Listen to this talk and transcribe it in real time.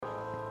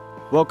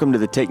Welcome to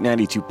the Take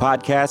 92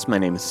 podcast. My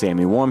name is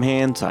Sammy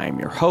Warmhands. I am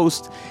your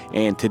host,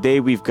 and today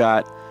we've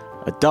got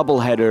a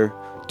doubleheader,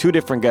 two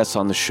different guests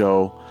on the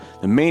show.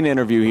 The main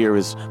interview here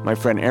is my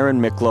friend Erin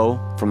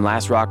Miklo from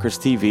Last Rockers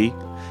TV.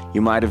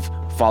 You might have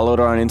followed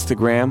her on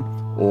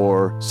Instagram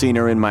or seen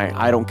her in my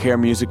I Don't Care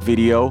music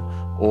video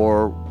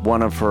or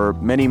one of her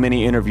many,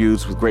 many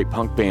interviews with great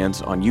punk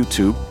bands on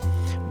YouTube.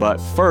 But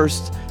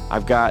first,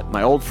 I've got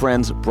my old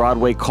friends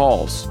Broadway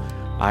Calls.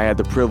 I had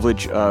the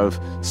privilege of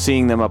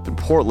seeing them up in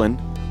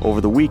Portland over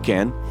the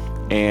weekend,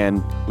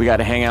 and we got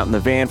to hang out in the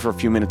van for a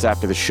few minutes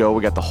after the show.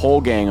 We got the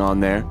whole gang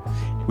on there.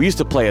 We used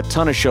to play a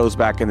ton of shows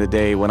back in the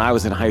day. When I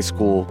was in high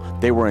school,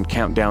 they were in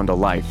Countdown to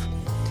Life.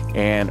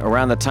 And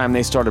around the time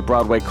they started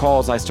Broadway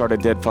Calls, I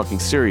started Dead Fucking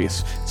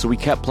Serious. So we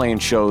kept playing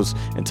shows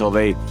until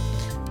they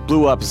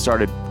blew up and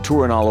started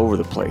touring all over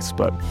the place.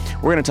 But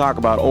we're going to talk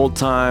about old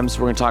times.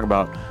 We're going to talk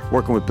about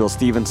working with Bill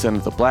Stevenson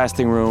at the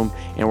Blasting Room,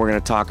 and we're going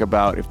to talk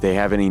about if they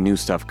have any new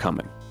stuff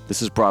coming.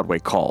 This is Broadway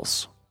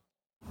Calls.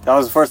 That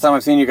was the first time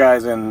I've seen you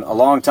guys in a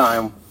long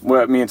time.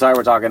 Me and Ty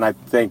were talking, I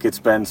think it's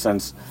been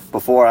since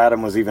before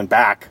Adam was even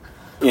back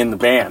in the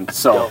band.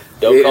 So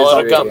don't call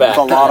it a comeback. It's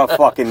a lot of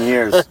fucking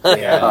years.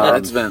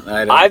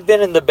 I've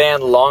been in the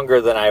band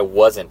longer than I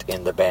wasn't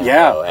in the band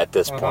though, at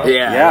this point.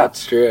 Yeah,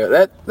 that's true.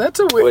 That's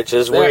a weird. Which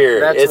is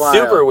weird. It's wild.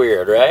 Super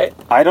weird, right?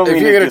 I don't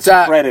mean to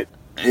discredit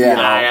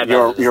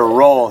your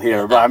role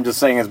here, but I'm just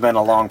saying it's been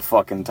a long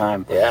fucking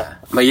time. Yeah.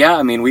 But yeah,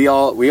 I mean, we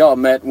all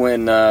met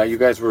when you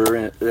guys were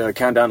in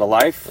Countdown to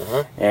Life,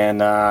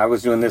 and I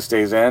was doing This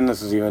Day's End.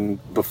 This is even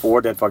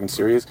before Dead Fucking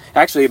Serious.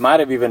 Actually, it might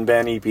have even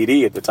been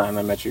EPD at the time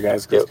I met you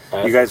guys, because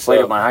you guys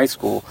played at my high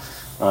school.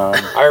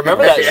 I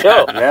remember that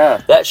show.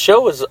 Yeah. That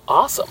show was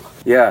awesome.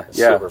 Yeah.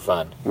 Super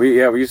fun.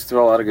 We used to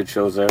throw a lot of good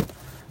shows there.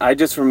 I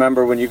just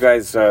remember when you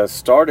guys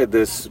started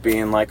this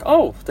being like,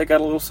 oh, they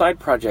got a little side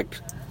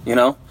project, you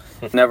know?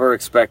 Never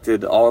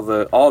expected all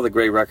the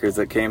great records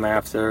that came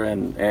after,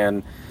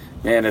 and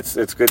man,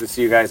 it's good to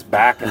see you guys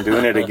back and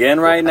doing it again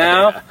right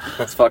now.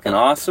 It's fucking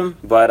awesome.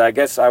 But I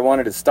guess I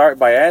wanted to start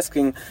by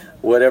asking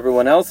what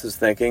everyone else is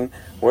thinking.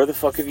 Where the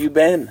fuck have you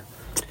been?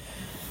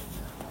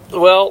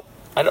 Well,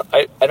 I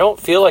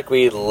don't feel like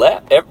we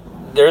left.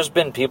 There's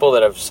been people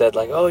that have said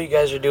like, "Oh, you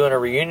guys are doing a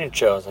reunion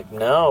show." I was like,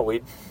 "No,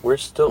 we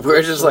still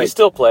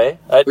play.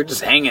 We're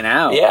just hanging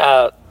out."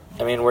 Yeah,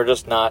 I mean, we're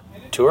just not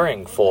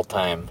touring full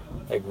time.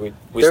 Like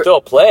we still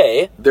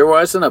play. There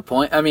wasn't a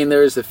point. I mean, there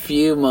was a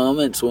few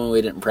moments when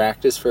we didn't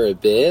practice for a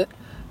bit,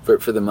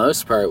 but for the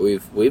most part,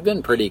 we've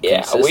been pretty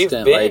consistent. We've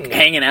been like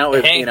hanging out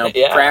with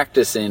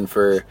practicing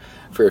for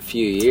a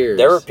few years.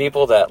 There were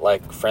people that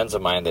like friends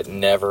of mine that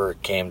never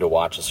came to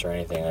watch us or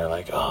anything. They're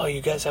like, "Oh,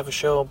 you guys have a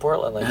show in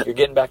Portland? Like you're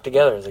getting back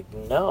together?" I was like,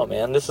 "No,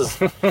 man. This is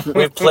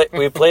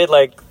we played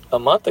like a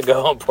month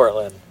ago in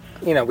Portland."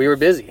 You know, we were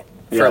busy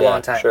for a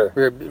long time. Sure.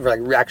 We were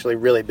like actually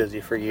really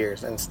busy for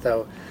years, and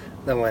so.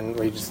 Then when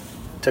we just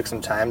took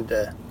some time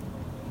to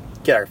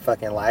get our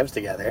fucking lives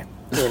together,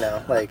 you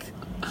know, like,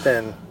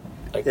 then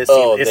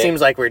it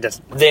seems like we're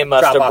just they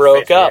must have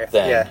broke up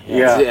then.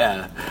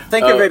 Yeah.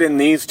 Think of it in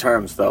these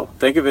terms, though.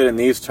 Think of it in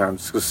these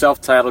terms. Because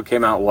Self-Titled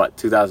came out, what,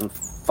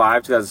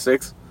 2005,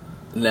 2006?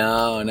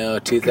 No,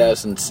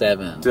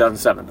 2007.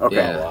 2007, okay.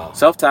 Yeah. Wow.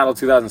 Self-Titled,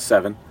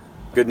 2007.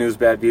 Good News,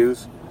 Bad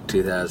Views?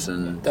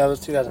 2000. That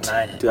was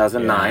 2009.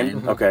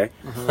 2009, okay.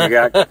 We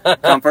got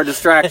Comfort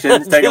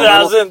Distractions, take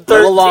a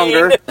little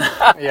longer.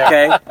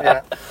 Okay.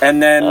 Yeah.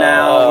 And then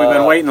now we've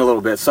been waiting a little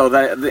bit. So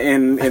that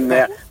in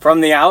that from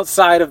the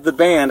outside of the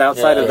band,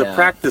 outside of the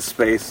practice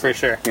space, for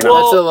sure. You know,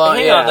 well, that's a long,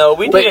 hang on though.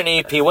 We did an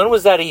EP. When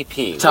was that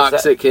EP?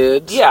 Toxic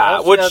Kids. Yeah,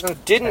 which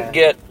didn't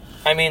get.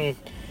 I mean.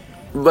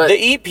 But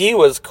the EP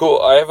was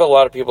cool. I have a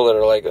lot of people that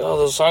are like, "Oh,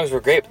 those songs were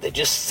great, but they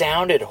just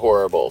sounded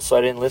horrible, so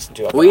I didn't listen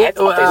to them." I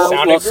thought they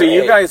sounded great. See,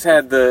 you guys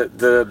had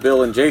the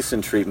Bill and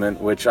Jason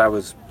treatment, which I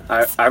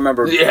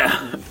remember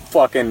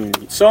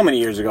fucking so many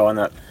years ago on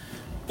that.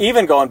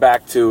 Even going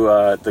back to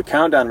the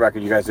Countdown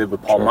record you guys did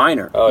with Paul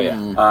Miner. Oh,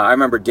 yeah. I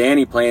remember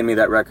Danny playing me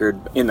that record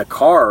in the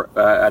car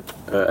at,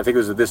 I think it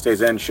was a This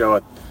Day's End show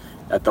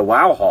at the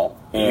Wow Hall.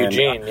 And,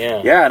 Eugene,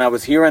 Yeah, and I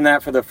was hearing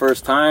that for the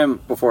first time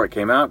before it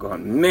came out,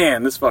 going,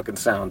 man, this fucking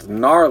sounds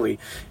gnarly.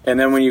 And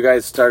then when you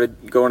guys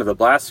started going to the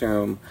Blasting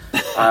Room,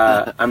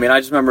 I mean,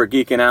 I just remember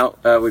geeking out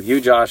with you,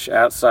 Josh,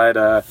 outside,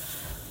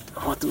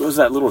 what was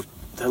that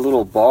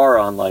little bar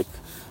on, like,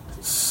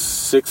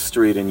 6th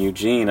Street in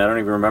Eugene? I don't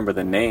even remember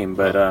the name,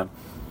 but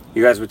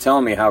you guys were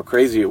telling me how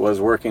crazy it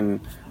was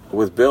working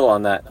with Bill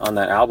on that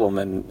album,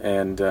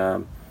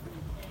 and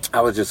I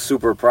was just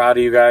super proud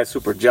of you guys,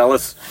 super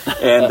jealous,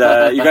 and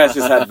you guys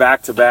just had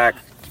back-to-back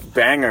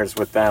bangers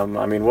with them.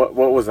 I mean, what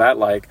was that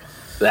like?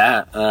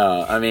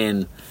 I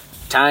mean,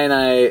 Ty and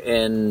I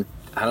in,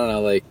 I don't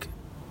know, like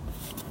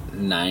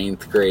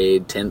 9th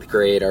grade, 10th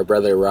grade, our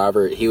brother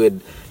Robert, he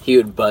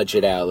would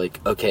budget out,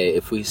 like, okay,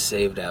 if we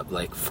saved up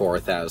like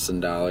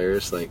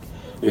 $4,000, like,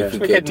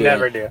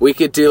 we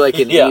could do like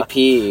an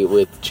EP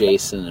with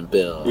Jason and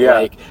Bill. Yeah.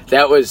 Like,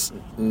 that was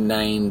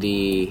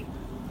 90...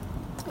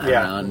 I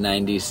don't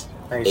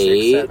know,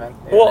 96, 7.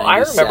 Yeah. Well, I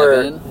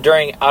remember 97.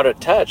 during Out of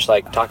Touch,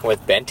 like talking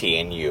with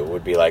Benty and you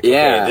would be like,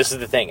 okay, this is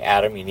the thing,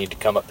 Adam, you need to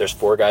come up. There's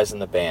 4 guys in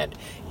the band.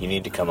 You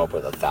need to come up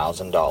with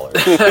 $1,000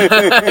 so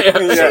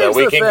that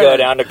we can go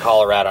down to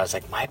Colorado. I was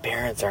like, my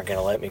parents aren't going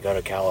to let me go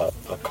to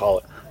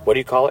what do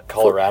you call it?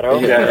 Colorado?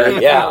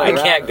 Yeah, I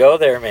can't go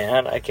there,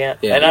 man. I can't.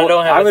 Yeah. And I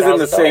don't have I was in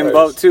the $1,000. same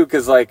boat, too,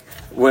 because, like,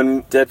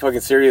 when Dead Fucking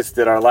Serious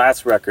did our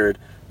last record,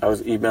 I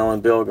was emailing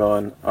Bill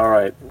going, all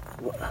right,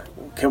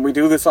 can we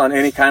do this on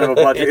any kind of a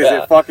budget? Is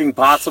it fucking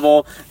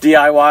possible,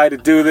 DIY, to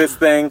do this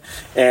thing?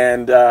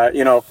 And,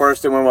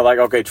 first it went with, like,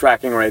 okay,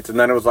 tracking rates. And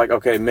then it was like,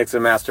 okay, mix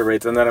and master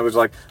rates. And then it was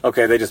like,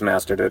 okay, they just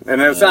mastered it.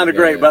 And it sounded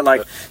great. But,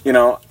 like,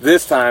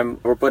 this time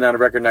we're putting out a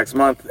record next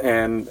month.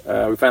 And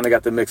we finally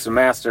got the mix and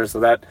master. So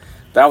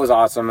that was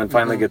awesome, and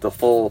finally get the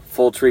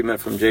full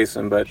treatment from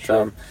Jason. But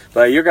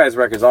but your guys'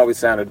 records always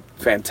sounded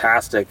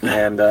fantastic,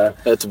 and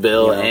that's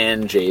Bill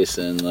and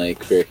Jason, like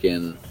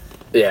freaking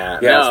yeah.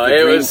 No, it's the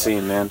it dream was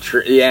scene, man.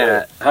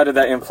 Yeah. So how did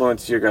that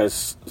influence your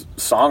guys'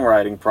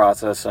 songwriting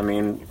process? I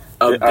mean,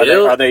 are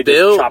they just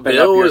Bill chopping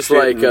up your was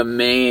shit like a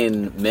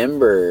main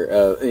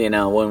member.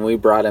 When we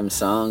brought him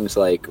songs,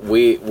 like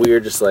we were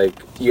just like,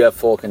 you have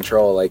full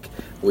control. Like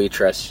we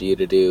trust you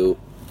to do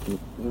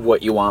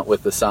what you want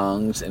with the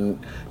songs. And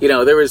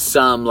there was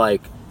some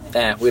like,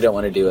 we don't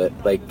want to do it.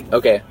 Like,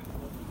 okay,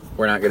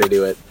 we're not going to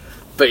do it.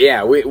 But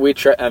yeah, we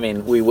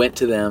went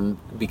to them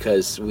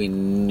because we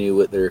knew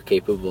what they're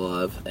capable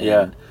of,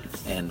 and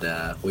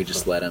we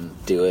just let them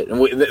do it.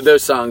 And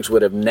those songs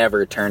would have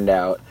never turned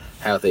out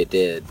how they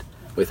did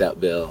without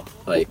Bill.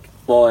 Like,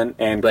 well,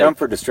 and Come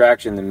for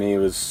Distraction to me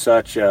was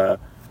such an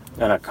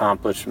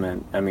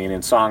accomplishment. I mean, in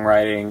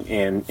songwriting,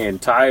 in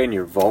Ty and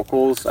your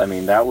vocals. I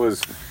mean, that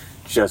was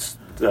just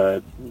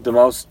the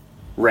most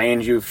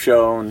range you've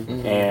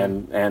shown,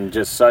 and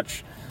just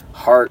such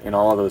heart in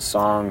all of those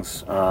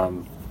songs.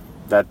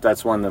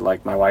 That's one that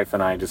like my wife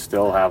and I just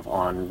still have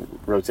on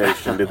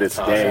rotation to this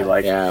day.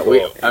 Like, yeah,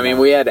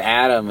 we had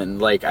Adam,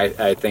 and like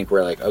I think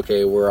we're like,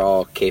 okay, we're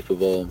all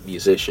capable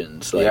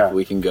musicians. Like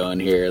we can go in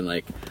here and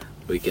like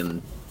we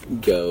can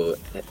go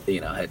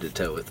head to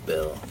toe with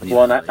Bill.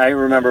 Well, and I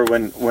remember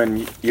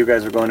when you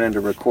guys were going in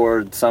to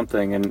record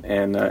something,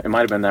 and it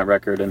might have been that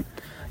record, and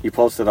you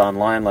posted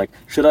online, like,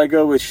 should I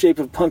go with Shape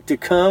of Punk to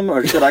Come,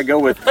 or should I go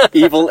with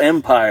Evil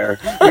Empire?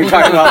 You're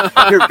talking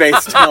about your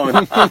bass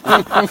tone.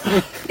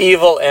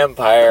 Evil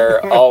Empire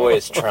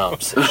always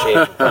trumps Shape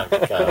of Punk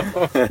to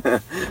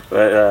Come.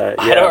 But,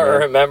 I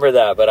don't remember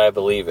that, but I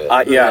believe it.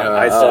 I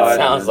saw it.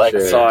 Sounds like I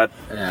saw it.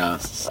 Yeah.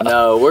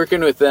 No,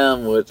 working with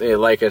them,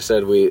 like I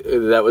said,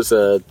 that was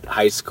a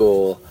high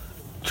school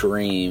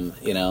dream,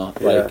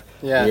 Like,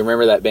 you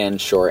remember that band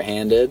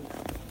Shorthanded?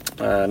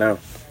 No.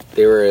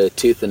 They were a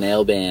tooth and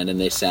nail band, and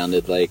they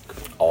sounded like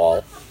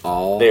all.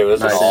 It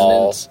was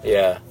all.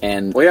 Yeah.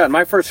 And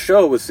my first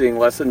show was seeing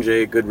Less Than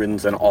Jay, Good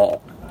Riddance, and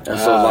All. And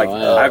so,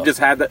 I've just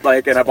had that,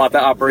 like, and I bought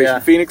the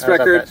Operation Phoenix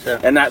record,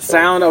 and that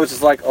sound, I was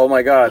just like, oh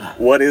my god,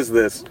 what is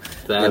this?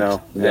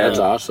 That's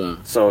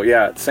awesome.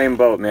 So, same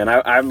boat, man.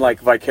 I'm,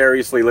 like,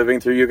 vicariously living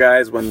through you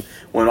guys when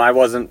I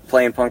wasn't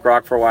playing punk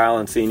rock for a while,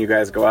 and seeing you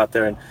guys go out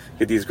there and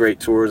get these great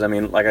tours. I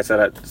mean, like I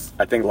said,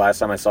 I think last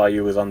time I saw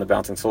you was on the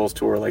Bouncing Souls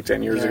tour, like,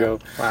 10 years ago.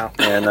 Wow.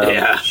 And,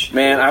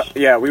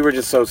 we were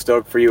just so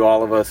stoked for you,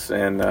 all of us,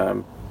 and, I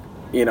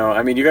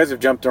mean, you guys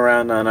have jumped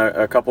around on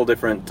a couple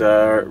different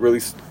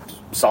really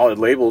solid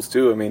labels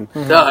too. I mean,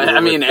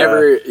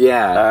 Adeline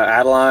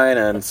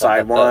and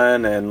Side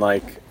One, and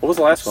like, what was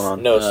the last one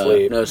on? No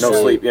Sleep. No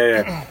Sleep.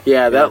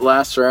 Yeah. That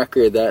last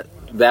record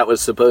that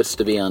was supposed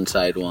to be on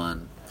Side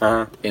One.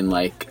 In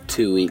like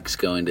 2 weeks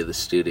going to the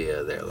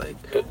studio. They're like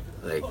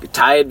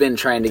Ty had been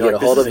trying to get a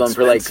hold of them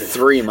for like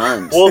 3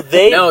 months. Well,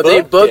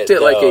 they booked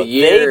it like a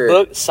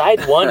year.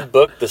 Side One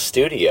booked the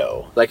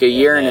studio like a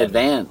year in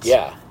advance.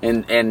 Yeah,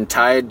 and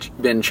Ty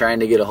had been trying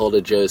to get a hold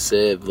of Joe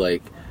Siv,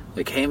 like,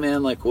 hey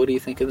man, like, what do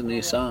you think of the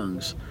new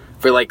songs?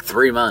 For like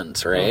 3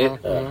 months, right?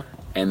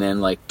 And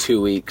then like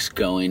 2 weeks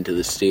going to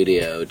the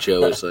studio,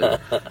 Joe was like,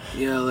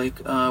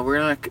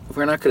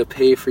 we're not gonna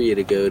pay for you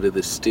to go to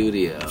the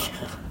studio.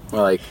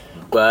 We're like,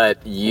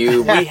 but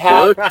you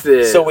booked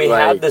it. So we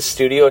had the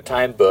studio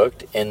time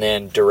booked, and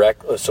then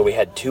so we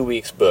had 2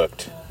 weeks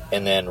booked,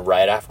 and then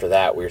right after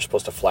that we were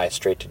supposed to fly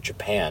straight to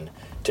Japan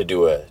to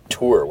do a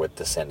tour with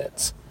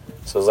Descendants.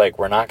 So it was like,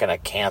 we're not going to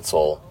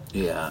cancel.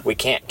 Yeah. We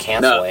can't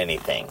cancel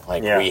anything.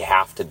 Like, we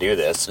have to do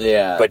this.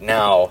 Yeah. But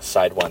now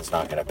Side One's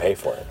not going to pay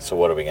for it. So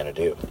what are we going to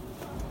do?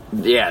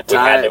 Yeah, we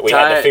had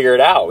to figure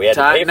it out. We had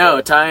to pay for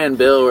it. Ty and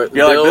Bill were...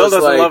 Bill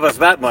doesn't love us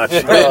that much.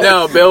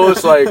 Bill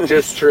was like,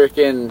 just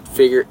tricking, we'll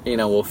figure it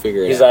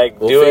out. He's like,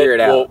 we'll figure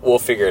it out. We'll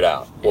figure it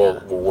out. We'll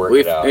work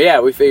it out. Yeah,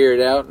 we figured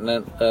it out, and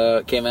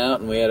it came out,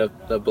 and we had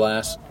a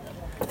blast.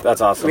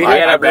 That's awesome. We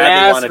had a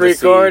blast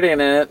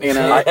recording it,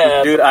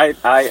 Dude,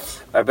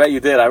 I bet you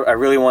did. I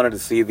really wanted to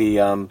see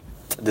the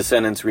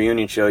Descendants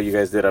reunion show you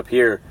guys did up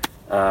here.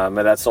 And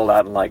that sold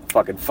out in like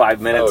fucking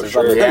 5 minutes or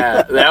something.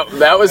 Yeah,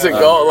 that was a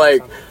goal.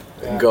 Like,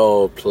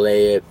 go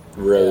play it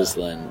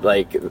Roseland.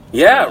 Like, right.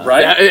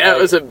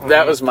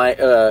 That was my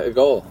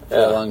goal for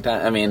a long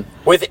time. I mean,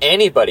 with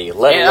anybody,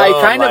 let and alone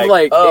I kind of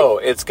like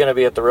it's going to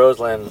be at the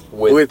Roseland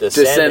with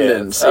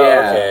Descendants. Oh,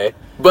 yeah. okay.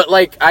 But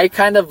like, I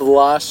kind of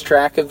lost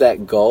track of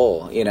that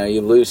goal. You know,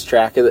 you lose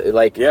track of it.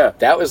 Like,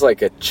 that was like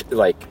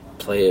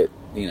play it.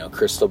 You know,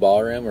 Crystal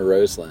Ballroom or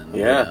Roseland.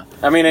 Yeah. You know?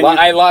 I mean,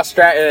 I lost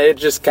track. It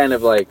just kind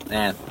of like,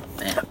 I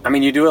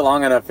mean, you do it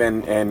long enough,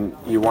 and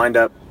you wind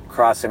up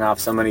crossing off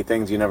so many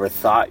things you never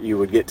thought you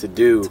would get to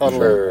do.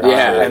 Sure.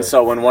 Yeah. And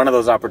so when one of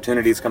those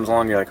opportunities comes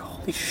along, you're like,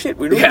 holy shit,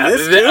 we're doing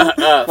this too?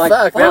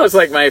 Fuck, that was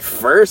like my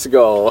first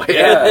goal.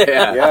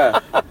 Yeah.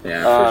 For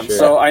sure.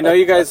 So I know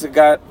you guys have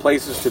got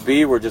places to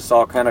be. We're just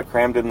all kind of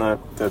crammed in the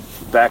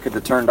back of the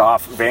turned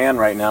off van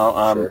right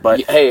now. Sure.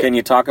 But can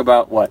you talk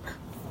about what?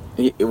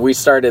 We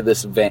started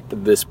this band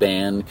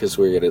because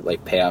we were gonna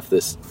like pay off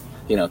this,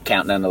 you know,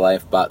 Countdown to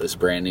Life. Bought this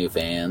brand new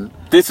van.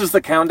 This is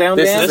the Countdown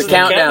This van? is the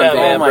Countdown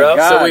van, oh my bro.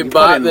 God, So we you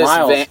bought put in this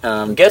miles.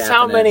 van. Guess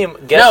how many? I was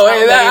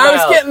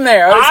getting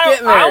there.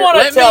 I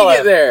want to tell me him.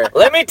 get there.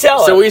 Let me tell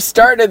him. So we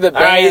started the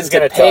band he's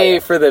gonna to tell pay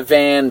you. for the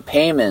van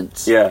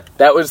payments. Yeah.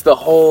 That was the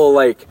whole,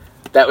 like,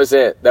 that was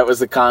it. That was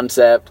the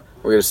concept.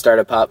 We're going to start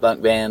a pop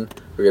punk band.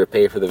 We're going to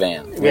pay for the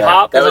van.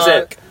 Pop That was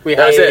punk it.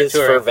 That was it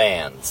tour. for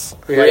vans.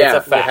 Yeah.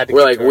 It's a fact.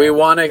 We're like, we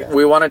want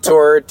to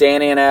tour.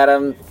 Danny and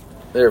Adam,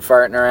 they're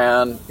farting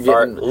around,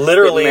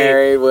 Literally getting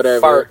married, whatever.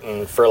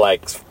 farting for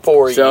like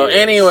 4 years. So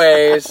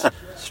anyways,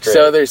 Straight.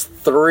 so there's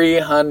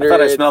 300... I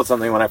thought I smelled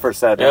something when I first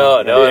sat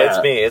No, down.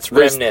 it's me. It's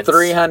There's remnants.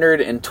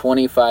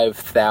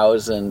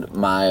 325,000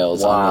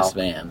 miles on this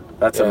van.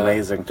 That's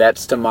amazing.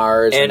 That's to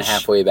Mars and And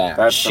halfway back.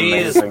 That's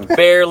She's amazing.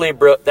 barely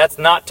broke. That's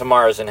not to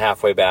Mars and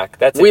halfway back.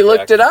 That's We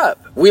incorrect.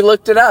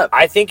 looked it up.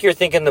 I think you're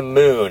thinking the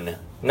moon.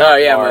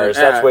 Not Mars.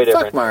 That's way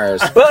different. Fuck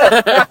Mars.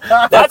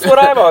 That's what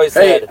I've always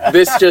Hey, said.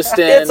 this just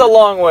in. It's a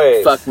long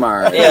way. Fuck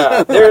Mars.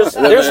 Yeah, there's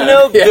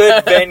no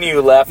good venue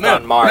left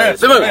on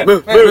Mars. The moon.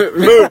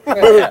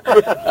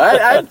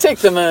 I'd take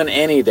the moon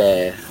any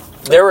day.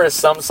 There were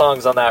some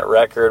songs on that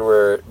record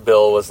where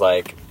Bill was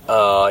like,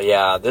 "Oh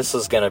yeah, this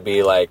is gonna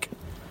be like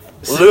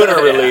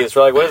lunar release."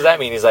 We're like, "What does that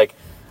mean?" He's like,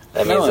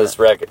 "That means this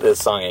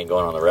song ain't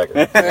going on the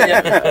record."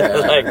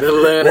 Like,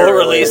 we'll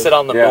release it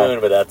on the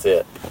moon, but that's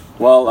it.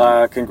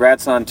 Well,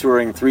 congrats on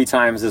touring 3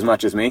 times as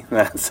much as me.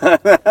 That's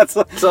It's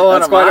a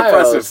lot of quite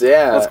miles, impressive.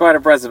 yeah. That's quite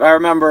impressive. I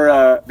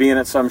remember being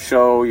at some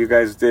show you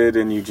guys did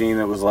in Eugene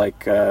that was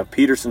like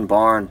Peterson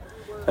Barn.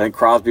 I think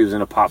Crosby was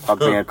in a pop-up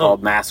band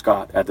called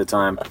Mascot at the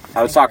time.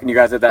 I was talking to you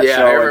guys at that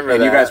show, I remember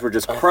and you that. guys were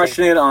just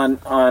crushing it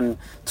on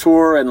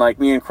tour, and like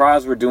me and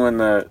Crosby were doing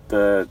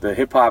the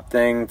hip-hop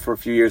thing for a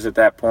few years at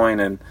that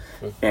point,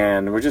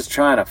 and we're just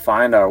trying to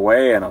find our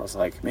way, and I was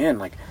like, man,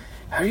 like,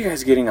 how are you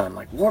guys getting on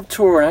like Warped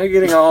Tour? How are you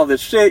getting all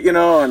this shit, you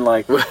know? And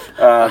like, so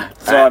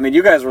I mean,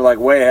 you guys were like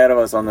way ahead of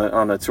us on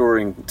the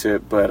touring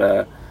tip,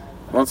 but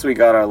once we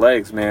got our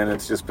legs, man,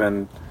 it's just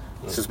been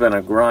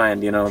a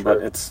grind, you know. Sure.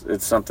 But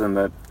it's something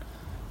that,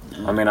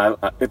 I mean,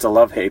 it's a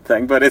love-hate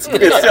thing, but it's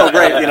still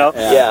great, you know.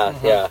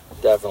 Yeah,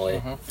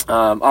 definitely.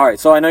 All right,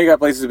 so I know you got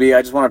places to be.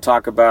 I just want to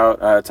talk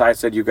about. Ty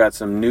said you got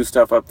some new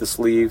stuff up the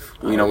sleeve.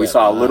 You know, we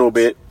saw a little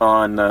bit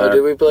on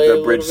did we play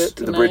the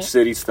Bridge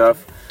City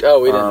stuff. Oh,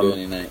 we didn't do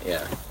any night.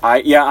 Yeah.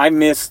 I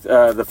missed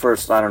the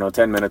first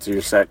 10 minutes of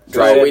your set.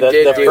 Right, we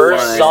did the do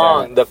first one.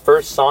 song. The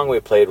first song we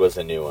played was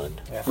a new one.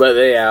 Yeah.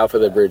 But for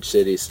the Bridge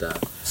City stuff.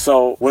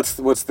 So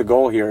what's the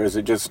goal here? Is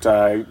it just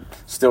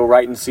still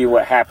write and see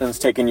what happens,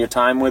 taking your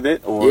time with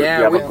it, or do you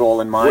have a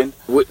goal in mind?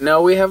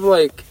 No, we have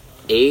like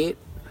 8.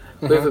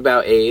 We have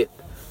about 8,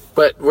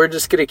 but we're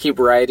just gonna keep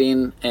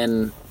writing,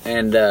 and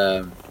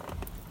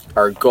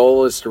our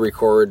goal is to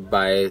record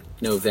by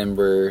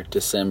November,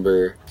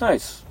 December.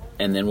 Nice.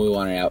 And then we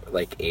want it out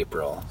like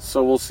April.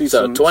 So we'll see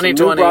So some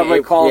 2020 new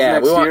Broadway calls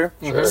next year.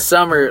 Sure.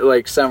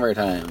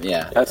 Summertime.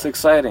 Yeah. That's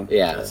exciting.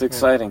 Yeah. That's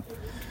exciting.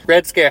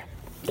 Red Scare.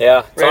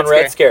 Yeah, it's on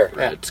Red Scare.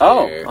 Yeah.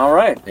 Oh, all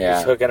right. Yeah.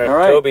 Just hooking All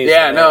right. Toby's.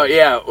 Yeah, no,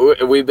 yeah.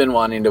 We've been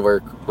wanting to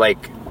work,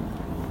 like,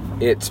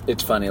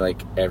 it's funny,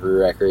 like, every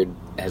record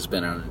has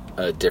been on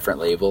a different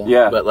label.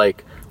 Yeah. But,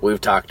 like,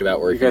 we've talked about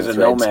working guys with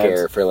are Red nomads.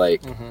 Scare for,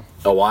 like,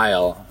 a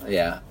while.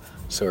 Yeah.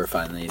 So we're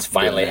finally... It's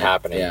finally doing it.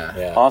 happening.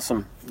 Yeah.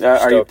 Awesome.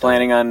 Are you Stoked.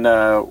 planning on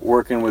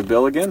working with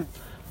Bill again?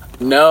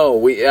 No,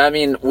 we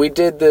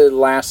did the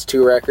last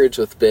 2 records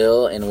with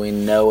Bill, and we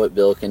know what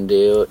Bill can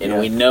do, and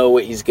we know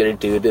what he's going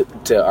to do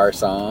to our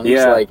songs.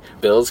 Yeah. Like,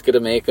 Bill's going to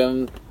make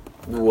them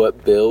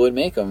what Bill would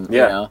make them,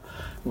 Yeah. you know?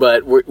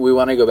 But we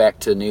want to go back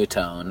to New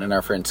Tone, and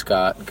our friend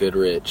Scott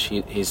Goodrich,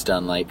 he's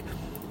done, like,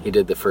 he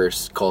did the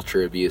first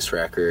Culture Abuse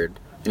record,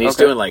 and he's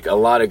doing, like, a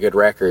lot of good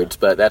records,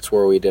 but that's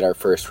where we did our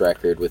first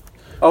record with...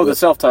 The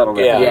self-titled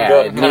record.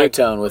 Yeah, New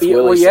Tone with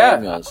Willie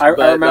Samuels. I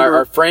But remember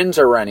our friends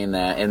are running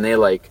that, and they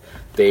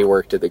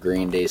worked at the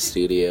Green Day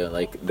studio.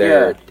 Like,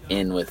 they're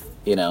in with,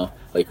 you know,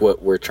 like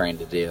what we're trying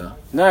to do.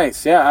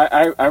 Nice.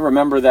 Yeah, I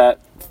remember that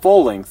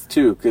full length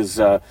too, because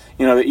the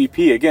EP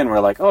again,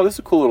 we're like, oh, this is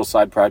a cool little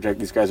side project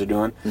these guys are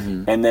doing,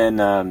 and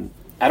then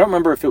I don't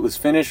remember if it was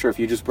finished or if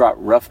you just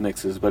brought rough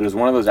mixes, but it was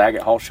one of those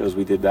Agate Hall shows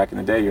we did back in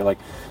the day. You're like,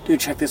 dude,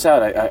 check this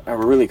out.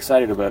 I'm really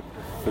excited about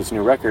this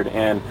new record.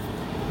 And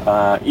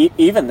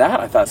even that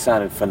I thought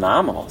sounded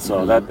phenomenal.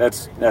 So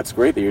that's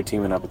great that you're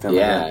teaming up with him.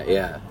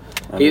 Yeah.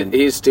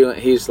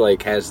 He's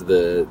like has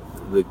the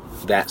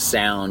that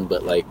sound,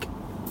 but like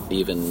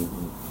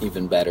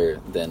even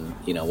better than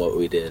what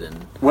we did. And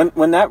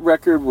when that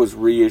record was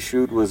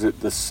reissued, was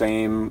it the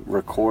same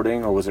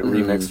recording or was it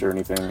remixed or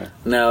anything?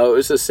 No, it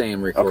was the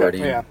same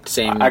recording. Okay. Yeah.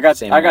 Same. I got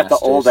masters. the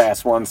old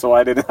ass one, so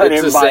I didn't buy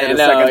it a second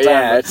time.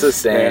 Yeah, it's the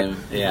same.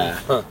 Yeah.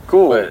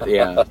 Cool. But,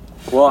 yeah.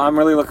 Well, I'm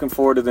really looking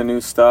forward to the new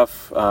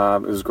stuff. It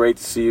was great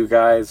to see you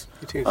guys.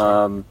 You too,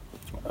 Sam.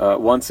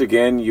 Once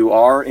again, you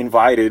are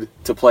invited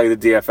to play the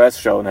DFS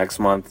show next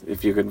month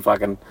if you can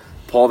fucking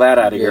pull that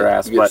out of your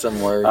ass. Get but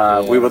some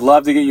work, we would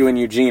love to get you in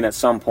Eugene at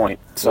some point.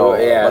 So let's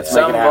make it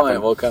happen. At some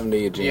point we'll come to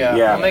Eugene.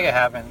 Yeah, I'll make it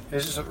happen.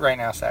 It's just right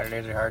now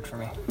Saturdays are hard for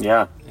me.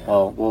 Yeah.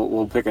 Well,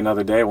 we'll pick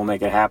another day. We'll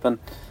make it happen.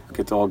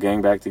 Get the whole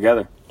gang back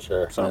together.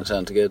 Sure. So That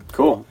sounds good.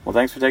 Cool. Well,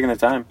 thanks for taking the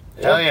time.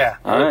 Hell yeah.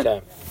 All right.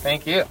 Anytime.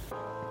 Thank you.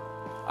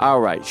 All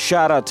right,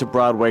 shout out to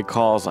Broadway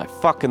Calls. I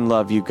fucking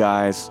love you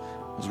guys.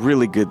 It was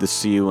really good to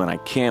see you, and I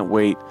can't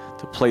wait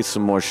to play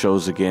some more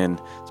shows again.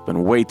 It's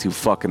been way too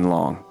fucking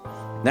long.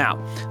 Now,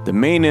 the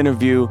main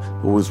interview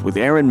was with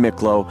Erin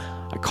Miklo.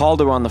 I called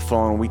her on the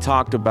phone. We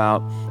talked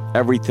about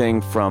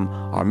everything from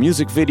our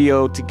music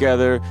video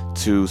together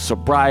to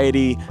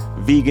sobriety,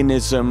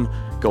 veganism,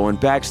 going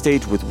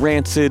backstage with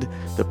Rancid,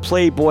 the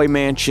Playboy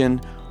Mansion,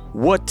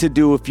 what to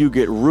do if you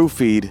get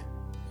roofied,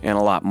 and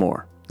a lot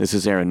more. This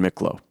is Erin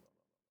Miklo.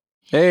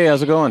 Hey,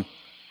 how's it going?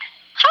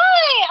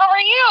 Hi, how are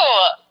you?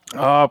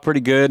 Oh,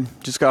 pretty good.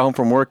 Just got home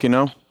from work,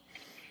 Oh,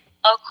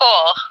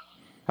 cool.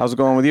 How's it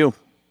going with you?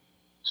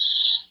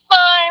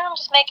 Fine, I'm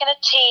just making a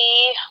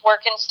tea,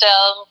 working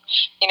still.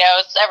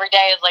 It's every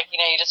day is like, you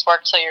just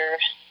work till you're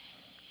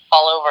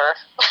all over.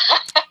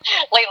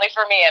 Lately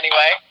for me,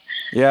 anyway.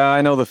 Yeah,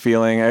 I know the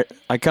feeling.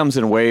 I comes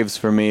in waves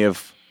for me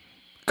of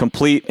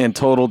complete and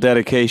total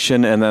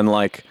dedication and then,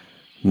 like,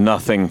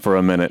 nothing for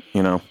a minute,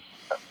 Really?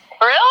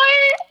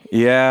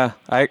 Yeah,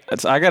 I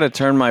got to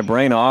turn my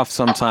brain off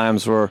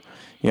sometimes where,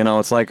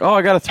 it's like, oh,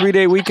 I got a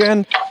 3-day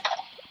weekend.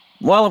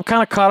 Well, I'm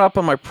kind of caught up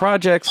on my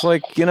projects.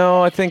 Like,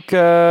 I think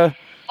I'm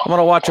going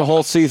to watch a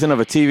whole season of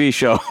a TV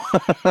show.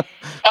 Oh,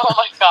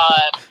 my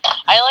God.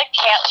 I,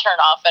 can't turn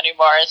off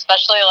anymore,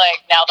 especially,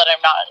 now that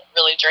I'm not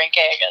really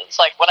drinking. It's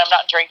like, when I'm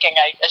not drinking,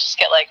 I just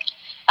get I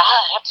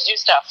have to do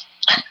stuff.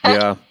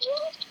 Yeah.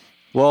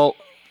 Well,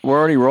 we're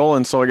already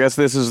rolling, so I guess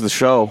this is the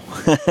show.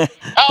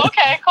 Oh,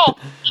 okay, cool.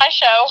 Hi,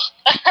 show.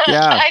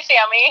 Yeah. Hi,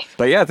 Sammy.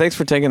 But yeah, thanks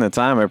for taking the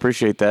time. I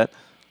appreciate that.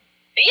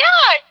 Yeah,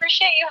 I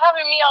appreciate you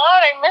having me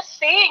on. I miss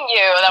seeing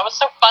you. That was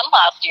so fun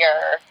last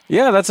year.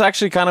 Yeah, that's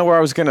actually kind of where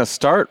I was going to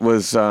start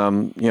was,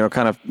 kind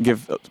of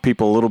give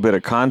people a little bit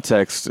of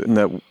context in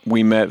that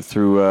we met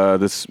through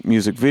this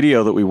music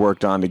video that we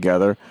worked on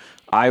together.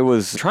 I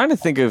was trying to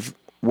think of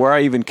where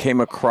I even came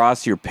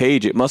across your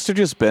page. It must have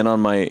just been on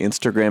my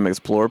Instagram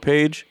Explore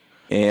page.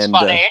 And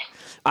funny.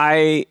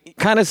 I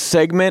kind of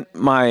segment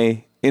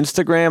my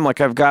Instagram.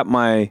 Like I've got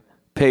my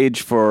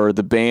page for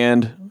the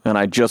band, and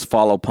I just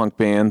follow punk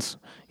bands.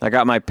 I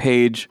got my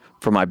page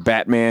for my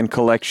Batman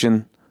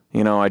collection.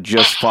 I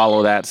just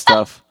follow that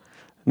stuff.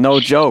 No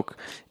joke.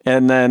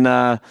 And then,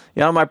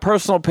 my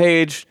personal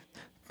page,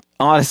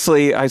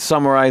 honestly, I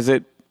summarize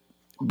it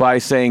by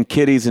saying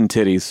kitties and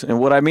titties. And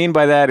what I mean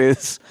by that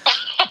is,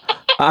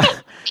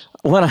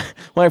 when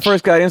I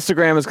first got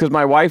Instagram, is because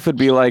my wife would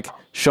be like,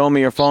 show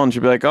me your phone.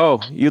 She'd be like,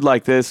 oh, you'd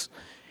like this.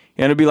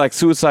 And it'd be like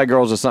Suicide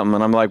Girls or something.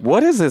 And I'm like,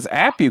 what is this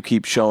app you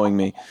keep showing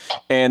me?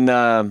 And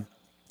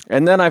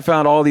then I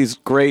found all these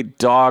great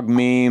dog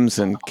memes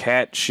and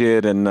cat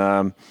shit.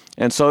 And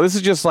so this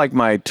is just like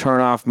my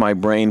turn off my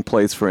brain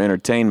place for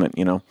entertainment,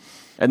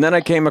 And then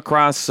I came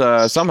across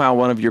somehow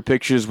one of your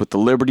pictures with the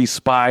Liberty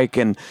Spike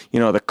and,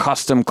 the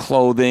custom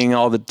clothing,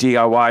 all the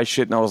DIY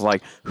shit. And I was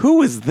like,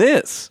 who is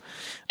this?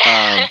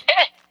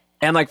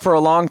 And for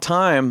a long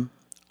time,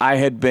 I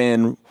had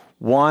been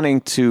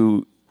wanting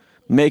to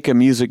make a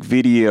music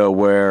video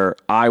where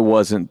I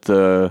wasn't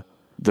the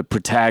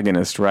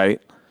protagonist, right?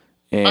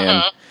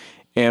 And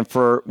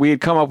we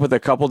had come up with a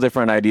couple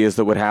different ideas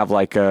that would have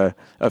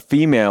a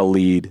female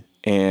lead,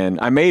 and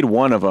I made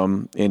one of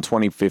them in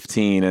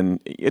 2015, and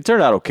it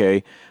turned out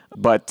okay.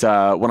 But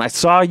when I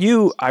saw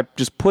you, I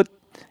just put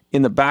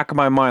in the back of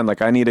my mind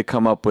I need to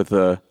come up with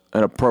an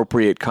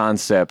appropriate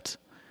concept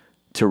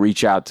to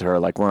reach out to her.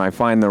 When I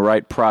find the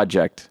right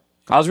project.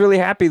 I was really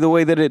happy the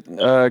way that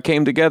it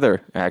came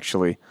together,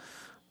 actually.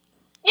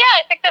 Yeah,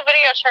 I think the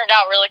video turned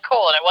out really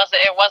cool, and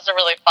it was a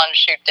really fun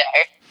shoot day.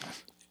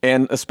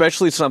 And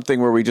especially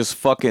something where we just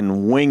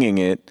fucking winging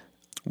it.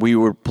 We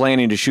were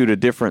planning to shoot a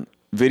different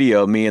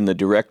video, me and the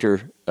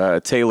director,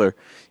 Taylor,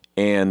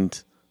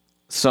 and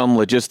some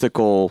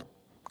logistical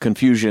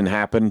confusion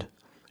happened,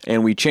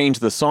 and we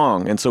changed the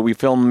song. And so we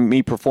filmed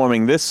me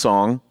performing this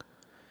song,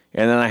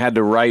 and then I had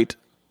to write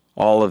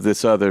all of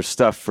this other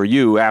stuff for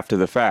you after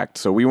the fact.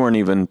 So we weren't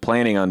even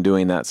planning on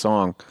doing that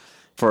song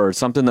for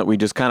something that we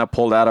just kind of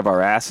pulled out of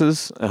our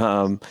asses.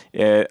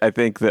 I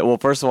think that, well,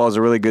 first of all, it was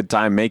a really good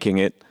time making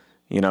it.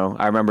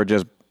 I remember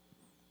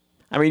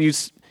you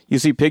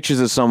see pictures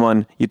of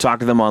someone, you talk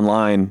to them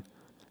online,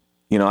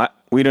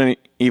 we don't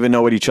even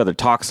know what each other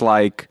talks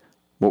like,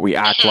 what we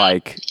act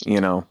like,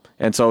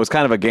 And so it was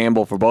kind of a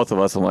gamble for both of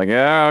us. I'm like,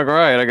 yeah,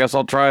 great. I guess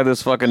I'll try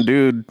this fucking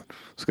dude.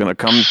 It's going to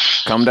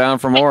come down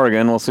from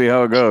Oregon. We'll see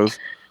how it goes.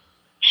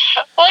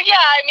 Well, yeah,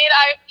 I mean,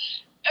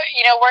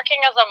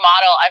 working as a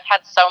model, I've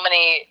had so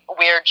many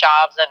weird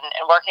jobs, and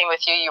working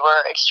with you, you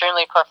were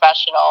extremely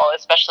professional,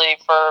 especially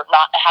for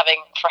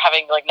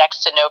having like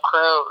next to no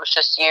crew. It was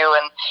just you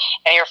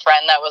and your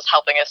friend that was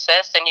helping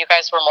assist, and you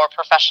guys were more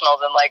professional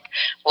than like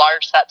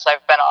large sets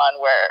I've been on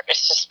where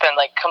it's just been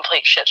like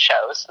complete shit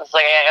shows. It's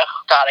like, oh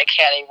God, I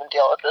can't even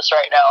deal with this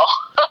right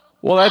now.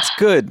 Well, that's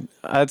good.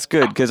 That's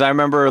good, because I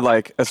remember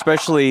like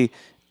especially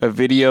a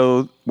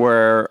video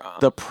where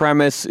the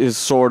premise is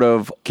sort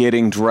of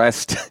getting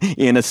dressed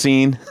in a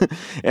scene.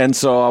 And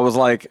so I was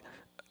like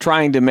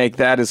trying to make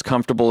that as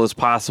comfortable as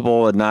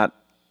possible and not,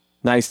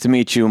 nice to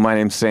meet you, my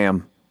name's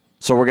Sam.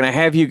 So we're going to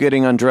have you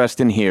getting undressed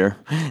in here.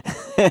 Well,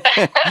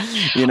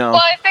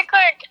 I think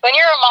like when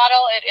you're a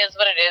model, it is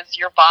what it is.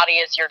 Your body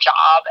is your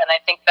job. And I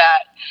think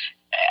that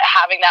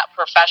having that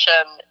profession,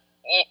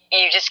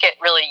 you just get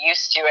really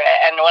used to it.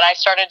 And when I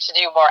started to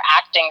do more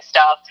acting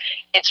stuff,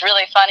 it's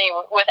really funny.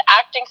 With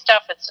acting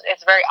stuff, it's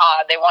very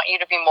odd. They want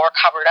you to be more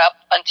covered up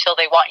until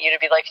they want you to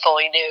be like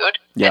fully nude.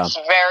 Yeah. It's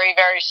very,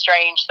 very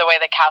strange the way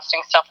that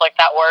casting stuff like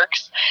that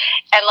works.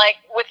 And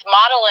like with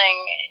modeling,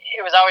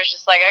 it was always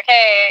just like,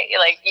 okay,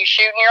 like you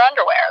shoot in your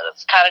underwear.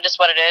 That's kind of just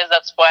what it is.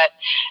 That's what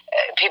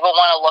people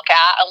want to look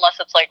at,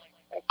 unless it's like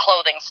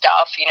clothing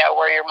stuff,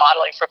 where you're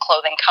modeling for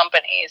clothing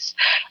companies.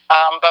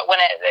 But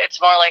when it's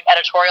more like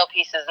editorial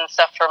pieces and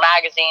stuff for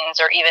magazines,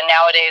 or even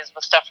nowadays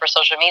with stuff for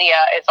social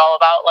media, it's all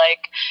about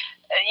like,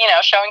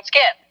 showing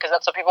skin, because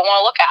that's what people want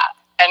to look at.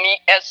 And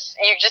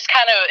it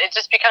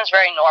just becomes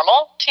very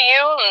normal to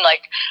you. And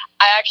like,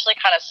 I actually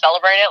kind of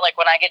celebrate it. Like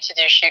when I get to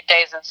do shoot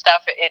days and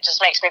stuff, it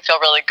just makes me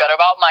feel really good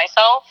about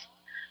myself.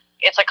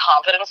 It's a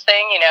confidence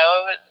thing,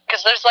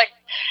 because there's like,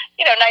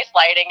 nice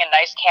lighting and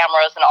nice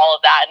cameras and all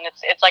of that. And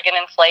it's like an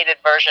inflated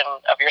version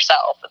of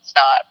yourself. It's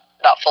not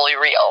fully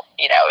real.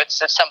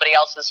 It's somebody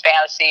else's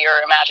fantasy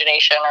or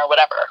imagination or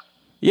whatever.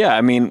 Yeah.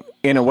 I mean,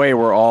 in a way,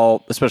 we're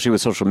all, especially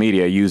with social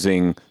media,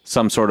 using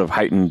some sort of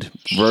heightened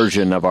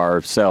version of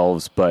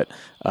ourselves. But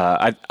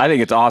I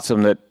think it's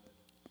awesome that,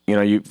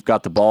 you've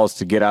got the balls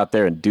to get out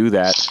there and do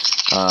that.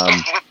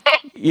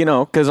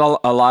 Because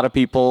a lot of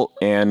people,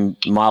 and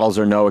models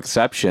are no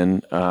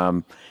exception.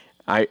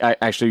 I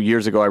actually,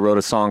 years ago, I wrote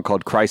a song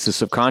called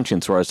Crisis of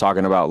Conscience, where I was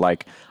talking about,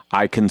 like,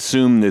 I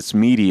consume this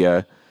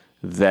media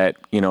that,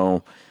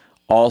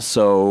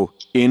 also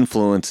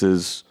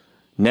influences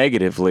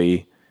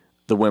negatively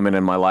the women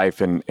in my life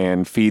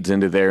and feeds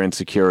into their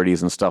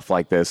insecurities and stuff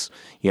like this,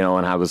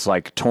 and I was,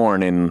 like,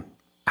 torn in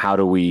how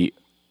do we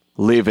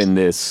live in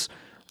this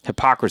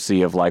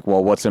hypocrisy of, like,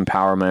 well, what's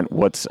empowerment,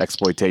 what's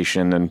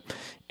exploitation,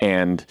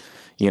 and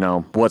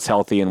what's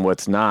healthy and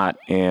what's not.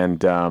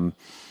 And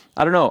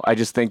I don't know. I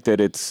just think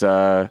that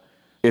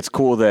it's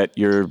cool that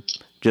you're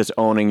just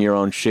owning your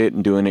own shit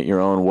and doing it your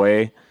own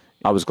way.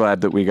 I was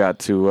glad that we got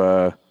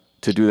to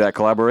do that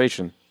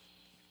collaboration.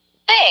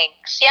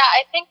 Thanks. Yeah,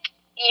 I think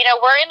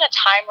we're in a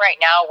time right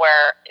now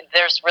where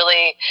there's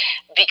really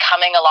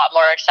becoming a lot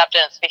more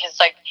acceptance, because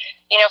like,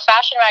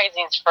 fashion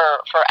magazines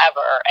for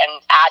forever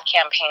and ad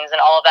campaigns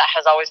and all of that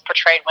has always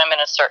portrayed women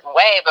a certain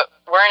way. But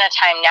we're in a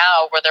time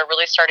now where they're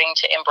really starting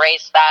to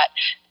embrace that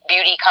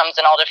beauty comes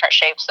in all different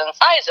shapes and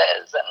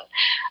sizes. And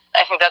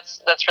I think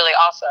that's really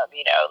awesome.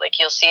 Like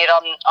you'll see it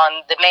on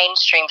the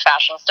mainstream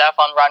fashion stuff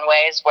on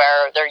runways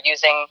where they're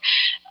using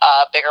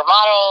bigger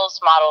models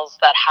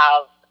that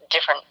have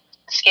different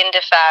skin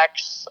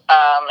defects,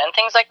 and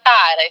things like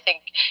that. I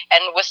think,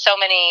 and with so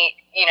many,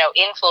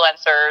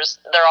 influencers,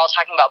 they're all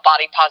talking about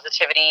body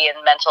positivity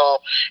and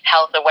mental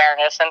health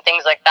awareness and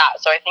things like that.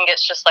 So I think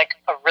it's just like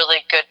a really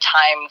good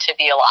time to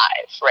be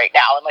alive right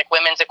now. And like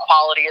women's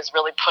equality is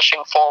really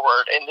pushing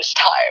forward in this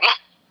time.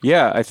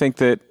 Yeah, I think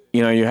that,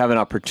 you have an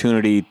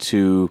opportunity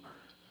to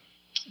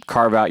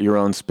carve out your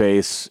own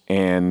space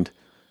and,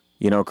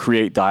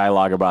 create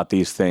dialogue about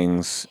these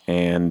things,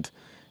 and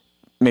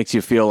makes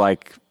you feel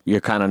like you're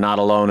kind of not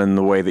alone in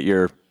the way that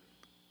you're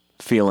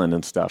feeling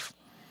and stuff.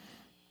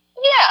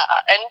 Yeah,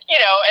 and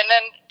and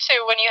then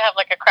too, when you have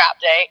like a crap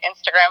day,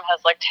 Instagram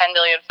has like 10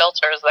 million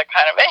filters that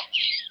kind of make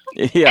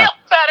you feel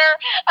better.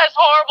 As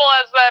horrible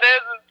as that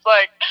is, it's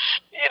like,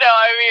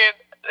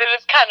 it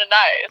is kind of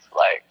nice.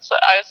 Like, so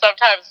I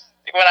sometimes,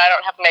 when I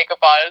don't have makeup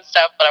on and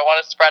stuff, but I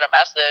want to spread a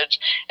message,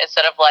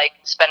 instead of like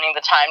spending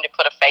the time to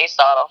put a face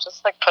on, I'll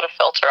just like put a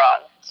filter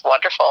on. It's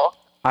wonderful.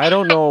 I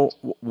don't know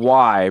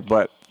why,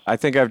 but I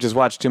think I've just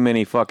watched too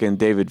many fucking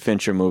David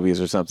Fincher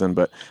movies or something,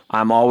 but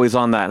I'm always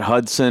on that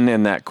Hudson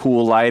and that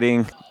cool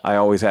lighting. I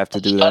always have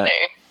to do that.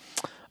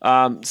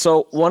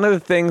 So one of the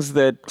things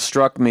that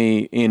struck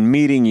me in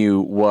meeting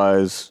you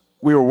was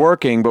we were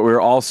working, but we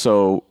were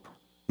also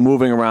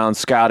moving around,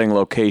 scouting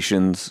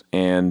locations,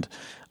 and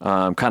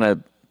kind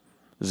of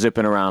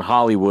zipping around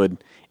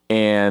Hollywood.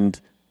 And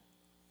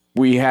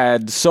we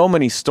had so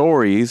many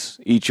stories,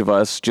 each of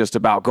us, just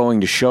about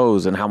going to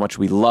shows and how much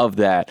we loved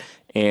that.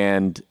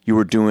 And you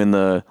were doing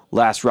the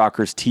Last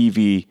Rockers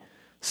TV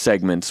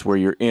segments where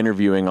you're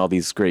interviewing all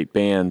these great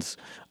bands.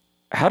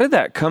 How did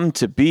that come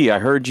to be? I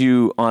heard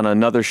you on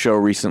another show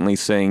recently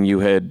saying you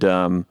had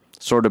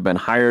sort of been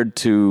hired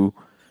to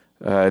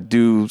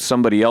do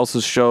somebody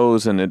else's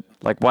shows, and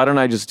why don't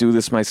I just do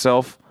this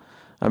myself?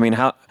 I mean,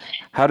 how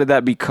did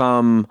that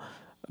become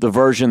the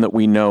version that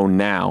we know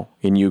now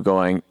in you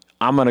going,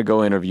 I'm going to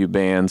go interview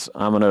bands,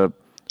 I'm going to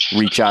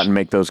reach out and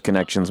make those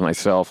connections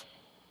myself?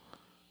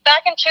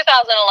 Back in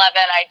 2011,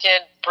 I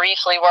did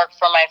briefly work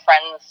for my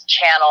friend's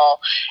channel,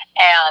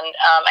 and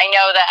I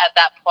know that at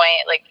that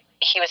point,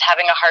 he was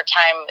having a hard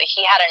time.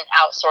 He had an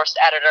outsourced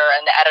editor,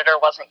 and the editor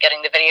wasn't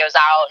getting the videos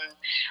out. And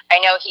I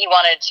know he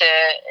wanted to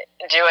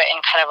do it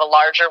in kind of a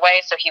larger way,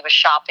 so he was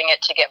shopping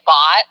it to get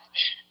bought,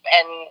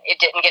 and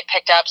it didn't get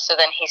picked up. So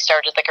then he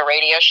started a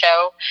radio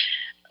show.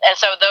 And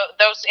so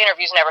those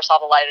interviews never saw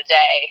the light of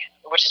day,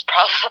 which is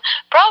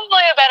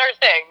probably a better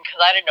thing,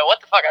 because I didn't know what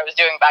the fuck I was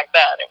doing back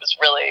then. It was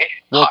really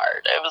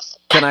hard. It was.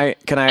 Can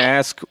I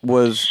ask,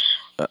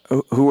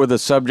 who were the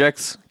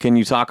subjects? Can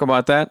you talk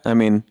about that? I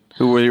mean,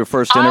 who were your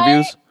first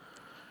interviews?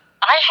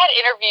 I had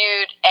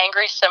interviewed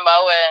Angry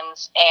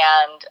Samoans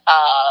and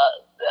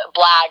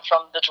Blag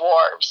from the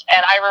Dwarves,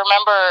 and I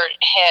remember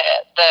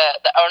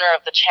the owner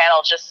of the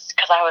channel, just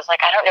because I was like,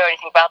 I don't know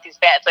anything about these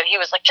bands, and he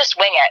was like, just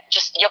wing it,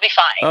 you'll be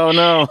fine. Oh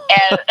no!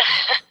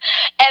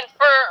 And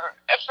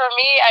for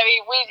me, I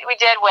mean, we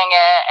did wing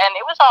it, and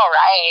it was all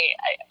right.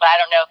 But I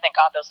don't know. Thank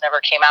God those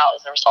never came out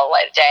as a result of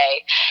light of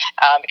day,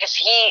 because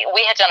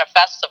we had done a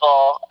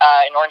festival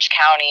in Orange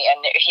County,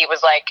 and he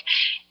was like.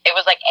 It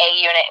was like A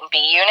unit and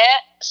B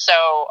unit,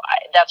 so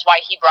that's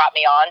why he brought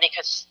me on,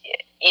 because,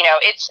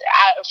 it's,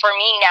 for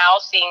me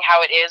now, seeing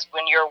how it is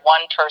when you're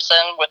one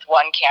person with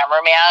one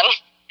cameraman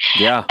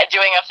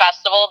doing a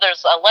festival,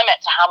 there's a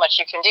limit to how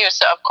much you can do.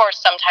 So, of course,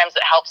 sometimes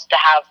it helps to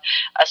have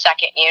a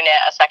second unit,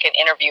 a second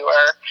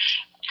interviewer.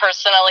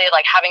 Personally,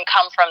 having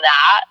come from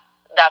that,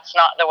 that's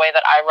not the way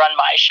that I run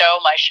my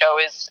show. My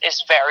show is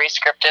very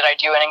scripted. I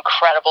do an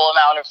incredible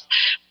amount of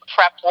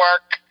prep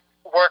work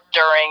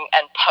during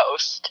and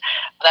post.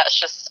 That's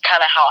just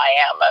kind of how I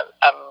am.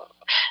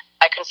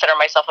 I consider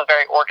myself a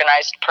very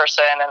organized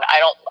person, and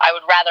I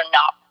would rather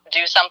not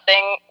do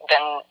something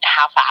than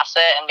half-ass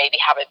it and maybe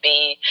have it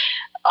be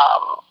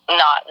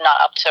not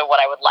up to what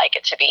I would like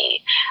it to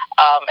be.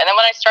 And then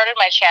when I started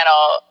my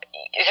channel,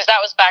 because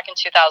that was back in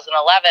 2011,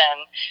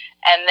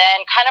 and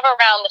then kind of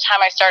around the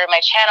time I started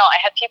my channel, I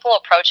had people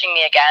approaching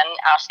me again,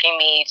 asking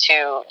me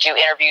to do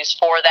interviews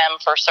for them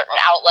for certain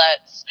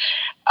outlets.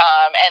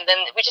 And then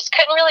we just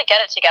couldn't really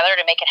get it together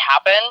to make it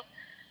happen.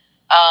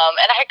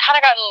 And I had kind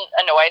of gotten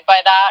annoyed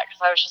by that,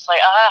 because I was just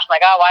like, oh my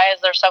God, why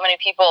is there so many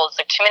people? It's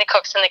too many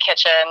cooks in the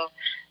kitchen.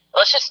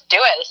 Let's just do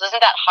it. This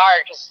isn't that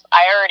hard, because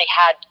I already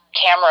had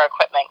camera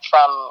equipment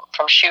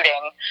from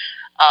shooting,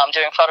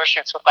 doing photo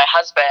shoots with my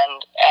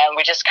husband, and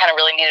we just kind of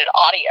really needed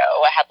audio.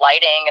 I had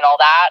lighting and all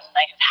that, and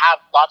I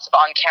had lots of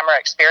on-camera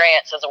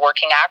experience as a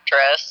working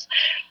actress.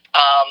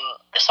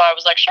 So I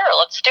was like, sure,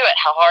 let's do it.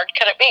 How hard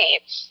could it be?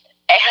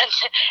 And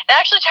it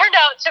actually turned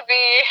out to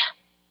be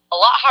a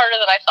lot harder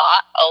than I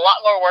thought, a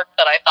lot more work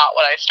than I thought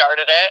when I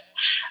started it.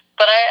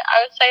 But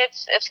I would say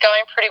it's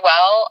going pretty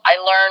well. I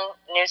learn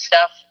new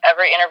stuff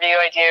every interview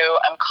I do.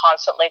 I'm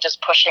constantly just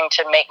pushing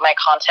to make my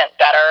content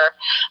better.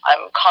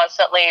 I'm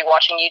constantly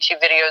watching YouTube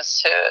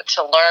videos to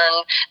learn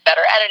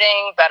better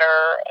editing,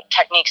 better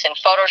techniques in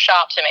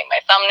Photoshop to make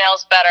my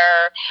thumbnails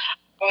better,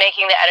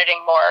 making the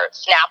editing more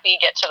snappy,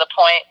 get to the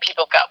point.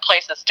 People got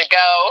places to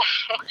go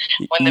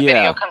when the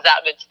video comes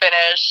out and it's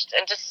finished.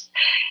 And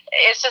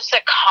it's just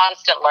a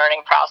constant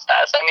learning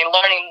process. I mean,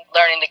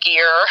 learning the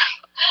gear.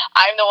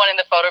 I'm the one in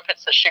the photo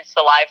pits that shoots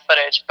the live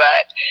footage,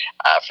 but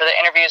for the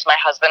interviews, my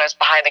husband is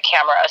behind the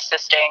camera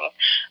assisting,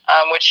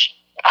 which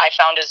I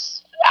found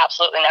is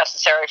absolutely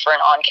necessary for an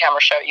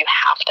on-camera show. You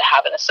have to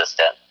have an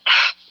assistant.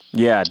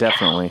 Yeah,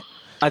 definitely.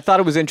 I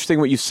thought it was interesting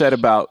what you said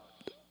about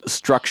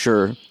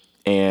structure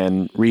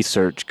and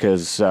research,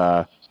 because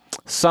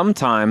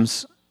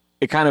sometimes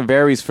it kind of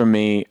varies for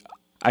me.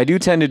 I do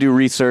tend to do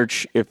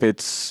research if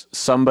it's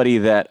somebody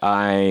that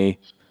I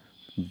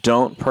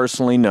don't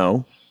personally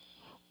know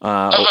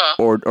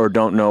or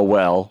don't know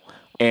well,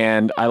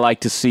 and I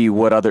like to see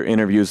what other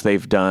interviews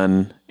they've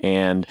done.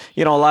 And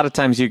a lot of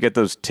times you get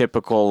those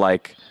typical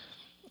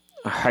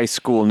high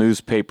school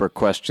newspaper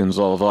questions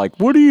of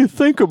what do you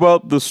think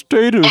about the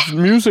state of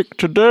music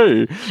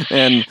today?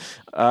 And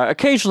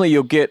occasionally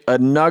you'll get a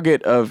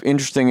nugget of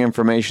interesting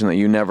information that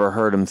you never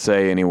heard him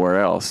say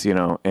anywhere else,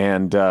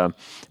 And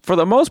for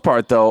the most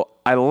part, though,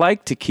 I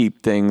like to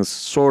keep things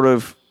sort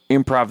of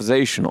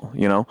improvisational,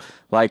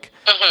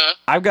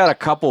 I've got a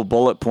couple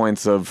bullet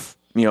points of,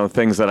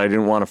 things that I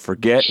didn't want to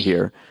forget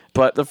here.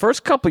 But the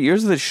first couple of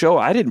years of the show,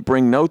 I didn't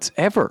bring notes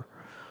ever.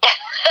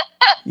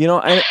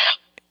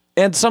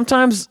 And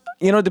sometimes,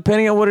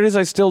 depending on what it is,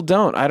 I still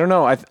don't. I don't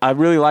know. I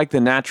really like the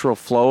natural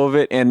flow of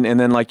it. And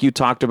then like you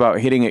talked about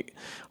hitting it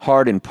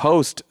hard in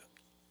post,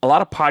 a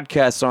lot of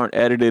podcasts aren't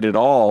edited at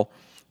all.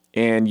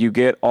 And you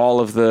get all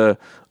of the,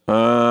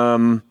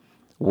 the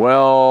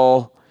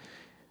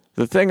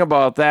thing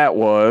about that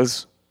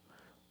was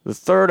the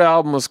third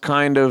album was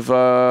kind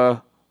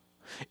of,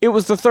 it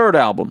was the third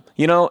album,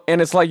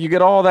 and it's like you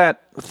get all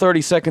that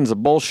 30 seconds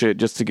of bullshit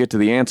just to get to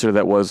the answer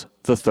that was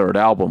the third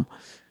album.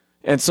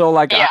 And so,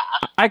 like, yeah.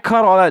 I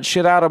cut all that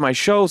shit out of my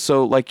show.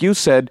 So, like you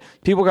said,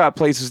 people got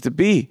places to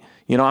be.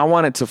 I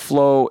want it to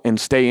flow and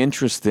stay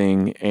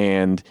interesting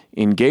and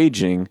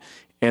engaging.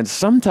 And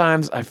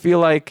sometimes I feel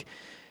like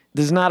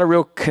there's not a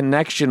real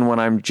connection when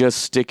I'm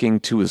just sticking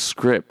to a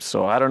script.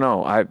 So, I don't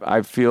know.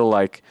 I feel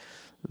like,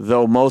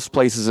 though most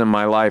places in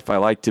my life I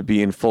like to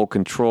be in full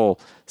control,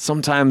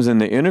 sometimes in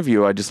the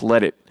interview I just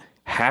let it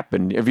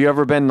happen. Have you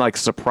ever been, like,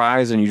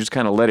 surprised and you just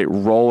kind of let it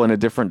roll in a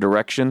different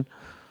direction?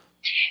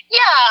 Yeah,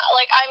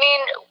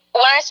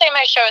 when I say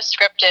my show is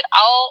scripted,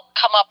 I'll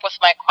come up with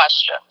my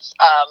questions.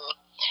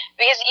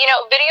 Because,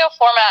 video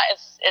format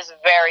is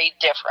very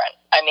different.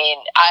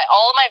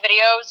 All of my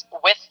videos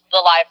with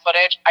the live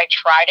footage, I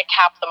try to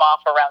cap them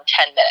off around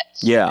 10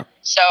 minutes. Yeah.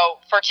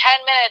 So for 10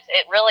 minutes,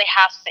 it really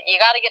you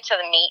got to get to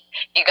the meat.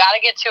 You got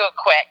to get to it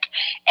quick.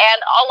 And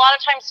a lot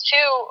of times,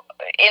 too,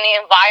 in the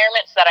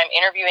environments that I'm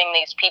interviewing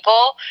these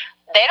people,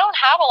 they don't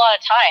have a lot of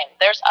time.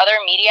 There's other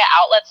media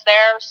outlets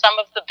there. Some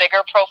of the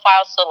bigger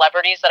profile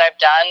celebrities that I've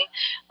done,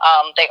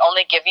 they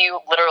only give you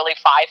literally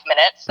 5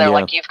 minutes. They're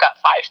like, you've got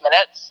 5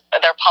 minutes.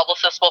 Their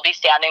publicist will be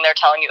standing there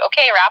telling you,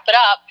 okay, wrap it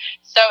up.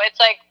 So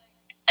it's like,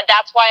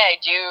 that's why I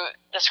do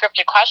the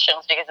scripted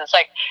questions, because it's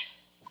like,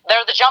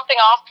 they're the jumping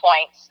off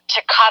points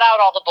to cut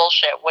out all the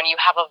bullshit when you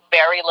have a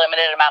very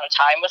limited amount of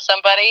time with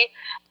somebody.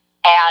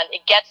 And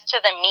it gets to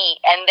the meat,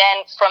 and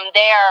then from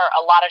there,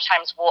 a lot of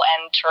times we'll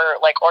enter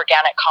like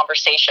organic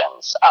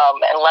conversations,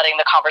 and letting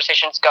the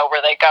conversations go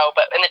where they go.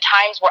 But in the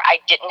times where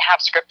I didn't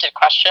have scripted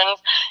questions,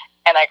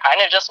 and I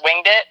kind of just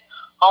winged it,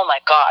 oh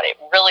my God,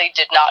 it really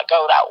did not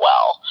go that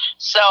well.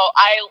 So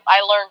I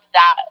learned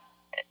that,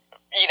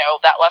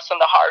 that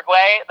lesson the hard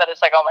way. That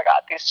it's like, oh my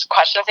God, these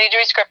questions need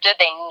to be scripted.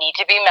 They need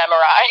to be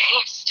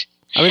memorized.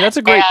 That's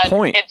a great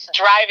point. It's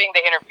driving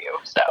the interview.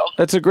 So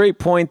that's a great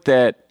point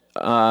that.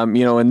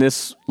 In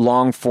this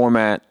long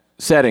format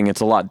setting,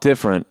 it's a lot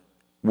different.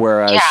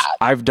 Whereas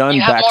I've done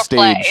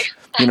backstage,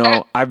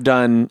 I've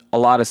done a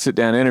lot of sit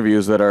down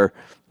interviews that are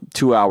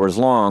 2 hours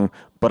long,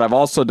 but I've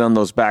also done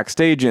those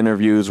backstage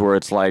interviews where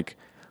it's like,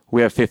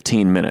 we have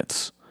 15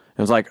 minutes.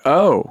 And it's like,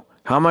 oh,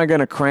 how am I going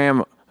to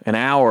cram an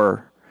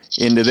hour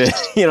into this?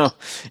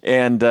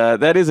 And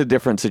that is a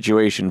different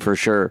situation for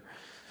sure.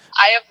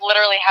 I have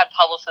literally had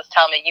publicists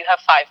tell me, you have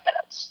 5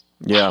 minutes.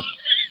 Yeah.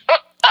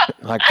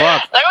 Like,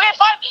 fuck. Like, okay,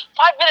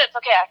 5 minutes.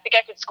 Okay, I think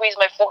I could squeeze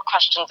my 4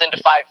 questions into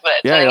 5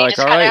 minutes. Yeah, and you just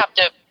kind of have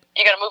to,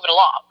 you got to move it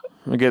along.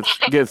 We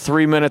get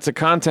 3 minutes of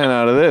content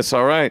out of this.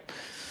 All right.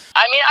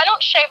 I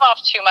don't shave off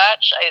too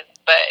much,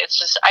 but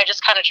I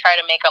just kind of try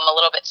to make them a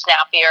little bit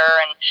snappier.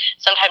 And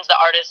sometimes the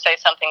artists say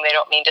something they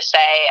don't mean to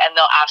say, and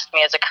they'll ask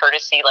me as a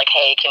courtesy, like,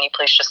 hey, can you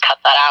please just cut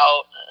that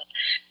out? And,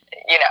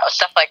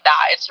 stuff like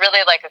that. It's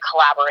really like a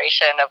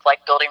collaboration of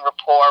like building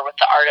rapport with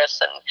the artists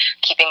and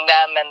keeping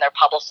them and their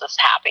publicists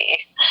happy.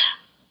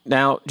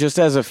 Now, just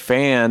as a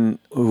fan,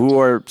 who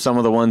are some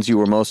of the ones you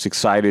were most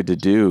excited to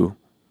do?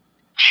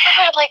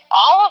 Like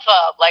all of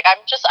them. Like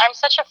I'm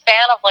such a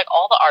fan of like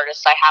all the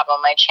artists I have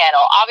on my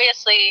channel.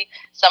 Obviously,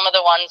 some of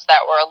the ones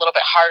that were a little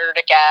bit harder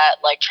to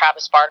get, like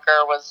Travis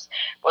Barker was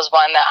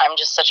one that I'm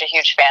just such a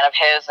huge fan of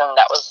his, and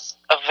that was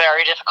a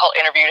very difficult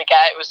interview to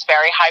get. It was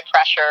very high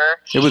pressure.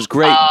 It was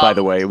great, by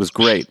the way. It was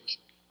great.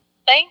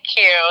 Thank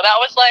you. That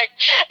was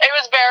it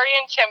was very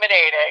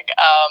intimidating.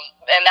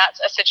 And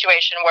that's a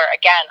situation where,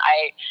 again,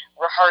 I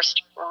rehearsed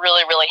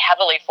really, really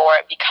heavily for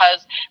it,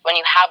 because when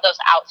you have those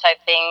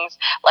outside things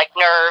like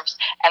nerves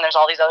and there's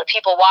all these other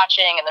people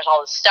watching and there's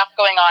all this stuff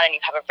going on and you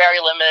have a very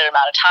limited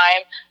amount of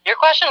time, your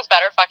questions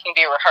better fucking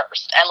be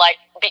rehearsed. And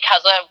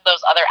because of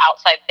those other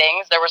outside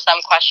things, there were some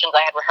questions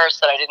I had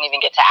rehearsed that I didn't even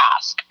get to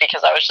ask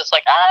because I was just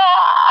like,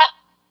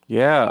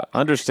 Yeah,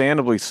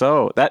 understandably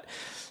so.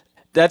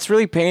 That's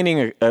really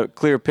painting a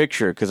clear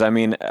picture, because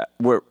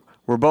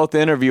we're both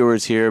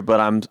interviewers here, but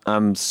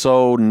I'm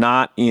so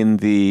not in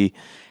the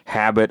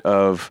habit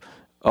of,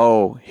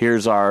 oh,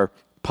 here's our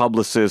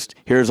publicist,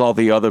 here's all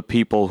the other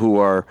people who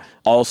are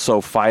also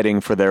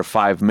fighting for their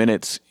 5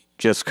 minutes,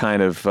 just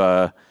kind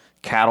of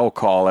cattle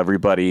call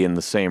everybody in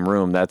the same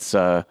room. That's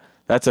a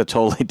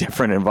totally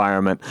different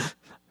environment.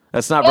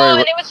 That's not very. Well,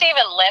 and it was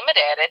even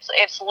limited.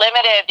 It's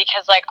limited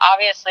because,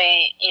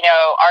 obviously,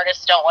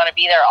 artists don't want to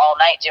be there all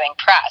night doing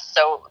press.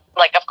 So,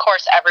 of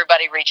course,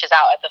 everybody reaches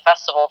out at the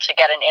festival to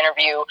get an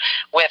interview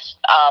with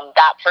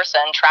that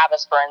person,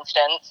 Travis, for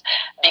instance,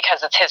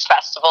 because it's his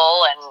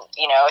festival, and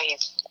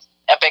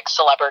a big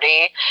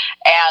celebrity,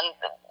 and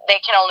they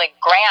can only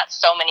grant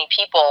so many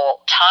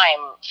people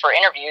time for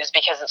interviews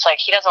because it's like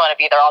he doesn't want to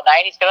be there all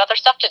night. He's got other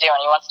stuff to do,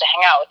 and he wants to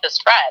hang out with his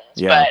friends.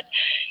 Yeah. But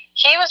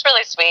he was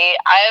really sweet.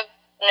 I've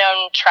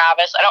known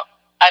Travis.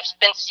 I've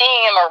been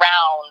seeing him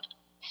around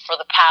for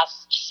the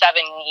past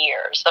 7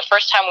 years. The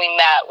first time we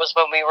met was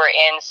when we were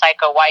in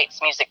Psycho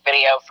White's music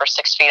video for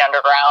 6 Feet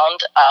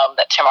Underground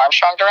that Tim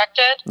Armstrong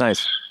directed.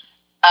 Nice.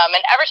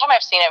 And every time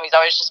I've seen him, he's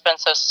always just been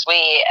so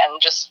sweet,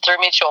 and just through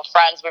mutual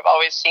friends, we've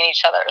always seen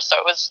each other. So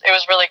it was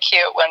really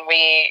cute when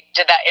we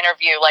did that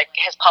interview. Like,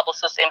 his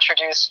publicist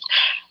introduced,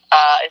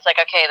 it's like,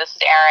 okay, this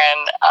is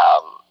Erin.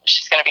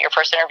 She's going to be your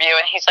first interview,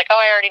 and he's like, oh,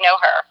 I already know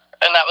her.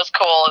 And that was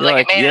cool. And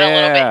it made it a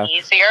little bit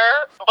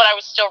easier, but I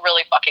was still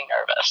really fucking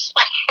nervous.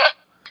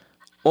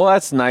 Well,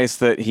 that's nice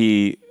that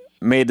he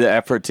made the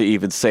effort to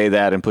even say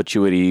that and put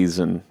you at ease.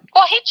 And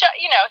well, he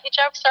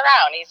jokes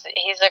around. He's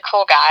a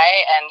cool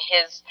guy, and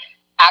his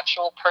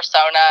actual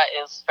persona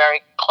is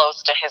very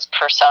close to his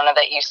persona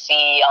that you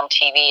see on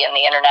TV and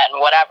the internet and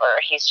whatever.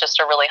 He's just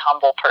a really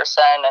humble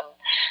person and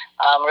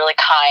really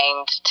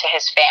kind to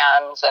his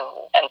fans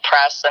and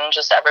press and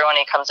just everyone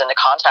he comes into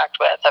contact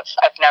with.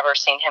 I've never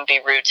seen him be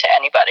rude to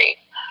anybody.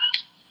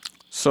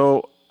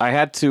 So I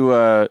had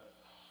to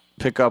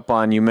pick up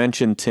on, you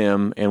mentioned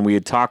Tim, and we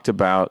had talked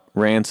about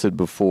Rancid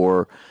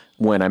before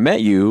when I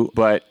met you,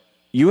 but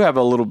you have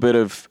a little bit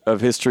of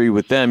history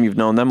with them. You've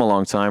known them a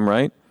long time,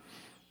 right?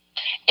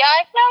 Yeah,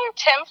 I've known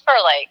Tim for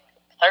like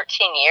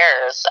 13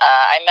 years.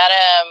 I met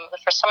him, the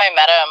first time I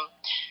met him,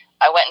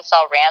 I went and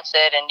saw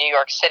Rancid in New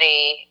York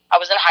City. I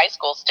was in high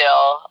school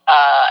still,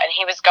 and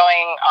he was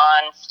going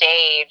on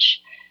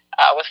stage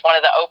with one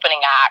of the opening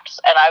acts,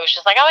 and I was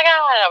just like, oh my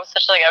God, I was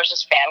just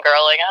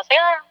fangirling. I was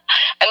like, ah.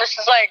 And this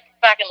is like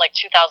back in like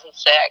 2006.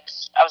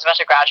 I was about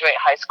to graduate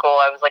high school.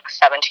 I was like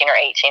 17 or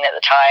 18 at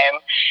the time,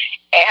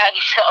 and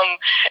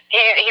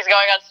he's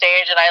going on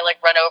stage, and I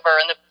like run over,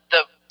 and the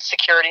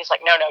security's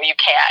like, no, you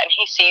can't. And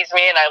he sees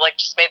me, and I like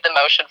just made the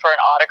motion for an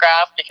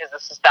autograph because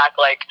this is back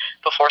like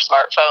before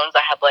smartphones.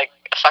 I had like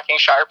a fucking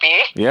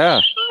Sharpie.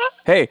 Yeah.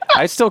 Hey,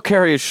 I still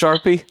carry a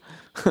Sharpie.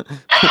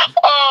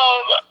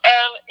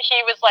 And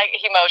he was like,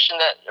 he motioned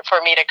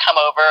for me to come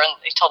over, and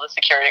he told the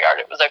security guard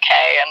it was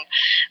okay. And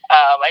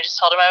I just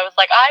told him, I was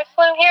like, I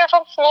flew here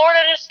from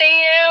Florida to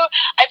see you.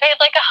 I paid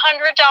like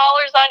 $100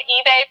 on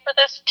eBay for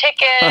this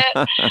ticket.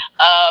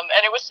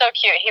 And it was so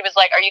cute. He was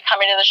like, are you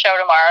coming to the show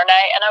tomorrow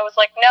night? And I was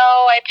like,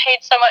 no, I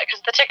paid so much,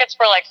 because the tickets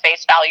were like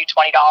face value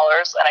 $20,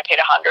 and I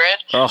paid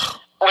 $100. Ugh.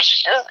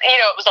 Which is,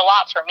 it was a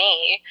lot for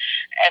me.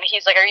 And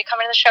he's like, are you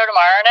coming to the show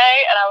tomorrow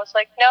night? And I was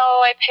like, no,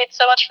 I paid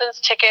so much for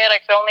this ticket.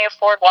 I could only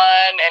afford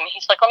one. And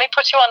he's like, let me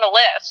put you on the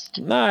list.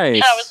 Nice.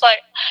 And I was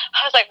like,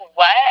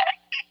 what?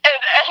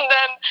 And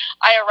then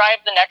I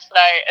arrived the next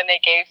night, and they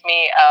gave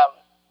me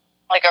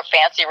like a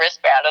fancy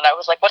wristband. And I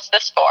was like, what's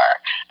this for?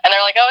 And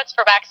they're like, oh, it's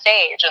for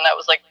backstage. And that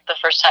was like the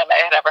first time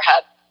I had ever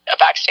had a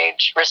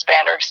backstage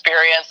wristband or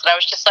experience. And I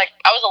was just like,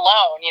 I was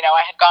alone.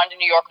 I had gone to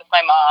New York with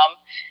my mom.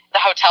 The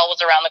hotel was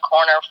around the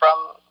corner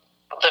from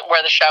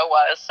where the show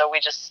was, so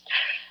we just,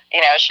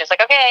 she was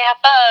like, okay,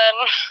 have fun.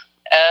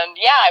 And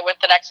yeah, I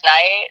went the next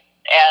night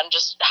and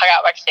just hung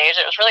out backstage.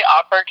 It was really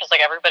awkward because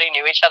like everybody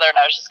knew each other, and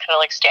I was just kind of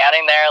like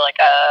standing there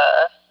like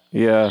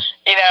yeah,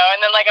 and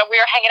then like we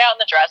were hanging out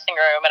in the dressing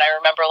room, and I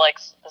remember like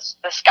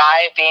this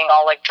guy being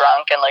all like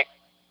drunk and like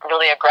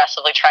really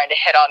aggressively trying to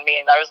hit on me,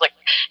 and I was like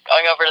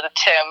going over to the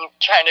Tim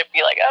trying to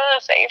be like,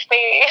 save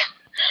me.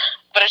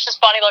 But it's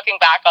just funny looking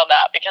back on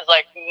that, because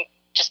like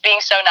just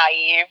being so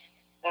naive,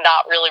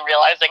 not really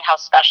realizing how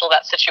special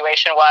that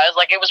situation was.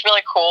 Like, it was really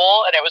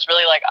cool, and it was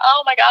really like,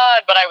 oh my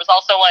God, but I was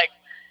also like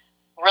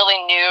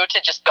really new to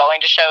just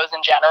going to shows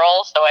in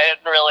general, so I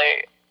didn't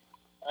really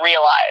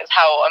realize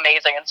how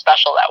amazing and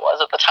special that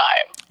was at the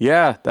time.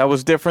 Yeah, that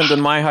was different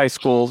than my high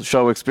school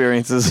show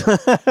experiences. And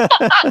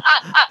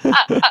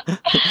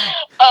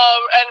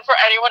for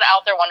anyone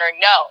out there wondering,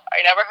 no,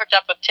 I never hooked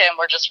up with Tim.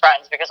 We're just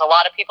friends, because a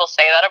lot of people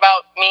say that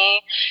about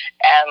me,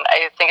 and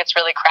I think it's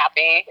really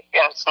crappy,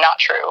 and it's not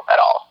true at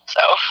all.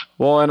 So.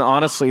 Well, and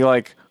honestly,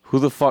 like, who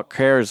the fuck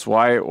cares?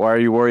 Why are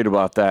you worried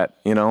about that?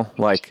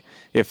 Like,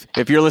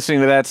 if you're listening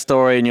to that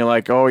story and you're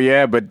like, oh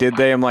yeah, but did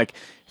they? I'm like,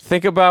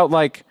 think about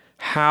like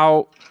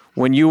how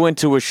when you went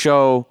to a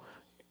show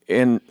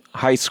in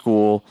high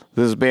school,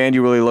 this band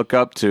you really look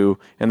up to,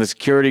 and the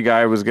security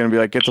guy was going to be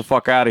like, get the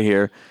fuck out of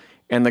here.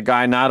 And the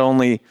guy not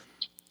only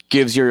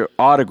gives your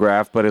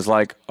autograph, but is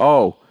like,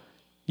 oh,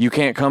 you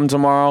can't come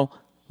tomorrow?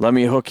 Let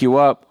me hook you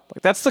up.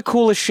 Like, that's the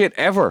coolest shit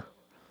ever.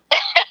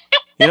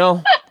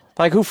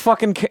 Like, who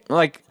fucking,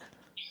 like,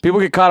 people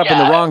get caught up in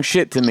the wrong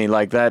shit to me.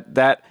 Like,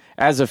 that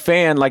as a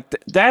fan, like,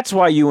 that's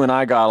why you and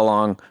I got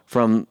along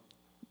from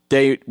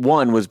day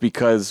one, was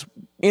because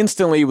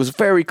instantly it was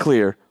very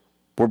clear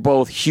we're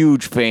both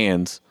huge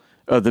fans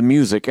of the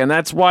music, and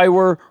that's why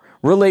we're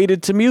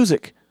related to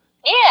music.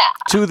 Yeah.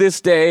 To this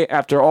day,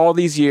 after all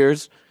these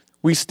years,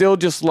 we still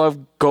just love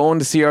going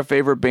to see our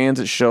favorite bands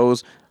at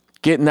shows,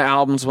 getting the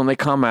albums when they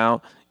come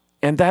out,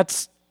 and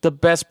that's the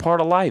best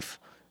part of life,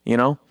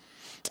 Yeah.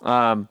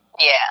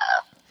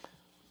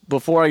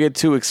 before I get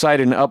too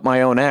excited and up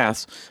my own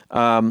ass,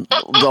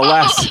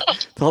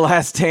 the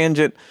last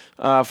tangent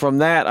from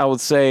that, I would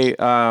say,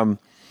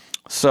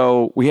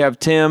 so we have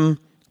Tim,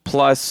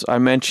 plus I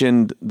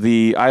mentioned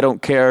the I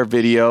Don't Care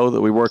video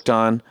that we worked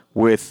on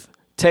with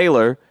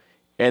Taylor,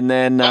 and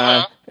then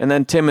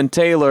Tim and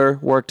Taylor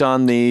worked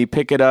on the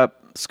Pick It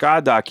Up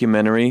ska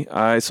documentary.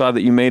 I saw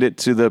that you made it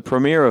to the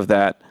premiere of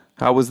that.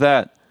 How was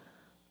that?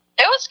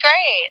 It was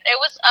great. It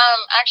was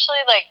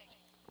actually like,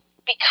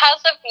 because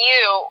of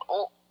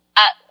you,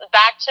 at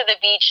Back to the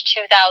Beach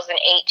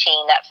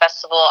 2018, that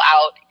festival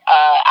out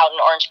in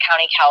Orange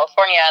County,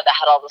 California, that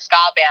had all the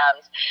ska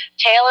bands.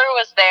 Taylor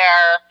was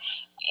there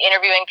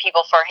interviewing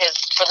people for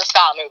the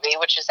ska movie,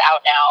 which is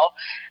out now.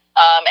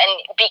 And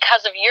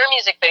because of your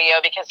music video,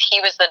 because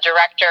he was the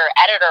director,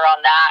 editor on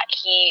that,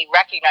 he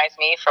recognized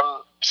me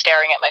from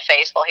staring at my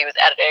face while he was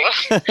editing,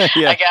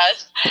 I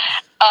guess.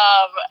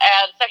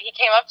 And so he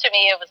came up to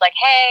me and was like,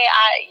 hey,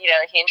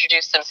 he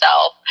introduced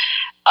himself.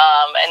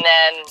 And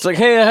then it's like,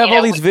 hey, I have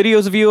all these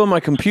videos of you on my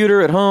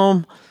computer at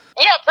home.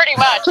 Yeah, pretty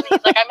much. And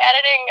he's like, I'm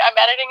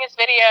editing his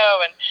video.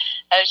 And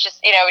I was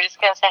just, we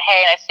just kind of said,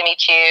 hey, nice to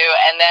meet you.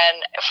 And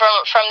then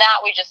from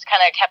that, we just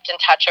kind of kept in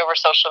touch over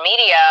social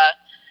media.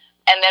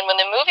 And then when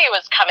the movie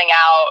was coming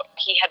out,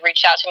 he had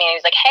reached out to me and he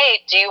was like,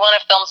 hey, do you want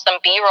to film some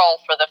B-roll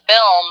for the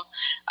film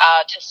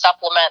to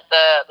supplement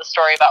the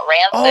story about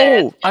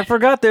Rancid? Oh, I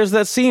forgot there's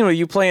that scene where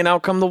you playing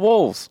Out Come the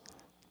Wolves.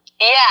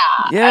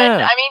 Yeah. Yeah.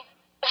 And, I mean,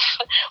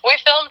 we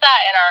filmed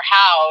that in our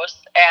house,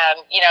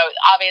 and,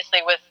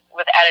 obviously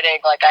with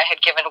editing, like, I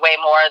had given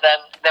way more than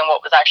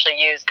what was actually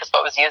used, because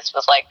what was used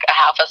was like a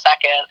half a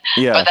second.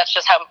 Yeah. But that's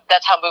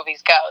how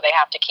movies go. They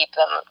have to keep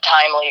them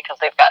timely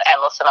because they've got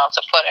endless amounts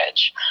of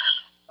footage.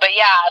 But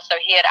yeah, so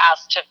he had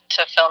asked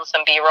to film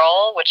some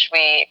B-roll, which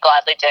we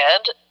gladly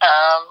did.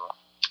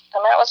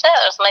 And that was it.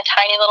 That was my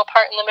tiny little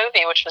part in the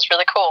movie, which was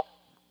really cool.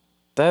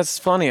 That's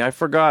funny. I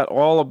forgot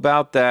all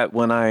about that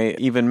when I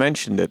even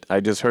mentioned it. I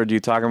just heard you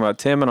talking about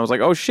Tim, and I was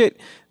like, oh,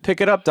 shit, Pick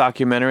It Up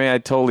documentary. I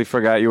totally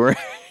forgot you were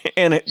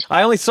in it.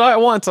 I only saw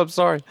it once. I'm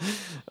sorry.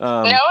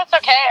 No, it's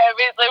okay. I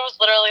mean, it was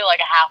literally like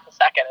a half a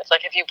second. It's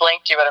like if you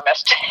blinked, you would have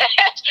missed it.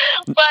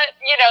 But,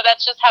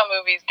 that's just how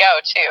movies go,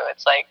 too.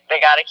 It's like they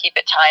got to keep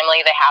it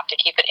timely. They have to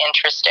keep it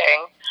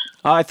interesting.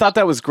 I thought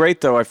that was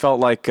great, though. I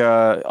felt like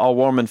all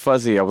warm and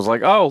fuzzy. I was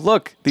like, oh,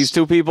 look, these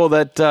two people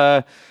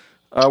that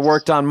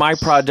worked on my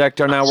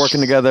project are now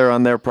working together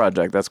on their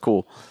project. That's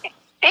cool.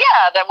 Yeah,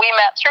 that we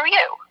met through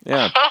you.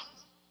 Yeah.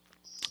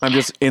 I'm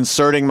just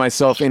inserting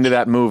myself into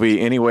that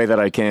movie any way that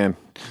I can.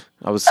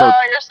 I was so... Oh,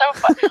 you're so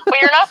fun. Well,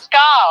 you're not ska.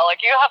 Like,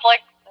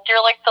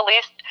 you're like the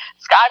least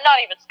ska. I'm not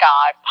even ska.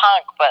 I'm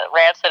punk, but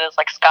Rancid is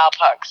like ska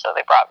punk, so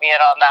they brought me in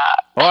on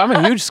that. Oh, I'm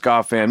a huge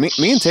ska fan. Me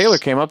and Taylor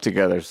came up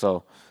together,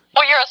 so...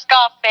 Well, you're a ska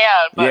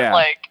fan, but yeah.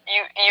 like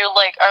you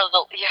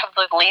have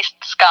the least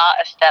ska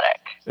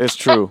aesthetic. It's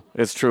true.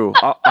 It's true.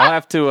 I'll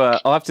have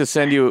to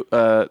send you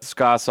a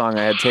ska song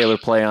I had Taylor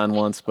play on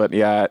once, but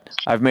yeah,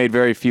 I've made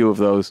very few of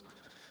those.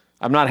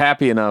 I'm not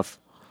happy enough.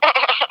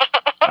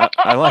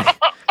 I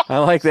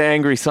like the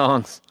angry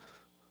songs.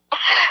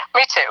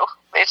 Me too.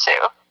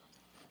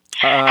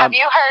 Have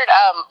you heard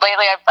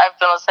lately? I've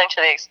been listening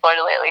to The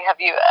Exploited lately.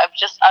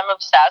 I'm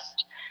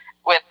obsessed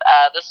with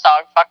the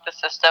song Fuck the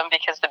System,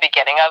 because the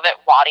beginning of it,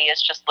 Waddy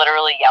is just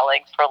literally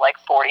yelling for like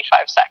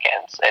 45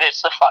 seconds, and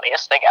it's the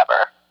funniest thing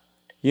ever.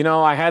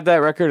 I had that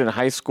record in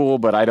high school,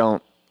 but I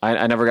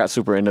never got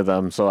super into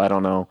them, so I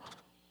don't know.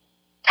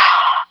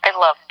 I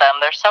love them.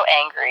 They're so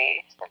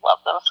angry. I love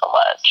them so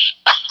much.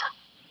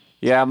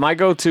 Yeah, my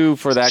go-to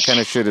for that kind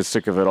of shit is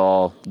Sick of It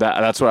All.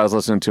 That's what I was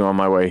listening to on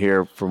my way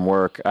here from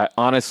work.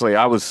 Honestly,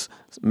 I was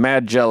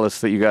mad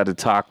jealous that you got to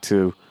talk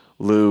to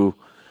Lou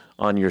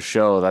on your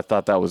show. I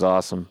thought that was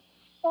awesome.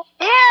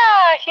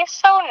 Yeah, he's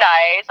so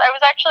nice. I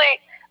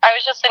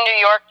was just in New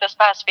York this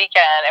past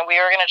weekend, and we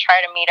were going to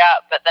try to meet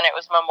up, but then it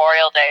was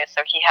Memorial Day,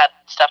 so he had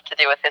stuff to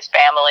do with his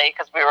family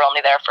because we were only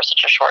there for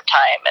such a short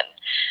time.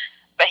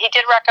 But he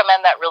did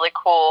recommend that really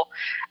cool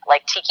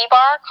tiki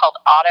bar called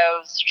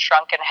Otto's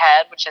Shrunken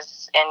Head, which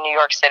is in New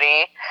York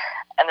City,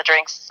 and the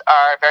drinks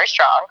are very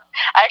strong.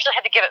 I actually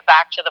had to give it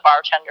back to the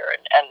bartender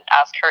and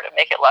ask her to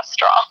make it less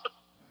strong.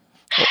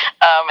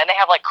 And they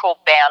have cool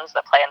bands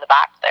that play in the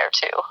back there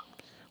too.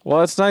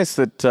 Well, it's nice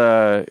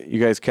that you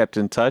guys kept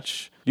in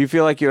touch. Do you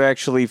feel like you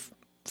actually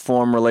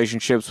form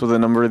relationships with a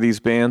number of these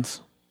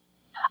bands?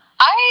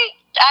 I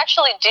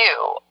actually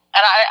do.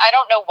 And I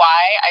don't know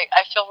why.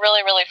 I feel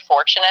really, really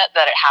fortunate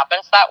that it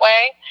happens that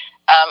way.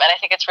 And I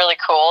think it's really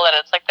cool that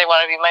it's like they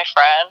want to be my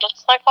friend.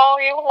 It's like, oh,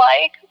 you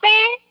like me?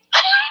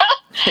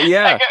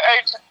 Yeah.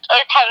 I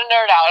kind of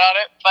nerd out on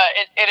it, but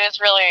it is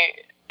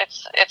really...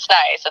 It's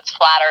nice. It's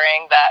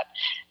flattering that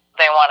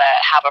they want to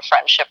have a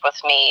friendship with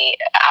me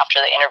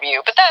after the interview.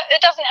 But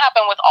it doesn't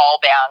happen with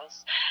all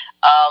bands.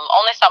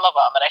 Only some of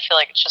them. And I feel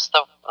like it's just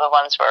the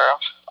ones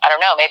where, I don't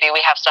know, maybe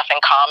we have stuff in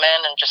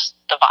common and just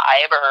the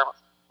vibe, or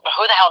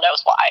who the hell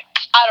knows why.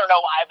 I don't know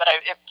why, but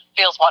it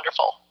feels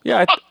wonderful.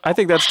 Yeah, I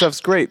think that stuff's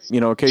great.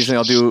 Occasionally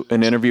I'll do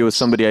an interview with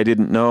somebody I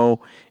didn't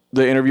know,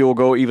 the interview will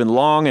go even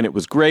long, and it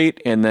was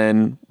great, and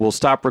then we'll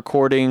stop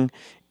recording,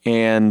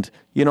 and,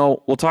 you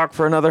know, we'll talk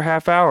for another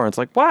half hour. And it's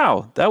like,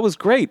 wow, that was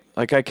great.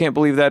 Like, I can't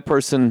believe that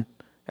person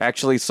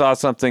actually saw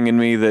something in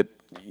me that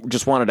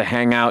just wanted to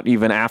hang out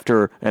even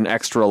after an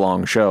extra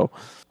long show.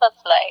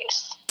 That's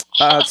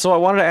nice. So I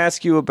wanted to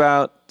ask you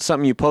about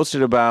something you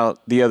posted about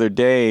the other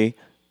day.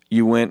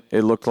 You went,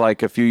 it looked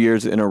like a few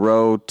years in a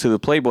row, to the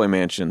Playboy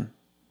Mansion.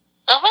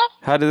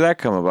 How did that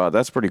come about?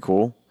 That's pretty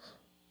cool.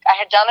 I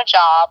had done a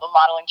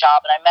modeling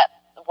job, and I met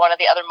one of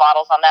the other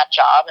models on that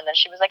job, and then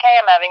she was like, hey,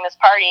 I'm having this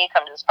party,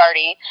 come to this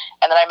party.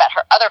 And then I met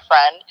her other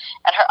friend,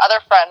 and her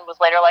other friend was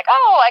later like,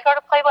 oh, I go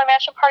to Playboy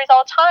Mansion parties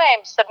all the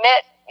time.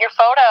 Submit your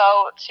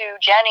photo to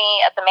Jenny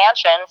at the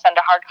mansion, send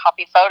a hard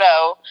copy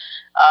photo,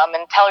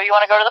 and tell her you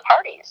want to go to the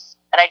parties.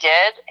 And I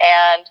did,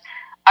 and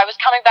I was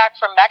coming back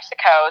from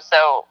Mexico,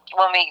 so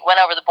when we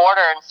went over the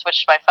border and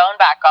switched my phone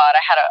back on,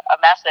 I had a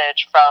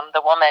message from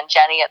the woman,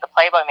 Jenny, at the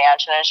Playboy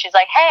Mansion, and she's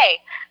like,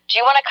 hey, do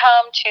you want to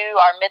come to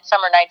our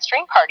Midsummer Night's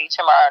Dream party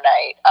tomorrow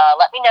night?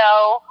 Let me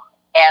know.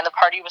 And the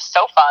party was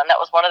so fun. That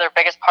was one of their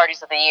biggest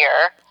parties of the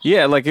year.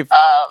 Yeah, like if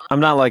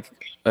I'm not like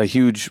a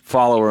huge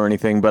follower or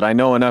anything, but I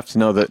know enough to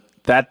know that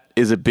that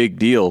is a big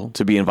deal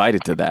to be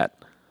invited to that.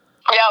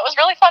 Yeah, it was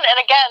really fun. And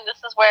again, this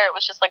is where it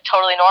was just like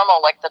totally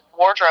normal. Like the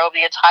wardrobe,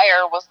 the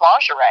attire was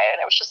lingerie.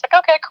 And it was just like,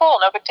 okay, cool,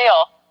 no big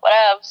deal.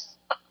 Whatevs.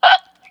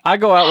 I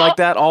go out like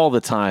that all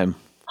the time.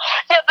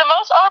 Yeah, the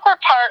most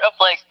awkward part of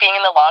like being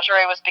in the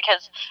lingerie was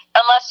because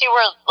unless you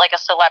were like a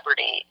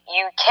celebrity,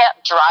 you can't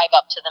drive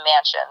up to the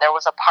mansion. There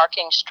was a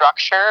parking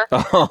structure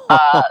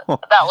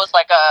that was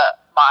like a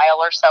mile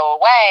or so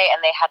away,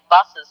 and they had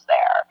buses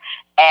there.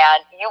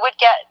 And you would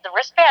get, the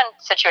wristband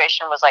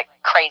situation was like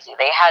crazy.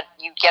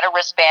 You get a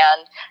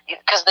wristband,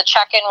 because the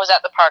check-in was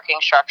at the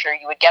parking structure.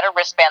 You would get a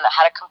wristband that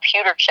had a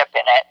computer chip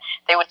in it.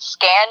 They would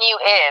scan you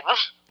in.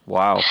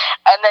 Wow.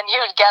 And then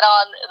you would get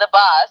on the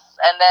bus,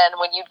 and then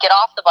when you'd get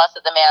off the bus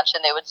at the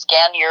mansion, they would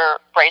scan your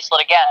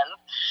bracelet again.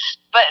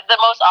 But the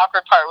most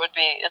awkward part would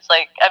be, it's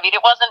like, I mean,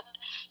 it wasn't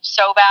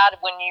so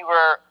bad when you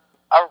were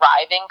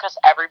arriving, because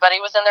everybody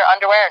was in their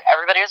underwear and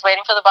everybody was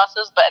waiting for the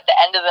buses, but at the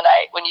end of the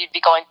night, when you'd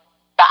be going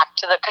back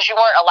to because you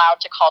weren't allowed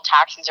to call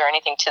taxis or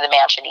anything to the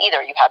mansion either.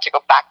 You had to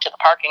go back to the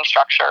parking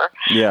structure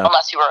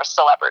unless you were a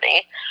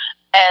celebrity.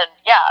 And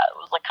yeah, it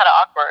was like kind of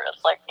awkward.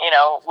 It's like, you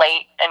know,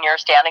 late and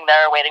you're standing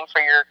there waiting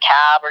for your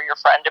cab or your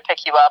friend to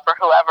pick you up or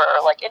whoever,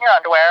 like in your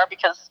underwear,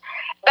 because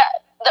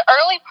the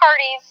early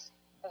parties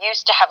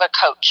used to have a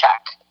coat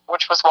check,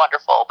 which was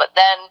wonderful. But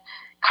then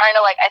kind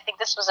of like, I think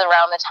this was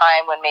around the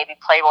time when maybe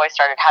Playboy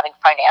started having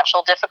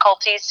financial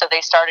difficulties. So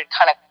they started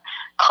kind of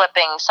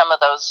clipping some of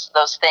those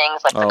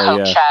things like the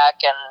coat check.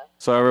 And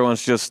so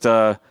everyone's just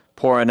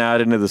pouring out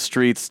into the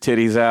streets,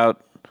 titties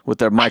out with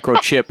their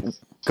microchip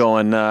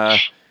going,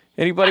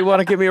 anybody want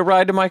to give me a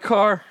ride to my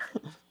car?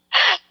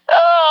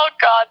 Oh,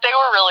 God, they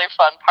were really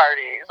fun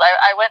parties.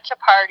 I went to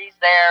parties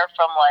there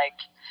from, like,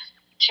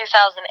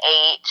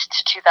 2008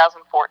 to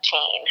 2014,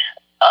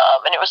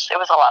 and it was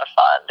a lot of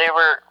fun. They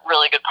were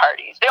really good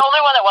parties. The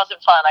only one that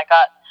wasn't fun, I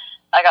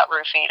got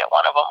roofied at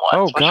one of them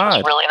once, which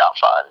was really not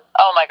fun.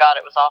 Oh, my God,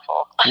 it was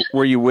awful.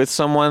 Were you with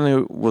someone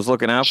who was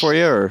looking out for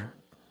you, or...?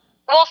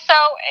 Well, so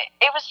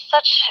it was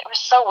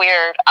so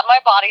weird. My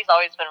body's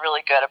always been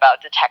really good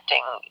about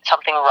detecting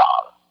something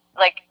wrong.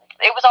 Like,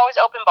 it was always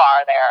open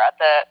bar there at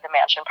the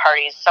mansion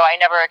parties, so I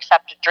never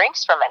accepted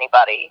drinks from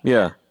anybody.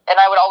 Yeah. And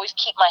I would always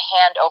keep my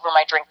hand over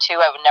my drink, too.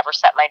 I would never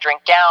set my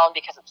drink down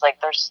because it's like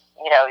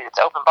it's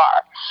open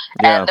bar.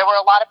 Yeah. And there were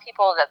a lot of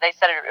people that they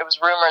said it was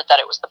rumored that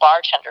it was the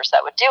bartenders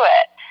that would do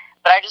it.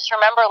 But I just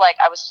remember, like,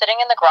 I was sitting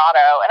in the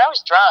grotto, and I was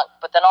drunk,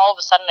 but then all of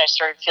a sudden I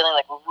started feeling,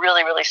 like,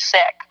 really, really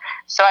sick.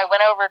 So I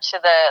went over to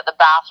the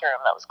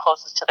bathroom that was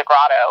closest to the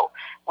grotto,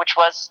 which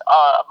was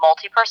a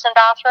multi-person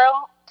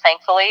bathroom,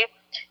 thankfully.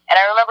 And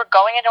I remember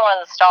going into one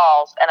of the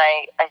stalls, and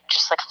I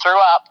just, like, threw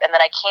up, and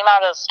then I came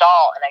out of the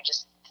stall, and I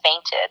just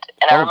fainted.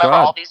 And I remember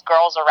all these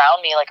girls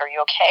around me, like, are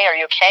you okay? Are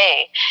you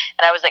okay?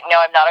 And I was like,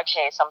 no, I'm not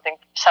okay.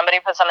 Somebody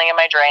put something in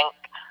my drink,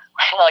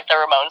 like the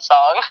Ramones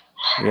song.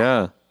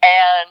 Yeah.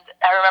 And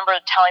I remember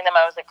telling them,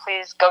 I was like,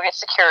 please go get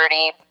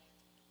security,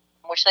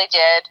 which they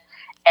did.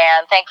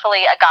 And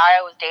thankfully, a guy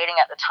I was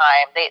dating at the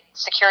time,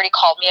 security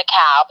called me a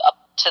cab up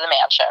to the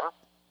mansion.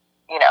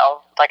 You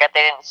know, like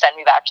they didn't send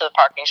me back to the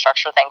parking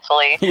structure,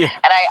 thankfully. Yeah.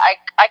 And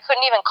I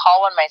couldn't even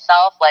call one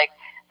myself. Like,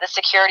 the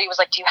security was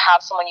like, do you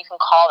have someone you can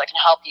call that can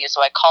help you?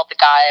 So I called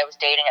the guy I was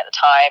dating at the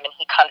time, and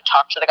he kind of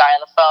talked to the guy on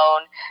the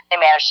phone. They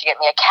managed to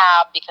get me a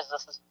cab because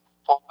this is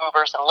before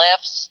Ubers and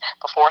Lyfts,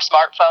 before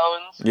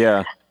smartphones.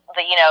 Yeah.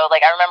 But, you know,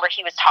 like, I remember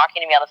he was talking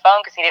to me on the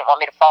phone because he didn't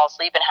want me to fall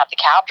asleep and have the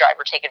cab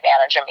driver take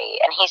advantage of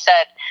me. And he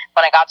said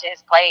when I got to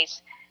his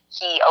place,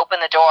 he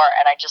opened the door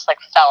and I just,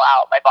 like, fell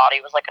out. My body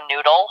was like a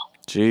noodle.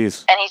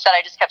 Jeez. And he said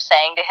I just kept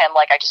saying to him,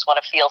 like, I just want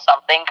to feel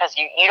something, because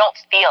you don't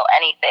feel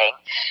anything.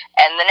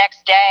 And the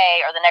next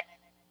day, or the next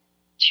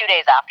 2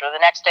 days after,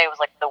 the next day was,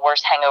 like, the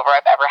worst hangover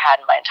I've ever had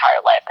in my entire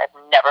life. I've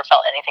never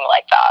felt anything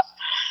like that.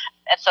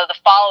 And so the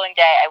following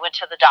day, I went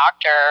to the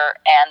doctor,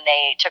 and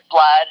they took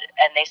blood,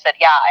 and they said,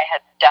 yeah, I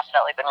had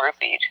definitely been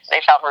roofied.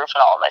 They found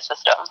rufinol in my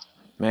system.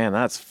 Man,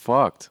 that's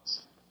fucked.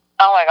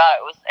 Oh my God,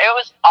 it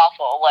was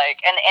awful.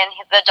 Like, and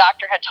the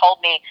doctor had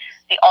told me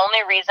the only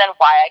reason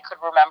why I could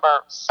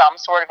remember some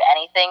sort of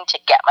anything to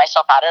get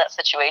myself out of that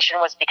situation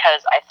was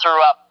because I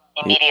threw up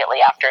immediately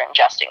after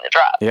ingesting the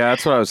drug. Yeah,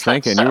 that's what I was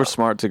thinking. So, you were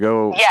smart to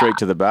go straight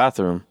to the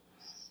bathroom.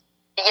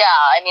 Yeah,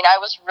 I mean, I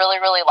was really,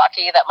 really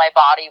lucky that my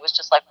body was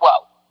just like,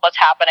 whoa, what's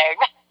happening?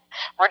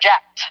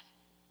 Reject.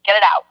 Get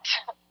it out.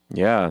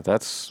 Yeah,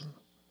 that's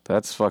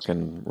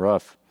fucking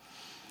rough.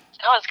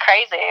 It was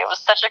crazy. It was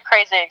such a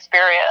crazy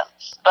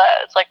experience. But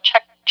it's like,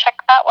 check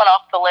that one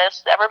off the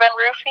list. Ever been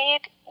roofied?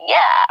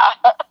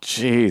 Yeah.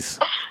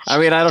 Jeez. I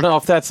mean, I don't know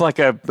if that's like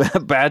a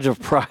badge of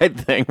pride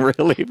thing,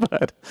 really,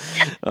 but...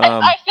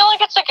 I feel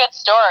like it's a good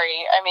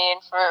story. I mean,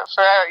 for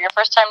your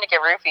first time to get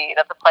roofied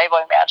at the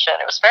Playboy Mansion,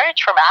 it was very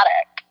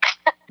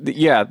traumatic.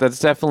 Yeah, that's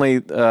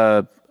definitely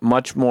a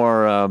much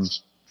more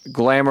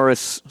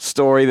glamorous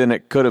story than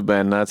it could have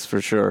been, that's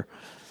for sure.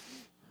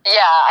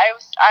 Yeah,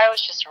 I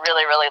was just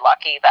really, really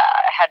lucky that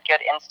I had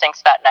good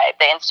instincts that night.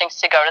 The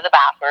instincts to go to the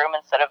bathroom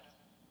instead of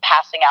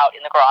passing out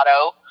in the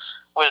grotto.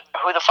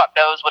 Who the fuck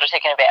knows would have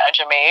taken advantage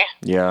of me.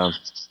 Yeah.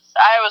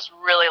 I was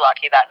really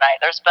lucky that night.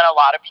 There's been a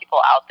lot of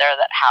people out there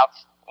that have,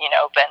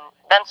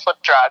 been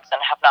slipped drugs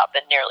and have not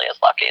been nearly as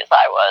lucky as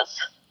I was.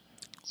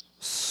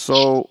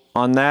 So,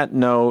 on that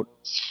note,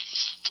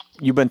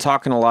 you've been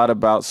talking a lot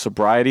about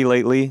sobriety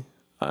lately,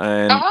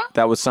 and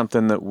that was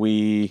something that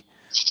we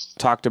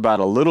talked about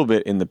a little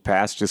bit in the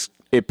past. Just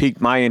it piqued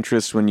my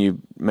interest when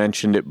you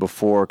mentioned it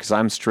before, because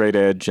I'm straight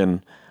edge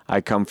and I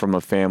come from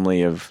a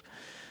family of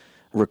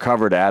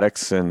recovered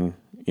addicts, and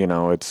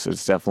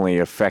it's definitely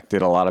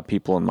affected a lot of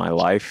people in my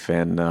life.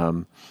 And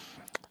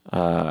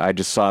I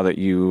just saw that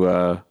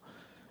you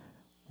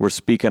were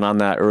speaking on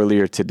that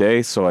earlier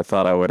today, so I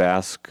thought I would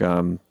ask,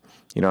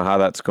 how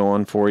that's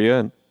going for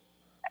you.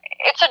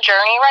 It's a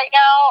journey right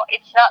now.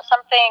 It's not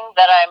something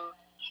that I'm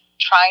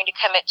trying to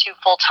commit to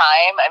full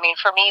time. I mean,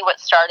 for me, what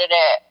started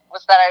it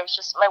was that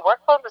my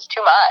workload was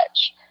too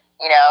much,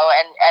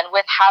 and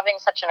with having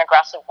such an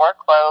aggressive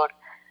workload,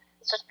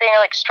 it's just being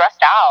like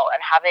stressed out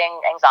and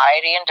having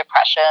anxiety and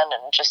depression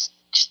and just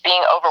being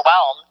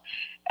overwhelmed.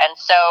 And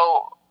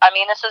so, I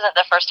mean, this isn't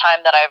the first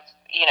time that I've,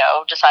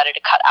 decided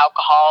to cut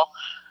alcohol.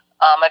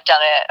 I've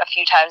done it a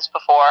few times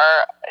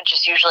before,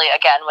 just usually,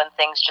 again, when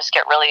things just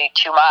get really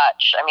too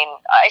much. I mean,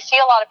 I see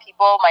a lot of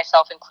people,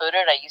 myself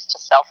included, I used to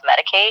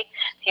self-medicate.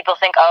 People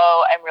think,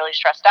 oh, I'm really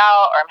stressed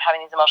out or I'm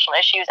having these emotional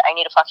issues, I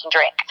need a fucking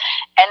drink.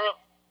 And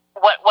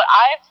what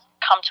I've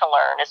come to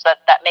learn is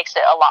that makes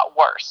it a lot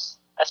worse,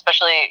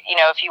 especially,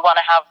 if you want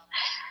to have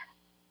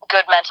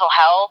good mental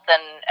health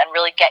and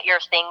really get your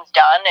things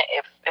done.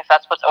 If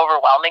that's what's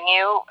overwhelming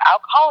you,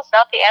 alcohol is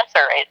not the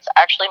answer. It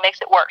actually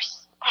makes it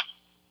worse.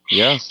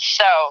 Yeah.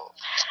 So,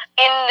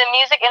 in the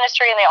music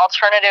industry and the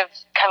alternative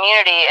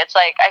community, it's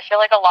like, I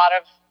feel like a lot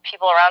of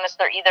people around us,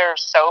 they're either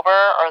sober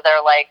or they're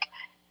like,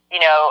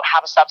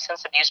 have a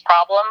substance abuse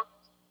problem.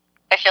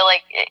 I feel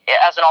like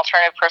as an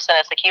alternative person,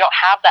 it's like you don't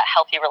have that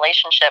healthy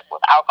relationship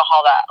with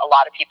alcohol that a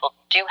lot of people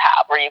do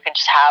have, where you can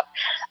just have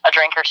a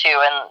drink or two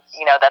and,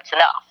 that's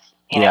enough.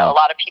 A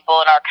lot of people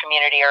in our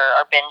community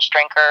are binge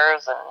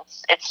drinkers, and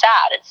it's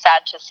sad. It's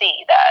sad to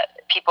see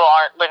that people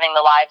aren't living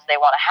the lives they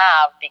want to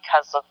have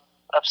because of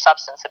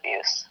substance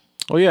abuse.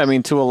 Well, yeah, I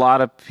mean, to a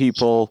lot of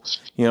people,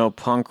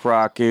 punk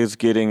rock is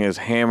getting as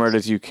hammered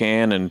as you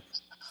can and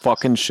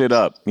fucking shit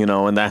up,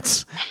 and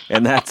that's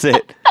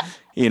it.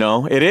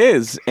 It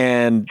is,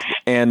 and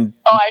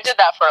oh, I did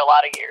that for a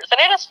lot of years, and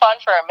it is fun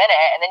for a minute,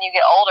 and then you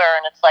get older,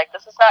 and it's like,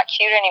 this is not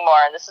cute anymore,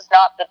 and this is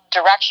not the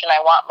direction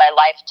I want my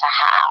life to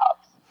have.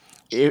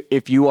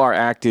 If you are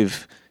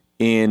active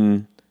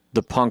in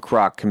the punk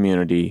rock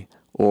community,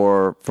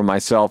 or for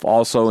myself,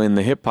 also in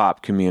the hip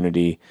hop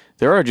community,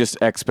 there are just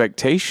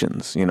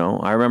expectations.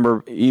 I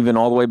remember even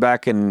all the way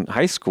back in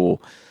high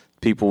school,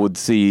 people would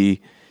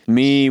see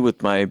me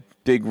with my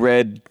big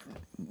red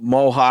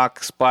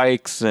mohawk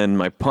spikes and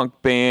my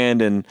punk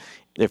band, and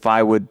if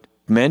I would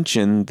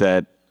mention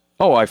that,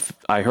 oh,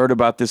 I heard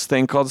about this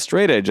thing called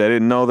straight edge, I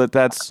didn't know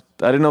that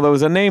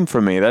was a name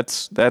for me.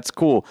 That's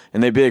cool.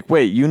 And they'd be like,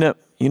 wait, you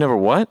never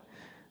what?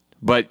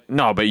 But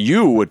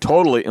you would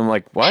totally. I'm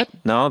like, what?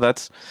 No,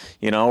 that's,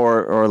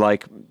 or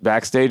like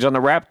backstage on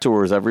the rap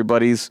tours,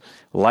 everybody's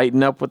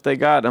lighting up what they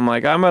got. I'm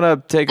like, I'm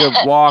gonna take a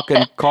walk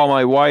and call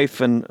my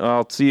wife, and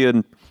I'll see you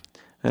in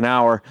an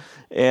hour.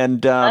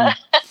 And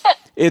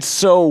it's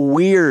so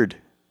weird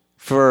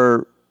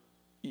for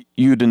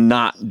you to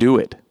not do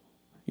it.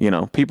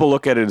 People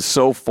look at it as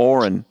so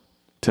foreign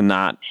to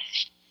not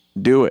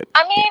do it.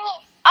 I mean,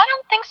 I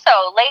don't think so.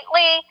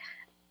 Lately,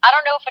 I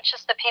don't know if it's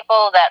just the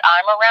people that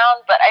I'm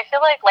around, but I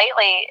feel like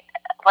lately,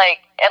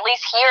 like at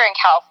least here in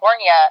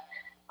California,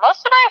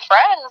 most of my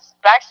friends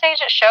backstage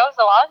at shows,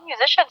 a lot of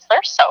musicians,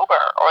 they're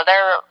sober or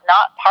they're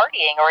not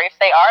partying, or if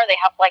they are, they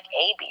have like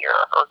a beer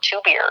or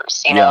two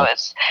beers.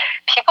 It's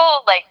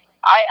people like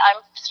I'm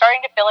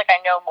starting to feel like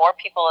I know more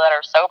people that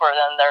are sober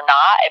than they're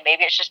not, and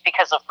maybe it's just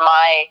because of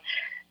my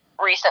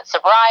recent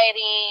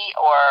sobriety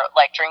or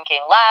like drinking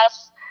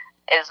less,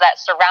 is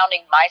that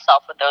surrounding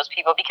myself with those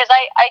people, because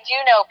I do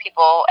know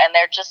people and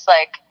they're just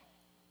like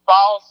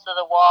balls to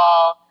the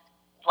wall,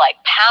 like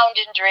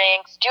pounding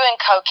drinks, doing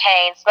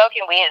cocaine,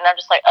 smoking weed, and I'm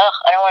just like, ugh,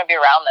 I don't want to be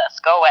around this.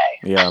 Go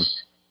away. Yeah.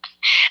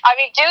 I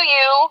mean, do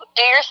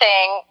your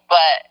thing,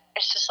 but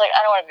it's just like,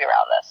 I don't want to be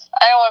around this.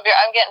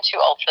 I'm getting too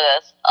old for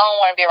this. I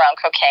don't want to be around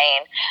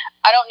cocaine.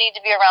 I don't need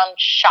to be around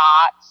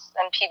shots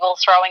and people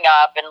throwing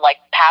up and like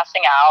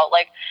passing out.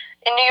 Like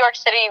in New York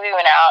City, we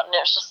went out and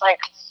it was just like,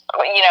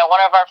 you know,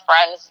 one of our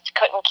friends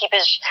couldn't keep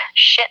his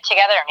shit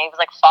together and he was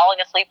like falling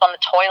asleep on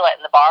the toilet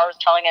and the bar was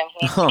telling him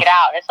he needs to get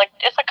out. And it's like,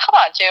 come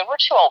on, dude, we're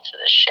too old for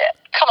this shit.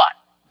 Come on.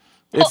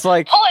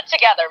 Pull it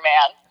together,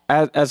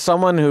 man. As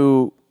someone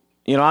who,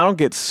 you know, I don't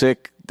get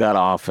sick that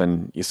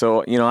often.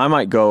 So, you know, I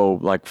might go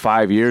like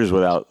 5 years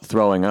without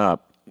throwing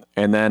up.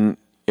 And then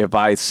if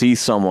I see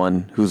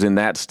someone who's in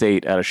that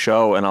state at a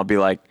show and I'll be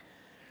like,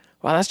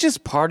 wow, that's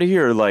just part of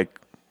your like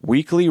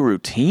weekly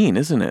routine,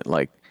 isn't it?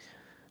 Like,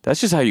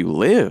 that's just how you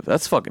live.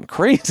 That's fucking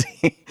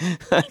crazy.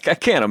 Like, I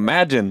can't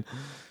imagine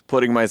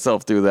putting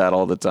myself through that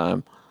all the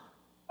time.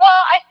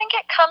 Well, I think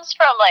it comes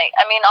from like,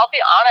 I mean, I'll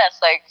be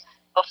honest, like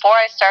before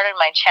I started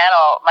my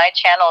channel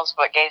is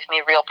what gave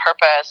me real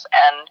purpose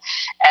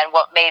and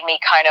what made me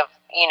kind of,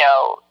 you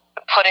know,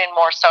 put in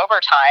more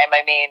sober time.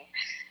 I mean,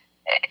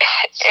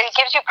 it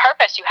gives you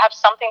purpose. You have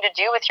something to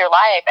do with your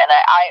life. And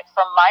I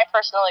from my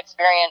personal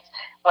experience,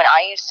 when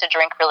I used to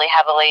drink really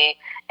heavily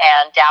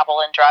and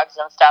dabble in drugs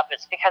and stuff,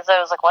 it's because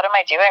I was like, what am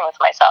I doing with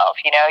myself?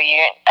 You know,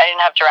 I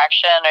didn't have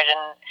direction.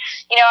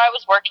 I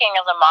was working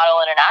as a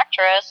model and an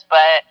actress,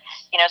 but,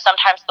 you know,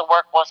 sometimes the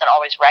work wasn't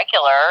always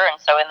regular. And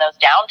so in those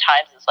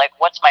downtimes, it's like,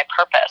 what's my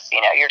purpose?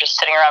 You know, you're just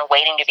sitting around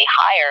waiting to be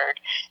hired.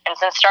 And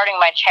since starting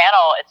my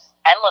channel, it's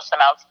endless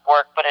amounts of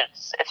work, but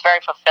it's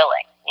very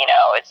fulfilling. You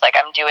know, it's like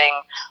I'm doing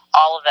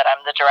all of it.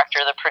 I'm the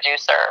director, the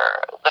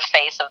producer, the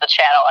face of the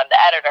channel, I'm the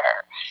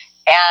editor.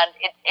 And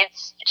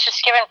it's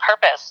just given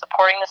purpose,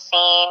 supporting the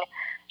scene,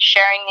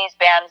 sharing these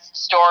bands'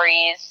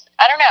 stories.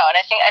 I don't know. And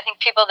I think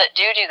people that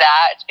do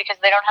that, it's because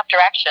they don't have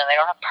direction. They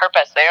don't have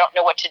purpose. They don't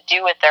know what to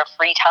do with their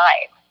free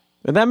time.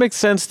 And that makes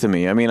sense to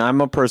me. I mean,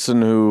 I'm a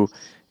person who,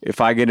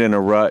 if I get in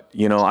a rut,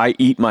 you know, I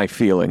eat my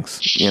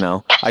feelings, you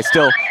know. I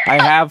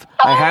have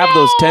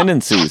those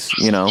tendencies,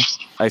 you know.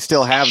 I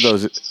still have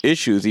those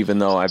issues, even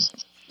though I've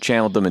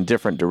channeled them in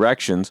different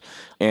directions.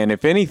 And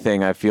if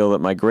anything, I feel that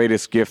my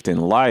greatest gift in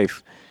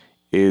life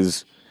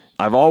is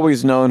I've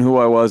always known who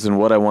I was and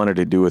what I wanted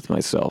to do with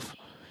myself,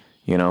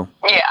 you know?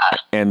 Yeah.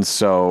 And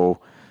so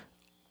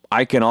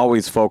I can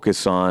always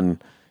focus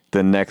on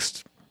the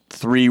next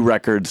 3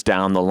 records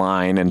down the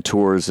line and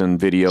tours and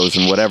videos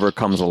and whatever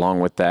comes along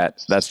with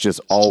that. That's just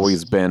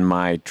always been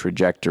my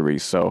trajectory.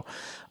 So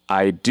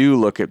I do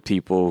look at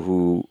people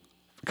who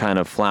kind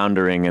of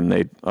floundering and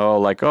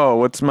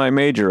what's my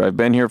major? I've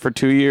been here for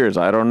 2 years.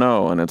 I don't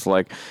know. And it's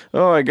like,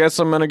 I guess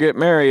I'm going to get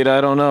married. I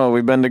don't know.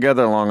 We've been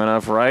together long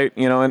enough, right?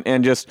 You know,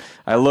 and just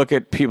I look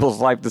at people's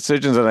life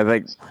decisions and I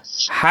think,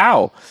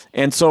 how?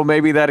 And so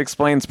maybe that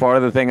explains part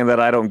of the thing that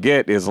I don't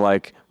get is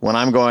like when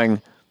I'm going,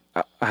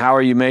 how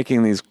are you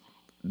making these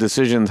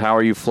decisions? How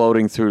are you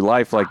floating through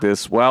life like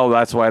this? Well,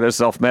 that's why they're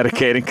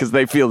self-medicating, because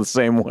they feel the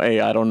same way.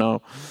 I don't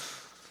know.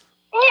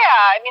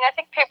 Yeah, I mean, I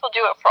think people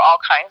do it for all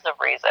kinds of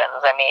reasons.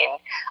 I mean,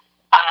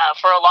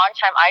 for a long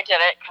time I did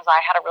it because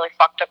I had a really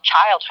fucked up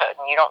childhood,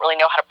 and you don't really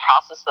know how to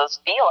process those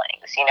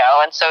feelings, you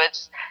know? And so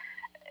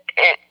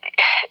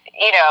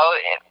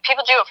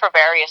people do it for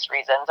various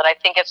reasons. And I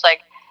think it's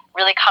like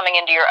really coming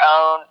into your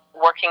own,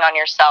 working on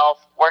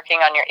yourself, working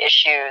on your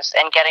issues,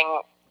 and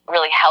getting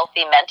really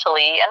healthy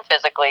mentally and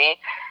physically.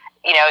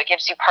 You know, it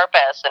gives you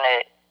purpose, and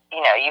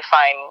you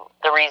find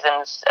the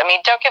reasons. I mean,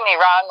 don't get me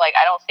wrong, like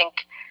I don't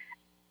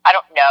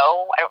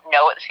know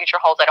what the future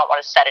holds. I don't want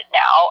to set it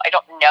now. I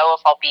don't know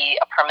if I'll be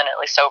a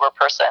permanently sober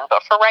person,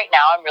 but for right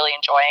now, I'm really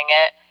enjoying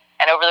it.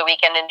 And over the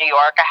weekend in New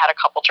York, I had a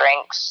couple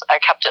drinks. I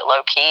kept it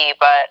low key,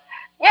 but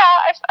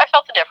yeah, I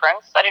felt the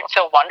difference. I didn't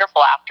feel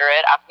wonderful after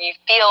it. After you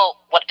feel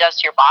what it does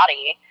to your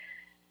body,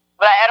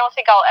 but I don't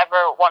think I'll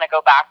ever want to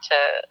go back to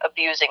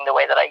abusing the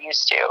way that I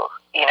used to.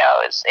 You know,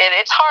 it's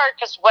hard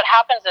because what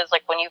happens is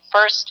like when you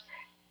first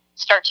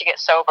start to get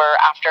sober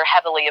after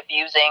heavily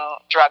abusing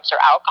drugs or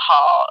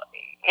alcohol,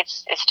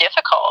 it's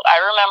difficult. I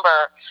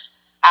remember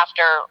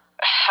after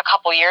a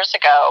couple years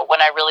ago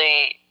when I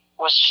really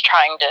was just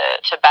trying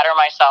to better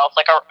myself,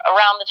 like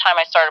around the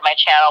time I started my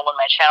channel, when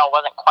my channel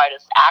wasn't quite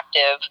as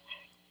active,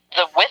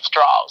 the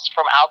withdrawals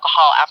from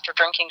alcohol after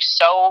drinking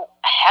so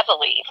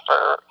heavily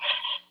for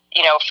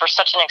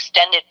such an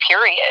extended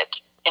period,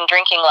 and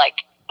drinking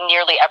like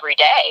nearly every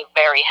day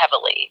very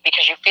heavily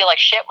because you feel like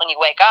shit when you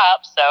wake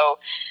up. So,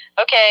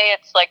 okay,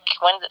 it's like,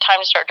 when's it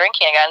time to start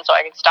drinking again so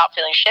I can stop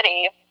feeling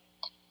shitty?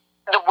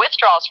 The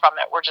withdrawals from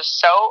it were just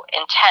so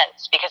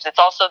intense because it's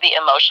also the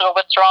emotional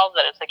withdrawals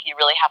that it's like you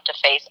really have to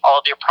face all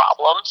of your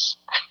problems.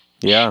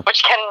 Yeah.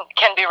 Which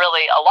can be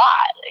really a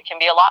lot. It can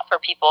be a lot for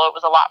people. It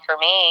was a lot for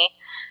me.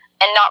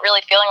 And not really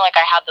feeling like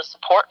I had the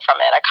support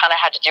from it. I kind of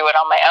had to do it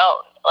on my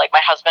own. Like,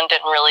 my husband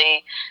didn't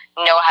really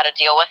know how to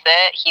deal with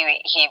it. He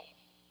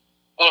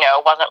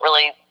wasn't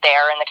really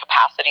there in the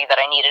capacity that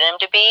I needed him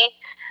to be.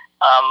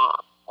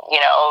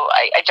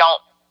 I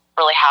don't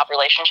really have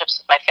relationships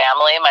with my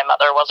family. My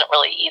mother wasn't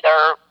really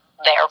either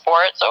there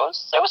for it. So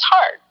it was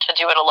hard to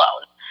do it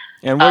alone.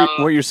 And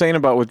what you're saying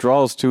about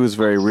withdrawals, too, is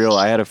very real.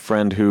 I had a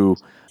friend who,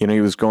 he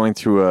was going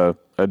through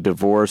a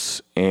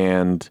divorce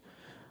and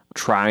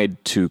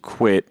tried to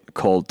quit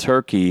cold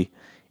turkey,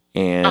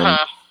 and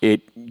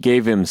it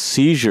gave him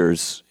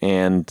seizures,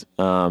 and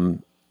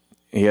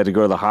he had to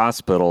go to the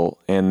hospital,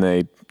 and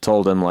they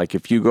told him, like,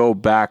 if you go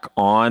back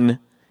on,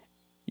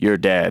 you're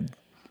dead.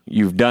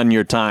 You've done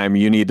your time.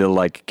 You need to,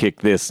 like,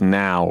 kick this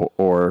now,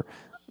 or,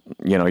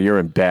 you're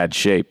in bad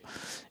shape.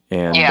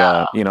 And,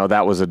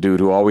 that was a dude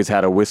who always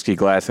had a whiskey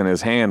glass in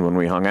his hand when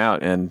we hung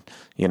out, and,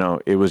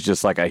 it was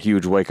just like a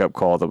huge wake-up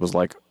call that was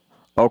like,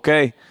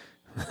 okay,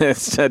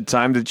 it's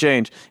time to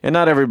change. And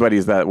not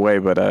everybody's that way,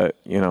 but that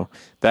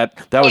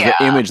was the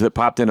image that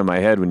popped into my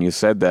head when you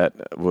said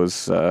that,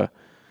 was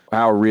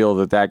how real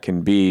that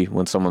can be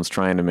when someone's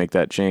trying to make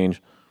that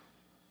change.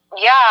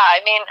 Yeah, I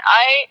mean,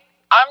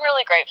 I'm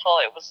really grateful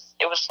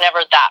it was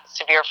never that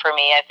severe for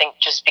me. I think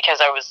just because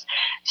I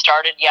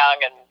started young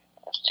and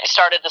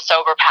started the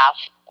sober path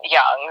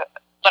young.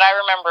 But I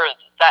remember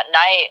that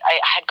night I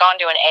had gone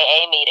to an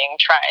AA meeting.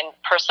 And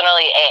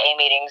personally, AA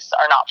meetings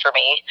are not for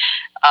me.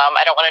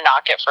 I don't want to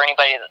knock it for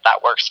anybody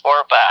that works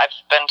for, but I've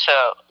been to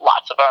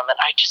lots of them, and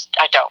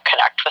I don't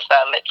connect with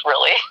them. It's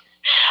really,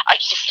 I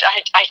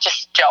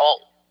just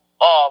don't.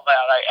 Oh man,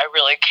 I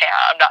really can't.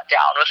 I'm not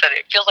down with it.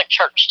 It feels like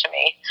church to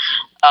me.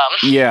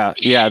 Yeah.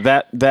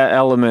 That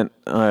element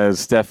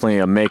is definitely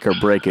a make or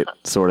break it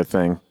sort of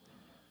thing.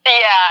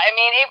 Yeah, I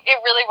mean,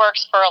 it really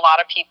works for a lot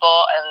of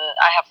people, and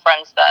I have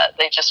friends that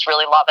they just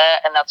really love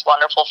it, and that's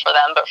wonderful for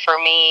them. But for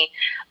me,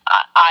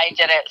 I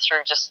did it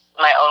through just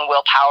my own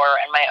willpower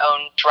and my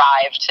own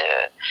drive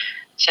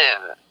to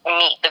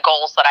meet the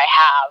goals that I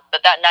have.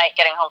 But that night,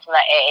 getting home from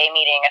that AA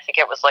meeting, I think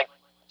it was like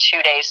 2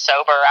 days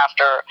sober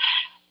after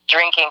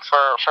drinking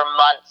for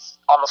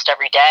months, almost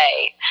every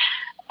day.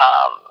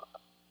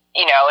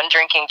 And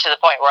drinking to the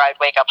point where I'd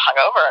wake up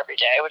hungover every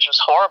day, which was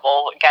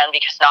horrible, again,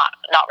 because not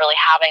really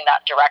having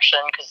that direction,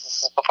 because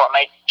this is before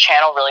my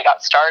channel really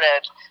got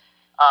started,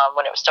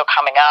 when it was still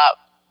coming up.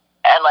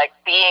 And, like,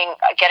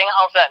 getting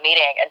home from that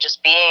meeting and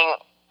just being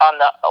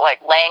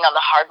laying on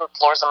the hardwood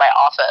floors of my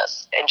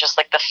office in just,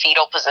 like, the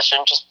fetal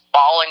position, just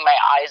bawling my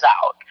eyes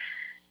out.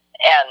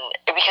 And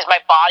because my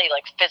body,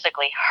 like,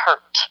 physically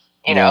hurt,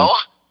 you know?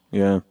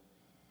 Yeah.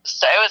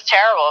 So it was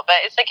terrible, but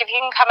it's like if you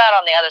can come out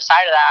on the other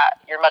side of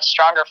that, you're much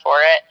stronger for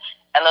it,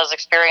 and those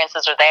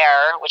experiences are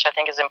there, which I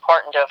think is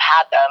important to have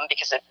had them,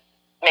 because it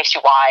makes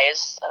you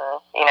wise, and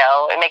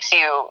it makes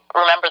you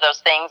remember those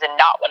things and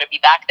not want to be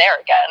back there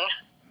again.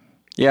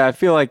 Yeah, I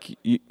feel like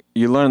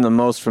you learn the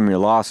most from your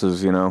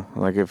losses.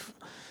 Like, if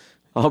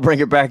I'll bring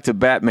it back to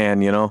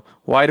Batman,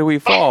 why do we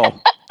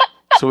fall?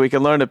 So we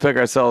can learn to pick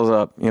ourselves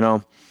up,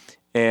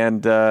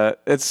 and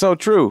it's so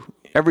true.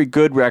 Every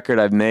good record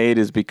I've made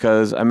is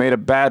because I made a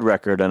bad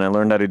record and I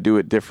learned how to do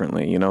it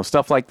differently,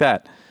 stuff like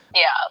that.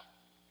 Yeah.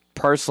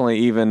 Personally,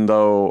 even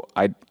though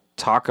I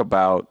talk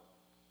about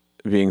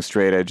being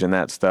straight edge and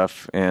that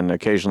stuff, and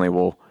occasionally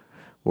we'll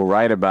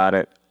write about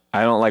it,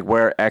 I don't like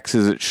wear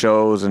X's at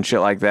shows and shit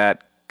like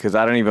that, because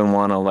I don't even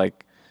want to,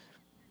 like,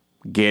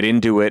 get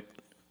into it.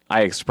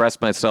 I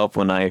express myself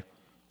when I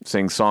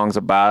sing songs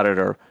about it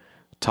or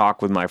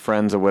talk with my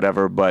friends or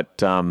whatever,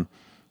 but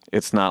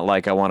it's not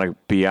like I want to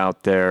be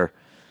out there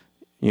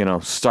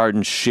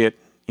starting shit.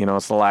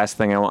 It's the last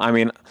thing I want. I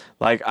mean,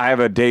 like, I have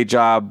a day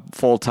job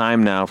full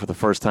time now for the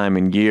first time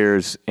in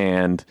years,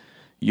 and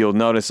you'll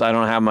notice I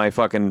don't have my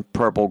fucking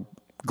purple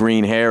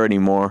green hair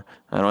anymore.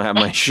 I don't have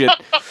my shit.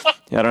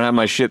 I don't have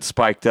my shit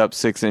spiked up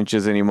 6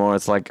 inches anymore.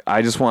 It's like,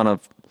 I just want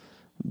to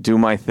do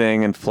my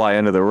thing and fly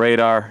under the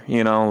radar.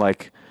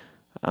 Like,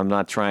 I'm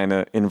not trying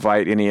to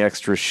invite any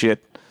extra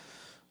shit,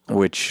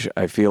 which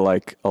I feel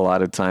like a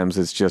lot of times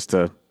it's just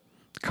a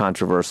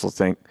controversial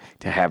thing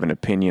to have an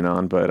opinion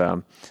on.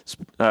 But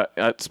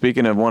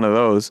speaking of one of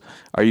those,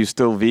 are you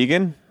still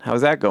vegan?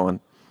 How's that going?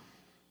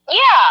 Yeah,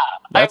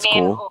 that's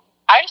cool.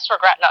 I just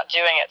regret not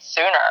doing it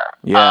sooner.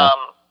 Yeah.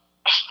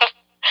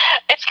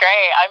 It's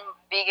great. I'm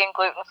vegan,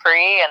 gluten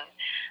free, and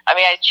I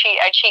mean, I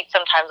cheat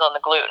sometimes on the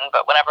gluten,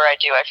 but whenever I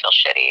do, I feel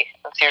shitty.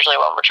 It's usually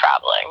when we're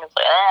traveling. It's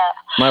like,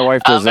 My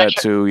wife does that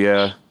too.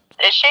 Yeah.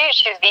 Is she?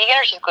 She's vegan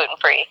or she's gluten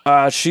free?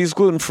 She's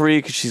gluten free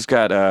because she's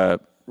got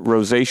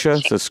rosacea.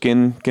 It's a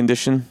skin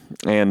condition,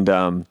 and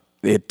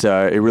it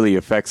really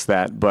affects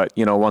that. But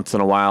once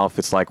in a while, if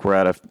it's like we're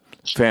at a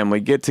family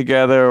get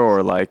together,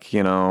 or like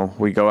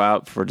we go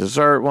out for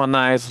dessert one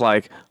night, it's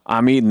like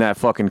I'm eating that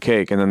fucking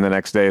cake, and then the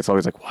next day it's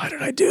always like, why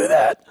did I do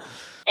that?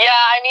 Yeah,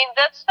 I mean,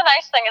 that's the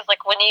nice thing is,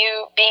 like, when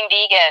you being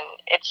vegan,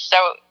 it's so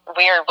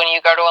weird when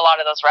you go to a lot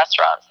of those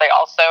restaurants. They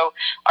also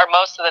are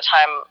most of the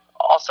time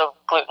also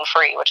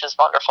gluten-free, which is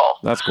wonderful.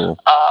 That's cool.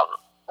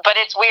 But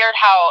it's weird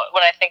how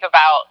when I think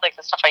about like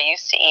the stuff I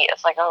used to eat,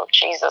 it's like, oh,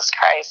 Jesus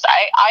Christ.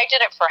 I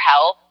did it for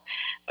health,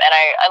 and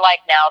I like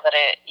now that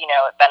it, you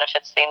know, it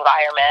benefits the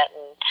environment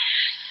and,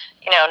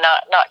 you know,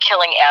 not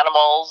killing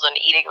animals and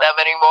eating them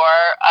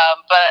anymore.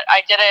 But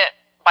I did it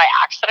by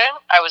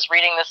accident. I was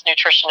reading this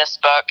nutritionist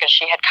book, and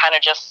she had kind of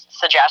just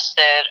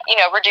suggested, you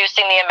know,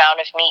 reducing the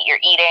amount of meat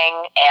you're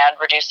eating and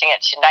reducing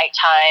it to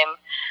nighttime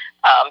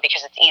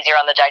because it's easier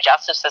on the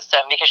digestive system,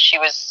 because she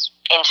was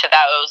into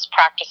those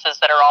practices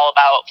that are all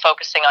about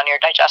focusing on your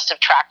digestive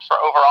tract for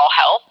overall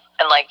health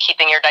and like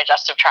keeping your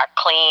digestive tract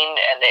clean,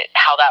 and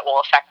how that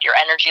will affect your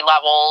energy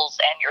levels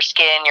and your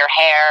skin, your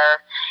hair,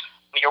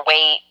 your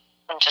weight,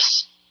 and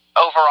just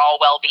overall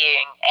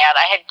well-being. And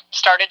I had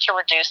started to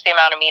reduce the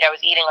amount of meat I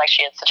was eating like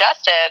she had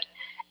suggested,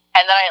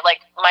 and then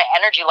my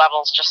energy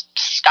levels just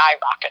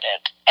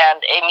skyrocketed,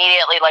 and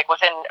immediately, like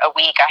within a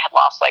week, I had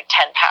lost like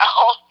 10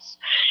 pounds,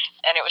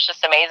 and it was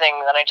just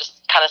amazing. Then I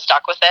just kind of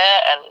stuck with it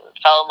and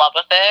fell in love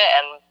with it,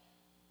 and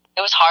it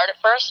was hard at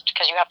first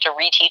because you have to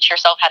reteach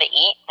yourself how to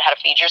eat and how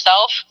to feed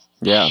yourself.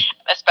 Yeah.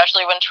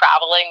 Especially when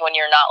traveling, when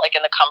you're not like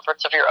in the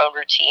comforts of your own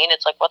routine.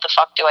 It's like, what the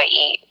fuck do I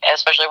eat?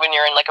 Especially when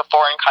you're in like a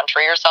foreign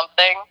country or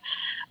something.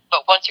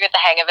 But once you get the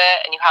hang of it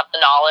and you have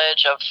the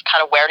knowledge of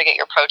kind of where to get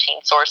your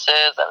protein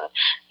sources and,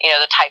 you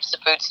know, the types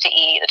of foods to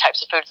eat, the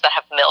types of foods that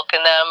have milk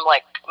in them,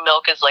 like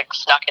milk is like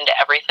snuck into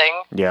everything.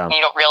 Yeah. And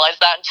you don't realize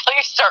that until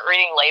you start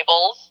reading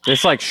labels.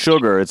 It's like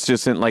sugar. It's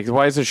just in, like,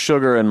 why is there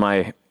sugar in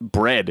my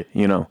bread?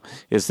 You know,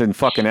 it's in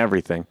fucking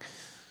everything.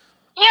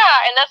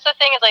 Yeah, and that's the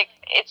thing is, like,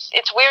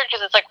 it's weird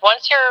because it's like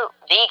once you're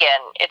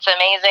vegan, it's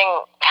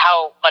amazing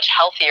how much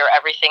healthier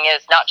everything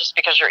is, not just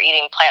because you're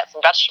eating plants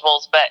and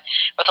vegetables, but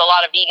with a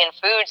lot of vegan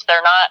foods,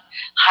 they're not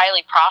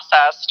highly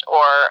processed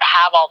or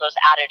have all those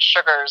added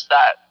sugars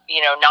that,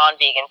 you know,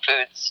 non-vegan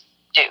foods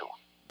do.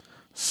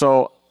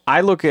 So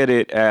I look at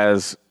it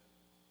as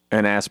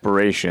an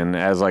aspiration,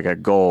 as like a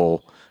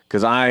goal,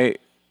 because I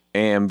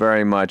am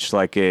very much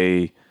like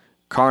a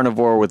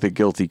carnivore with a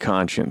guilty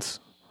conscience.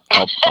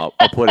 I'll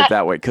put it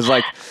that way. Because,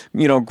 like,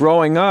 you know,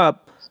 growing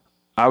up,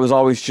 I was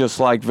always just,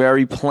 like,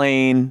 very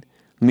plain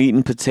meat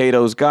and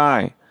potatoes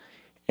guy.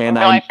 And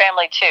my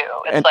family, too.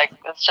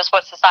 It's just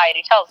what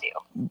society tells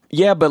you.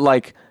 Yeah, but,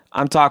 like,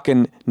 I'm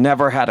talking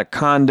never had a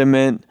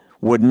condiment,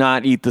 would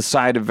not eat the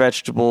side of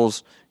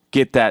vegetables,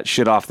 get that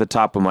shit off the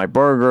top of my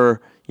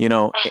burger, you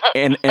know,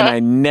 and I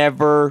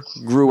never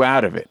grew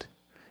out of it.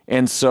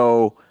 And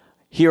so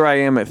here I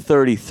am at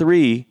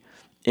 33,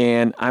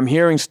 and I'm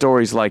hearing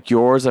stories like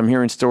yours. I'm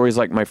hearing stories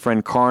like my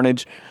friend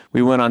Carnage.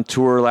 We went on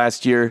tour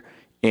last year,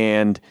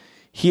 and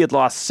he had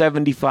lost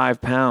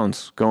 75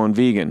 pounds going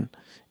vegan.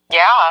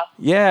 Yeah.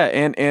 Yeah,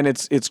 and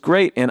it's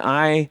great. And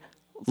I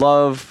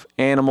love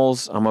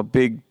animals. I'm a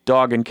big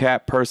dog and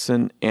cat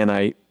person, and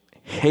I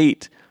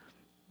hate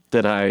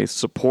that I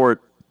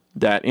support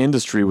that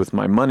industry with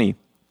my money.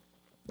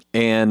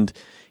 And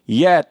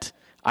yet,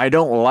 I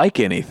don't like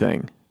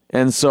anything.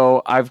 And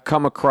so I've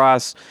come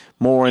across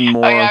more and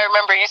more. Oh, yeah, I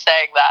remember you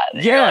saying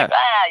that. Yeah. You're like,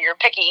 you're a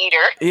picky eater.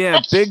 Yeah,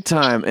 big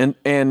time.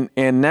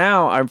 And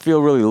now I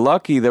feel really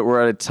lucky that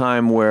we're at a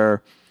time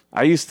where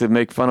I used to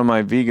make fun of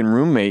my vegan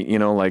roommate, you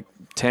know, like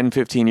 10,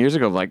 15 years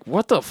ago. Like,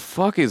 what the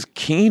fuck is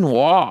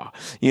quinoa?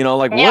 You know,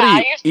 like, what are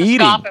you eating?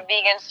 Yeah, I used to scoff at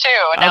vegans too,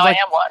 and now I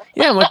am one.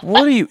 Yeah, I'm like,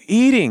 what are you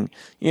eating?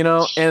 You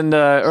know, and,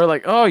 or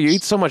like, oh, you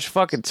eat so much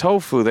fucking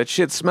tofu. That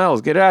shit smells.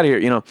 Get out of here,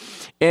 you know.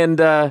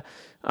 And,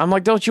 I'm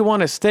like, don't you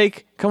want a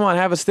steak? Come on,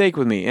 have a steak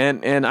with me.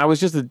 And I was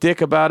just a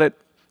dick about it.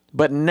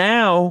 But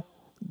now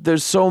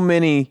there's so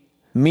many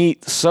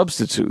meat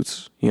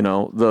substitutes, you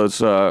know, those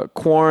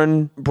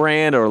Quorn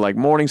brand or like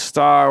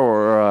Morningstar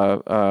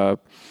or,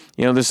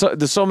 you know,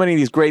 there's so many of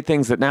these great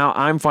things that now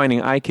I'm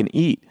finding I can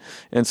eat.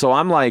 And so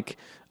I'm like,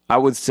 I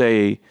would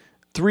say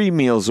 3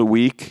 meals a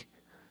week,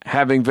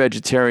 having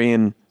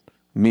vegetarian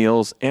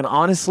meals. And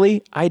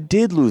honestly, I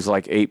did lose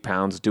like 8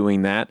 pounds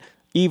doing that,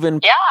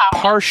 even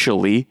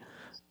partially.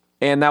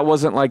 And that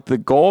wasn't like the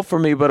goal for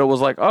me, but it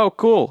was like, oh,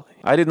 cool.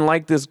 I didn't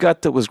like this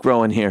gut that was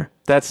growing here.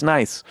 That's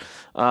nice.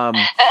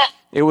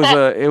 It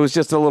was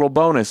just a little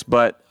bonus,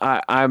 but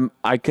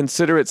I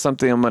consider it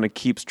something I'm going to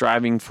keep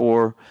striving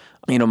for.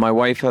 You know, my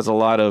wife has a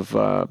lot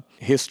of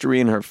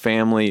history in her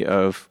family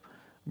of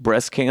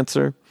breast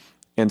cancer.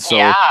 And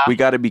so we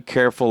got to be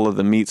careful of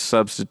the meat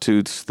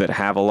substitutes that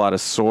have a lot of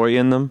soy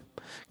in them,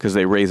 because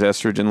they raise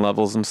estrogen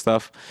levels and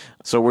stuff.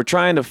 So we're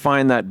trying to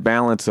find that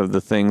balance of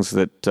the things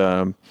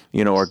that,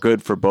 you know, are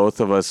good for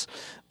both of us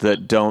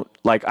that don't,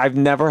 like, I've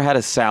never had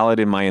a salad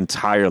in my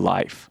entire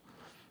life.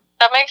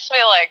 That makes me,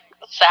 like,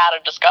 sad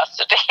and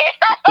disgusted to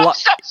hear. I'm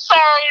so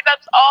sorry.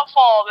 That's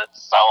awful.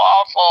 That's so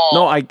awful.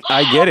 No,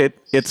 I get it.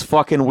 It's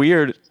fucking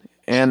weird.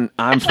 And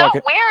it's not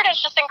weird.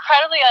 It's just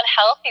incredibly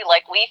unhealthy.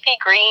 Like, leafy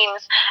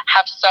greens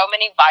have so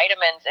many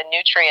vitamins and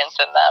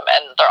nutrients in them,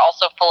 and they're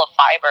also full of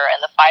fiber.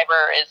 And the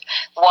fiber is,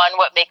 1,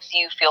 what makes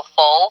you feel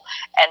full,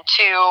 and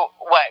 2,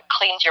 what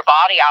cleans your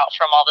body out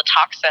from all the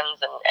toxins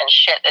and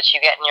shit that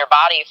you get in your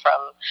body from,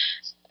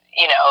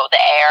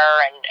 the air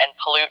and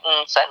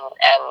pollutants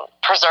and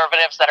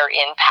preservatives that are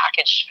in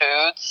packaged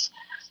foods.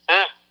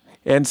 Ugh.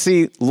 And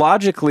see,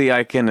 logically,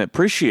 I can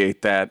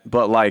appreciate that,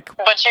 but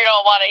but you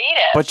don't want to eat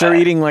it. But you're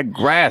eating like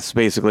grass,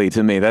 basically,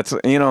 to me. That's,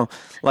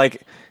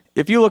 like,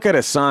 if you look at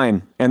a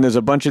sign and there's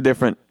a bunch of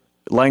different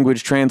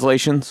language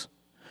translations,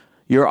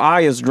 your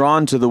eye is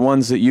drawn to the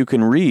ones that you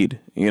can read,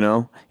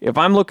 If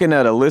I'm looking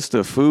at a list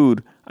of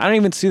food, I don't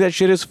even see that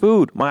shit as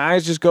food. My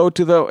eyes just go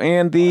to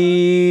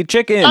the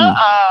chicken. No,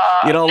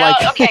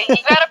 okay, you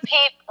gotta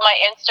peep my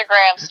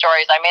Instagram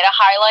stories. I made a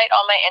highlight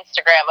on my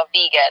Instagram of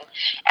vegan,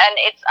 and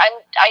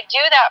I do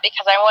that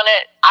because I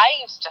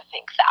used to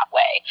think that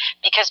way,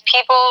 because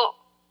people,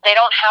 they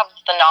don't have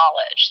the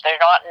knowledge. They're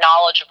not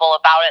knowledgeable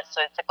about it.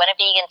 So it's like, when do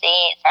vegans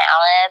eat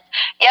salads?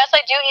 Yes,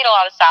 I do eat a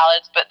lot of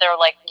salads, but they're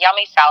like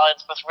yummy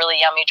salads with really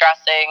yummy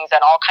dressings and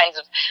all kinds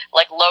of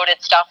like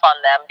loaded stuff on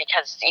them,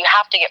 because you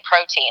have to get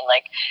protein.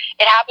 Like,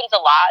 it happens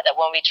a lot that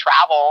when we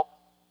travel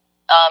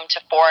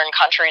to foreign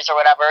countries or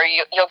whatever,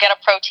 you'll get a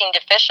protein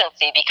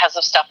deficiency because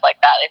of stuff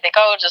like that. They think,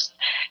 just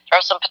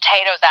throw some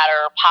potatoes at it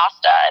or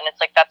pasta, and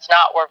it's like, that's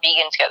not where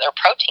vegans get their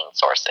protein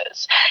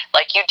sources.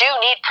 Like, you do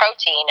need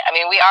protein. I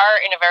mean, we are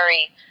in a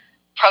very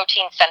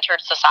protein-centered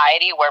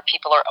society where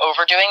people are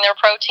overdoing their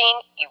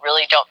protein. You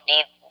really don't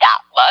need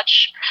that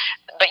much,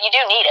 but you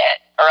do need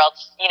it, or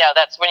else,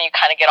 that's when you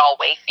kind of get all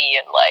wafy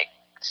and like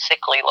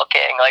sickly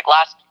looking. Like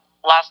last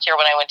year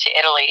when I went to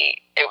Italy,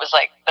 it was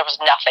like there was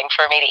nothing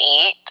for me to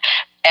eat.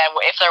 And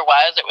if there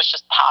was, it was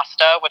just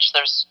pasta, which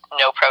there's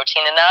no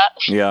protein in that.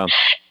 Yeah.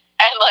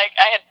 And like,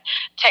 I had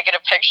taken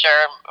a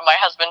picture. My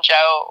husband,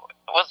 Joe,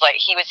 was like,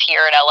 he was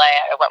here in LA.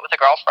 I went with a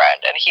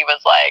girlfriend, and he was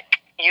like,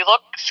 you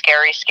look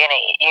scary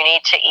skinny. You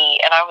need to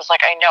eat. And I was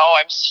like, I know,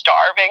 I'm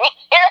starving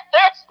here.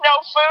 There's no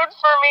food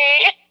for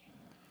me.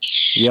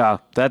 Yeah,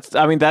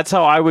 that's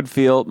how I would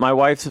feel. My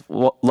wife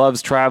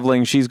loves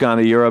traveling. She's gone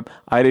to Europe.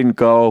 I didn't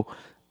go.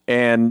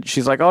 And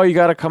she's like, you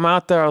got to come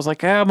out there. I was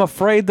like, I'm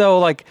afraid, though.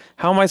 Like,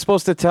 how am I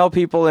supposed to tell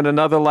people in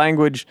another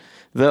language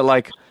that,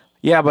 like,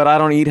 yeah, but I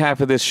don't eat half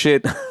of this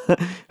shit.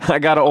 I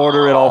got to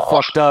order it all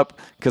fucked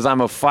up because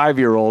I'm a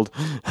 5-year-old.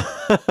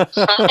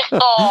 I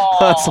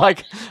was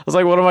like,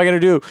 what am I going to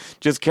do?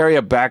 Just carry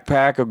a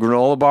backpack of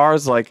granola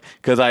bars? Like,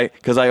 because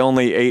I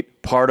only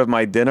ate part of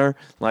my dinner?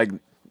 Like,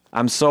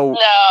 I'm so...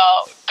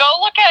 No. Go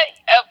look at,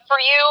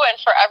 for you and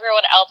for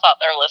everyone else out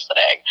there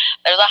listening,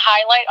 there's a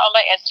highlight on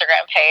my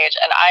Instagram page,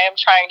 and I am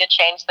trying to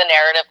change the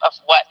narrative of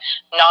what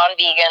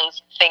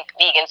non-vegans think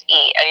vegans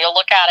eat. And you'll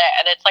look at it,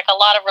 and it's like a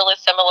lot of really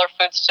similar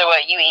foods to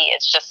what you eat.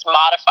 It's just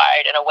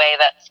modified in a way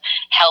that's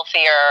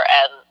healthier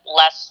and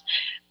less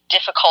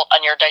difficult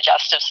on your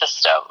digestive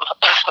system.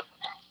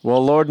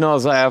 Well, Lord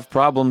knows I have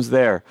problems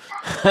there.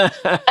 Well,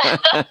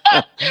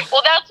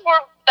 that's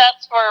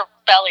where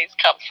bellies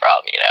come from,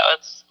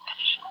 It's...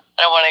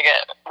 I don't want to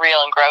get real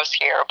and gross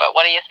here, but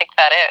what do you think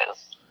that is?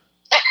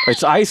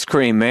 It's ice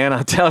cream, man.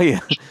 I'll tell you.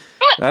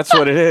 That's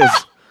what it is.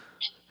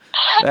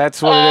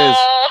 That's what it is.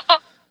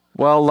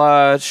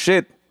 Well,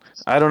 shit.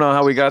 I don't know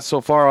how we got so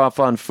far off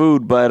on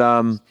food, but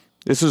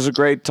this was a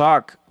great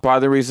talk. Part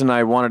of the reason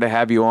I wanted to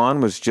have you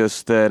on was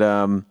just that,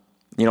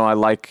 I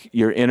like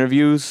your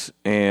interviews,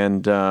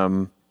 and,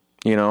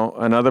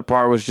 another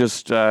part was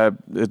just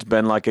it's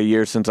been like a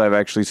year since I've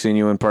actually seen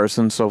you in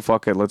person, so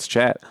fuck it, let's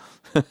chat.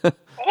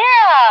 Yeah,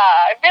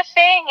 I miss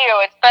seeing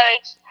you.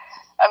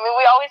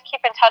 We always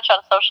keep in touch on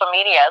social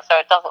media, so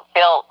it doesn't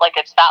feel like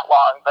it's that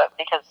long, but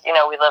because, we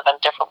live in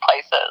different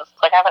places.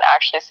 It's like I haven't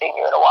actually seen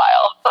you in a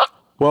while.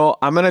 Well,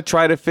 I'm going to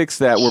try to fix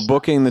that. We're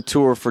booking the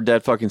tour for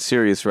Dead Fucking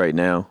Serious right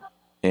now.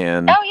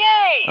 And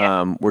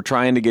yay! We're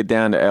trying to get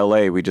down to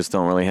LA. We just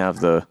don't really have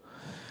the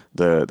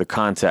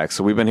contacts.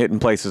 So we've been hitting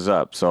places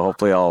up. So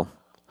hopefully I'll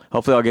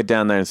get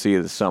down there and see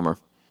you this summer.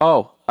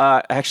 Oh,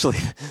 actually,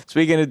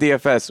 speaking of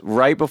DFS,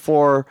 right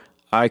before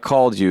I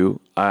called you,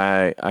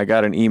 I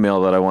got an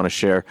email that I want to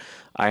share.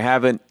 I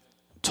haven't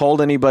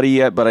told anybody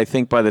yet, but I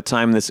think by the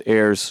time this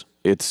airs,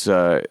 it's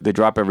they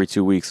drop every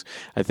 2 weeks.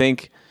 I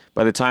think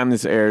by the time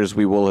this airs,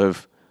 we will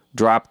have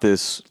dropped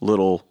this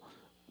little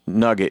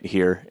nugget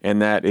here,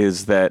 and that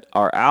is that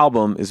our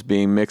album is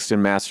being mixed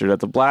and mastered at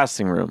the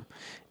Blasting Room.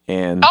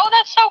 And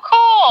that's so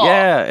cool.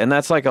 Yeah, and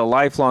that's like a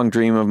lifelong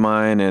dream of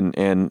mine,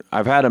 and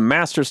I've had a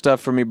master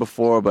stuff for me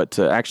before, but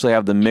to actually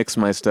have them mix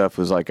my stuff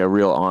was like a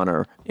real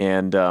honor.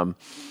 And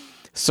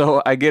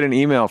so I get an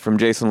email from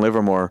Jason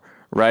Livermore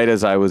right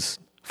as I was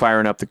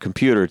firing up the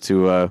computer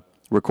to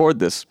record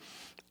this,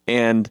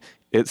 and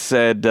it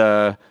said,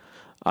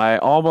 I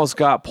almost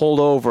got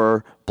pulled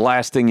over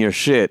blasting your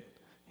shit.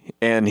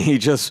 And he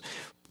just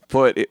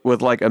put it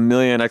with like a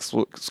million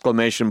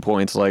exclamation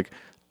points, like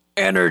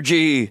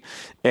energy.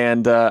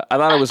 And I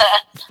thought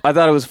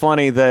it was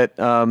funny that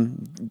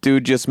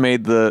dude just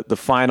made the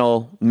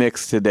final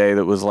mix today.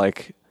 That was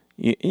like,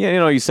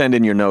 you send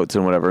in your notes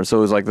and whatever. So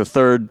it was like the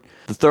third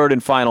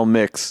and final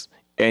mix,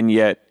 and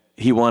yet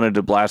he wanted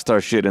to blast our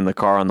shit in the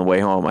car on the way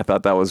home. I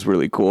thought that was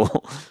really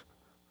cool.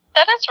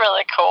 That is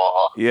really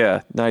cool.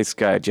 Yeah, nice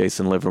guy,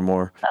 Jason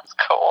Livermore. That's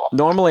cool.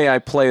 Normally I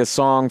play a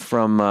song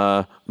from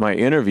my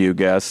interview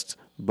guest,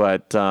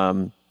 but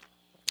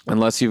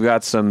unless you've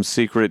got some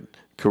secret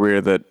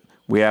career that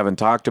we haven't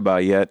talked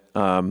about yet,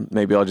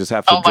 maybe I'll just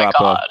have to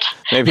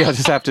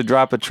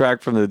drop a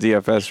track from the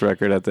DFS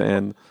record at the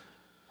end.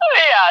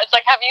 Yeah, it's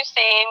like, have you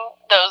seen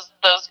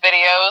those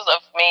videos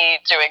of me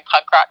doing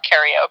punk rock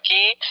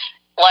karaoke?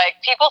 Like,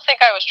 people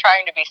think I was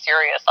trying to be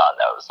serious on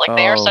those. Like,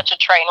 they are such a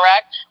train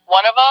wreck.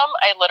 One of them,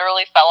 I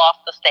literally fell off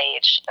the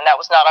stage, and that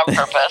was not on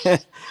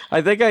purpose.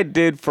 I think I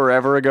did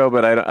forever ago,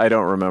 but I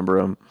don't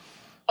remember them.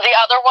 The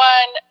other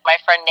one, my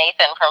friend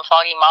Nathan from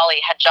Foggy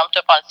Molly had jumped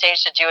up on stage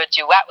to do a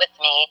duet with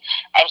me,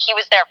 and he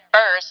was there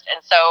first,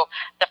 and so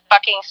the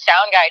fucking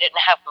sound guy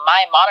didn't have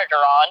my monitor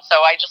on,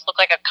 so I just looked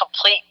like a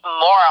complete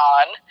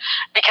moron,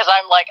 because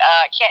I'm like,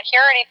 I can't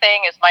hear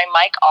anything. Is my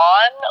mic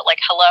on? Like,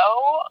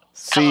 hello?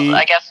 See,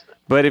 I guess.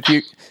 But if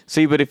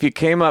you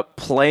came up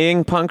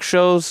playing punk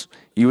shows,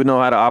 you would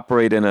know how to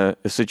operate in a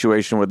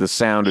situation where the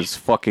sound is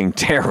fucking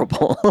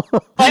terrible.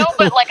 No,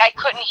 but like I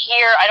couldn't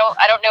hear. I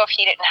don't know if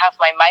he didn't have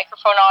my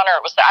microphone on or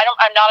it was.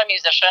 I'm not a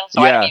musician,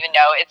 so I don't even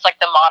know. It's like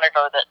the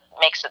monitor that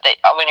makes it that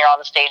when you're on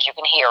the stage you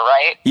can hear,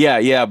 right?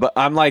 Yeah. But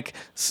I'm like,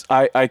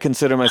 I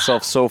consider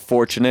myself so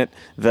fortunate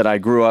that I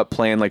grew up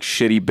playing like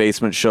shitty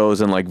basement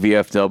shows and like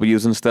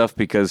VFWs and stuff,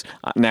 because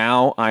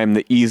now I'm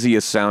the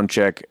easiest sound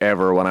check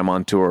ever when I'm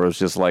on tour. It's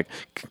just like,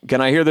 can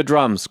I hear the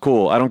drums?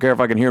 Cool. I don't care if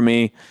I can hear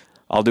me.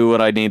 I'll do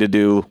what I need to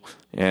do,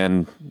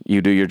 and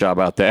you do your job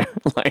out there.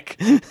 Like,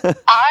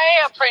 I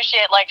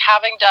appreciate, like,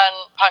 having done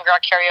punk rock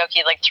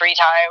karaoke like 3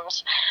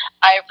 times,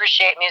 I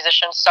appreciate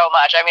musicians so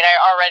much. I mean, I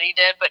already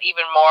did, but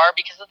even more,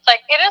 because it's like,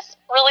 it is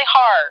really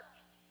hard.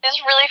 It's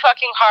really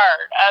fucking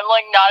hard. I'm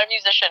like not a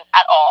musician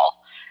at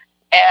all.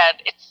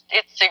 And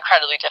it's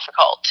incredibly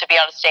difficult to be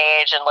on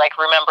stage and like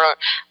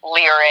remember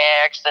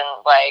lyrics and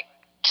like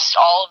just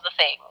all of the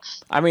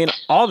things. I mean,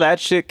 all that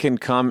shit can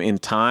come in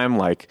time.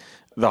 Like,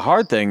 the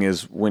hard thing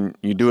is when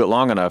you do it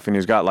long enough and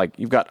you've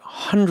got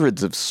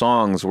hundreds of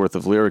songs worth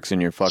of lyrics in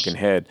your fucking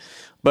head.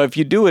 But if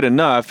you do it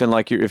enough, and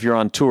like if you're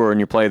on tour and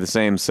you play the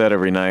same set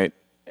every night,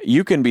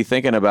 you can be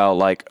thinking about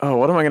like, oh,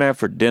 what am I gonna have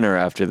for dinner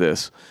after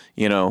this?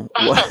 You know,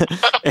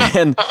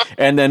 and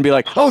then be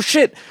like, oh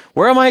shit,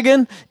 where am I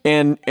again?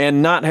 And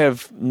not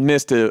have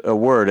missed a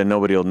word and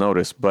nobody will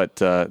notice. But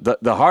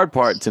the hard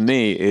part to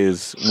me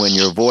is when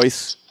your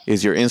voice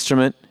is your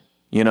instrument,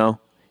 you know.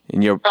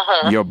 And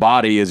your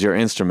body is your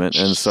instrument.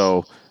 And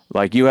so,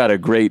 like, you had a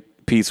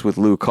great piece with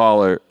Lou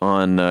Collar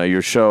on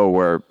your show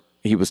where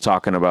he was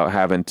talking about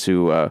having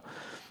to,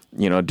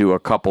 do a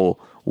couple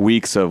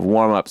weeks of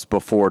warm-ups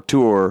before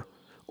tour,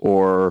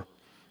 or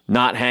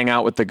not hang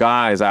out with the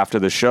guys after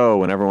the show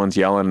when everyone's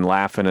yelling and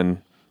laughing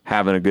and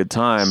having a good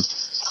time,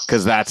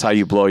 because that's how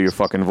you blow your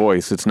fucking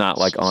voice. It's not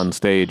like on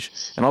stage.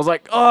 And I was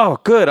like, oh,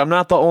 good. I'm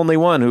not the only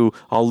one who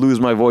I'll lose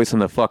my voice in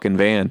the fucking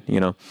van, you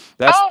know.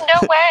 No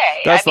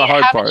way. That's the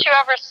hard part. Haven't you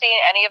ever seen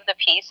any of the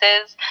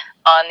pieces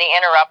on The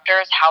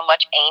Interrupters, how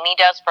much Amy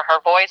does for her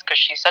voice? Because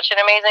she's such an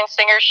amazing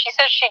singer. She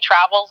says she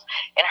travels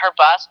in her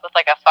bus with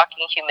like a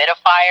fucking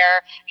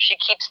humidifier. She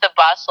keeps the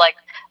bus like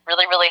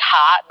really, really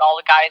hot, and all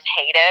the guys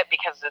hate it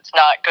because it's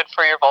not good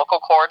for your vocal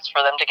cords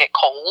for them to get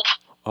cold.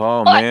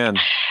 Oh, man.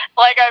 She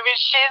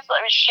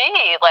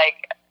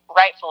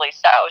rightfully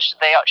so.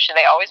 They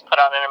always put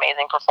on an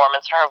amazing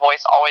performance. Her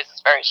voice always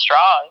is very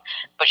strong,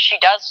 but she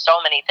does so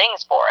many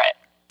things for it.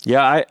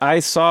 Yeah, I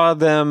saw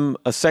them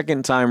a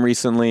second time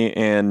recently,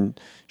 and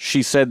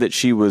she said that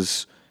she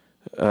was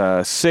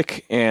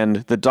sick, and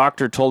the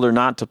doctor told her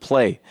not to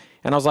play.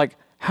 And I was like,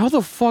 how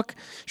the fuck?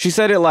 She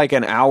said it like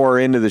an hour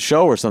into the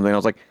show or something. I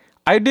was like,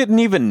 I didn't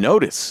even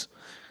notice.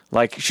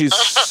 Like, she's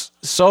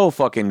so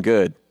fucking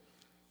good.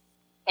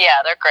 Yeah,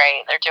 they're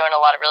great. They're doing a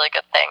lot of really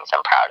good things.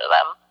 I'm proud of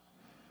them.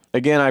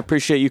 Again, I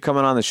appreciate you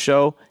coming on the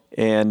show.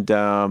 And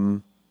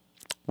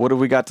what have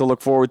we got to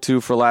look forward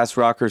to for Last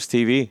Rockers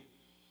TV?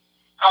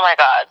 Oh my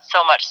God,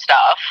 so much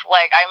stuff.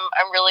 Like,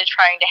 I'm really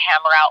trying to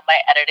hammer out my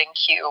editing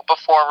queue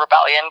before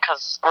Rebellion,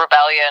 because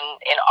Rebellion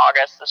in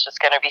August is just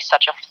going to be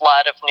such a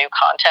flood of new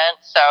content.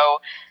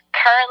 So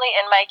currently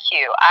in my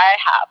queue, I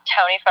have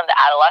Tony from the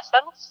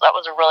Adolescents. That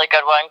was a really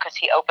good one because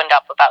he opened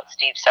up about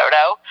Steve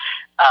Soto.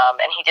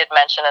 And he did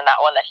mention in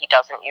that one that he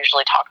doesn't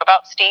usually talk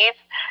about Steve.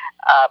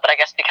 But I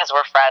guess because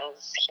we're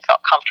friends, he felt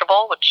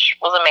comfortable, which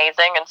was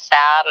amazing and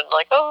sad and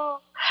like,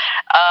 oh.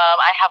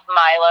 I have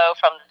Milo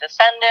from The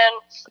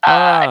Descendants.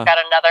 I've got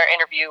another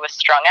interview with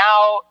Strung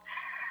Out.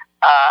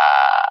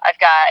 I've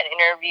got an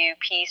interview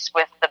piece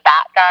with the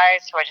Bat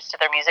Guys, who I just did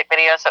their music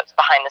video, so it's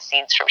behind the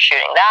scenes from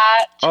shooting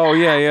that. Oh,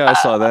 yeah, I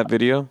saw that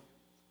video.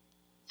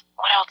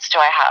 What else do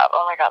I have?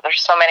 Oh my God,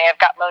 there's so many.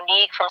 I've got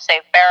Monique from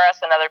Save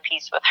Barris, another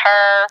piece with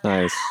her.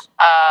 Nice.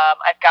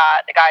 I've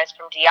got the guys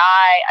from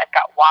DI. I've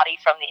got Waddy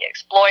from The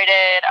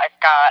Exploited. I've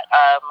got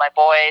my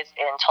boys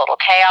in Total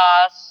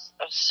Chaos.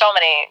 There's so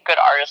many good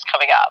artists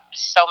coming up.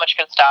 So much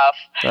good stuff.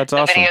 That's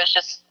awesome. The videos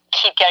just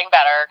keep getting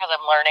better because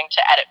I'm learning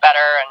to edit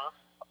better and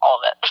all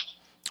of it.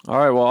 All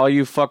right, well, all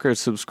you fuckers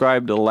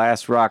subscribe to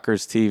Last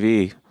Rockers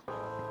TV.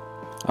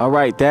 All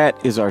right,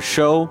 that is our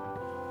show.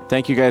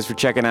 Thank you guys for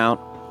checking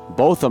out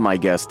both of my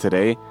guests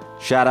today.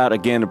 Shout out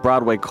again to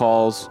Broadway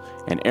Calls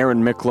and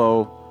Aaron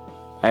Miklo.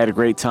 I had a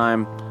great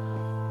time.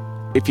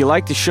 If you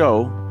like the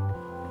show,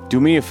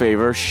 do me a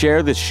favor,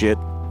 share this shit,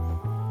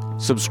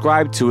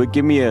 subscribe to it,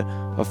 give me a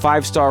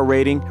 5-star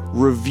rating,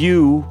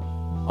 review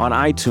on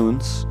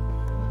iTunes.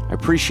 I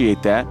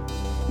appreciate that.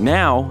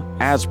 Now,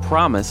 as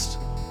promised,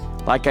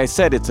 like I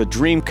said, it's a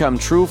dream come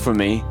true for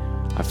me.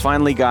 I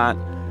finally got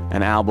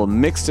an album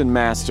mixed and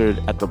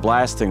mastered at the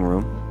Blasting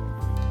Room.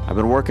 I've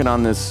been working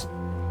on this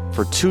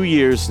for 2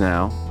 years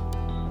now.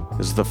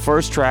 This is the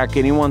first track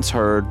anyone's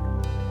heard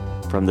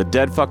from the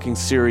Dead Fucking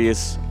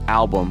Serious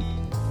album,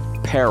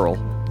 Peril.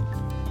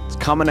 It's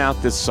coming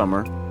out this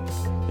summer.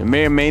 There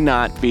may or may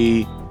not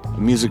be a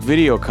music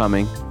video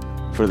coming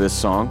for this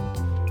song.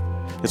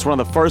 It's one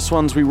of the first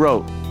ones we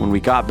wrote when we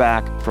got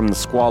back from the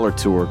Squalor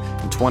Tour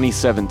in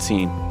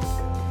 2017.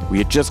 We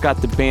had just got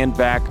the band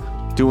back,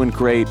 doing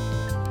great,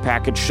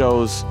 package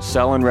shows,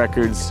 selling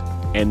records,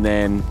 and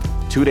then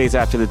 2 days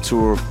after the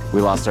tour,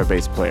 we lost our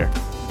bass player.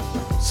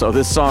 So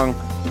this song,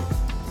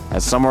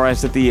 as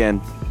summarized at the end,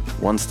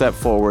 1 step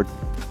forward,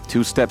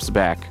 2 steps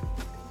back.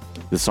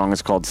 This song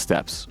is called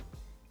Steps.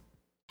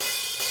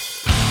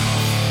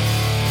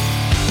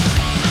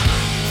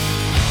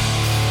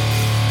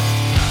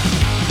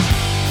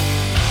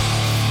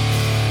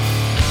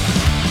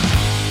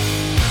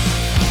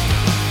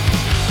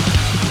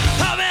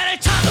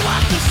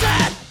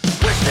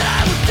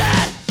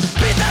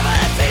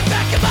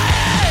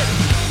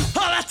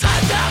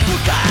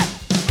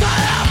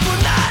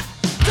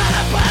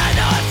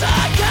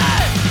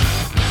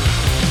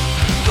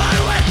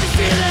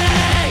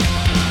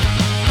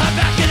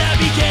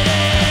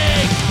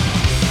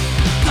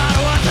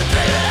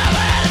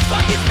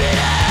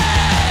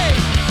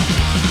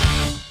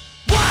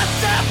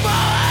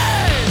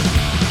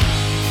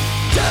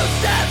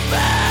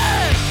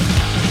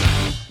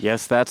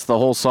 Yes, that's the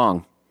whole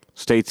song.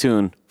 Stay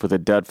tuned for the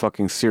Dead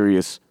Fucking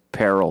Serious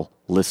Peril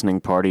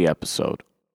listening party episode.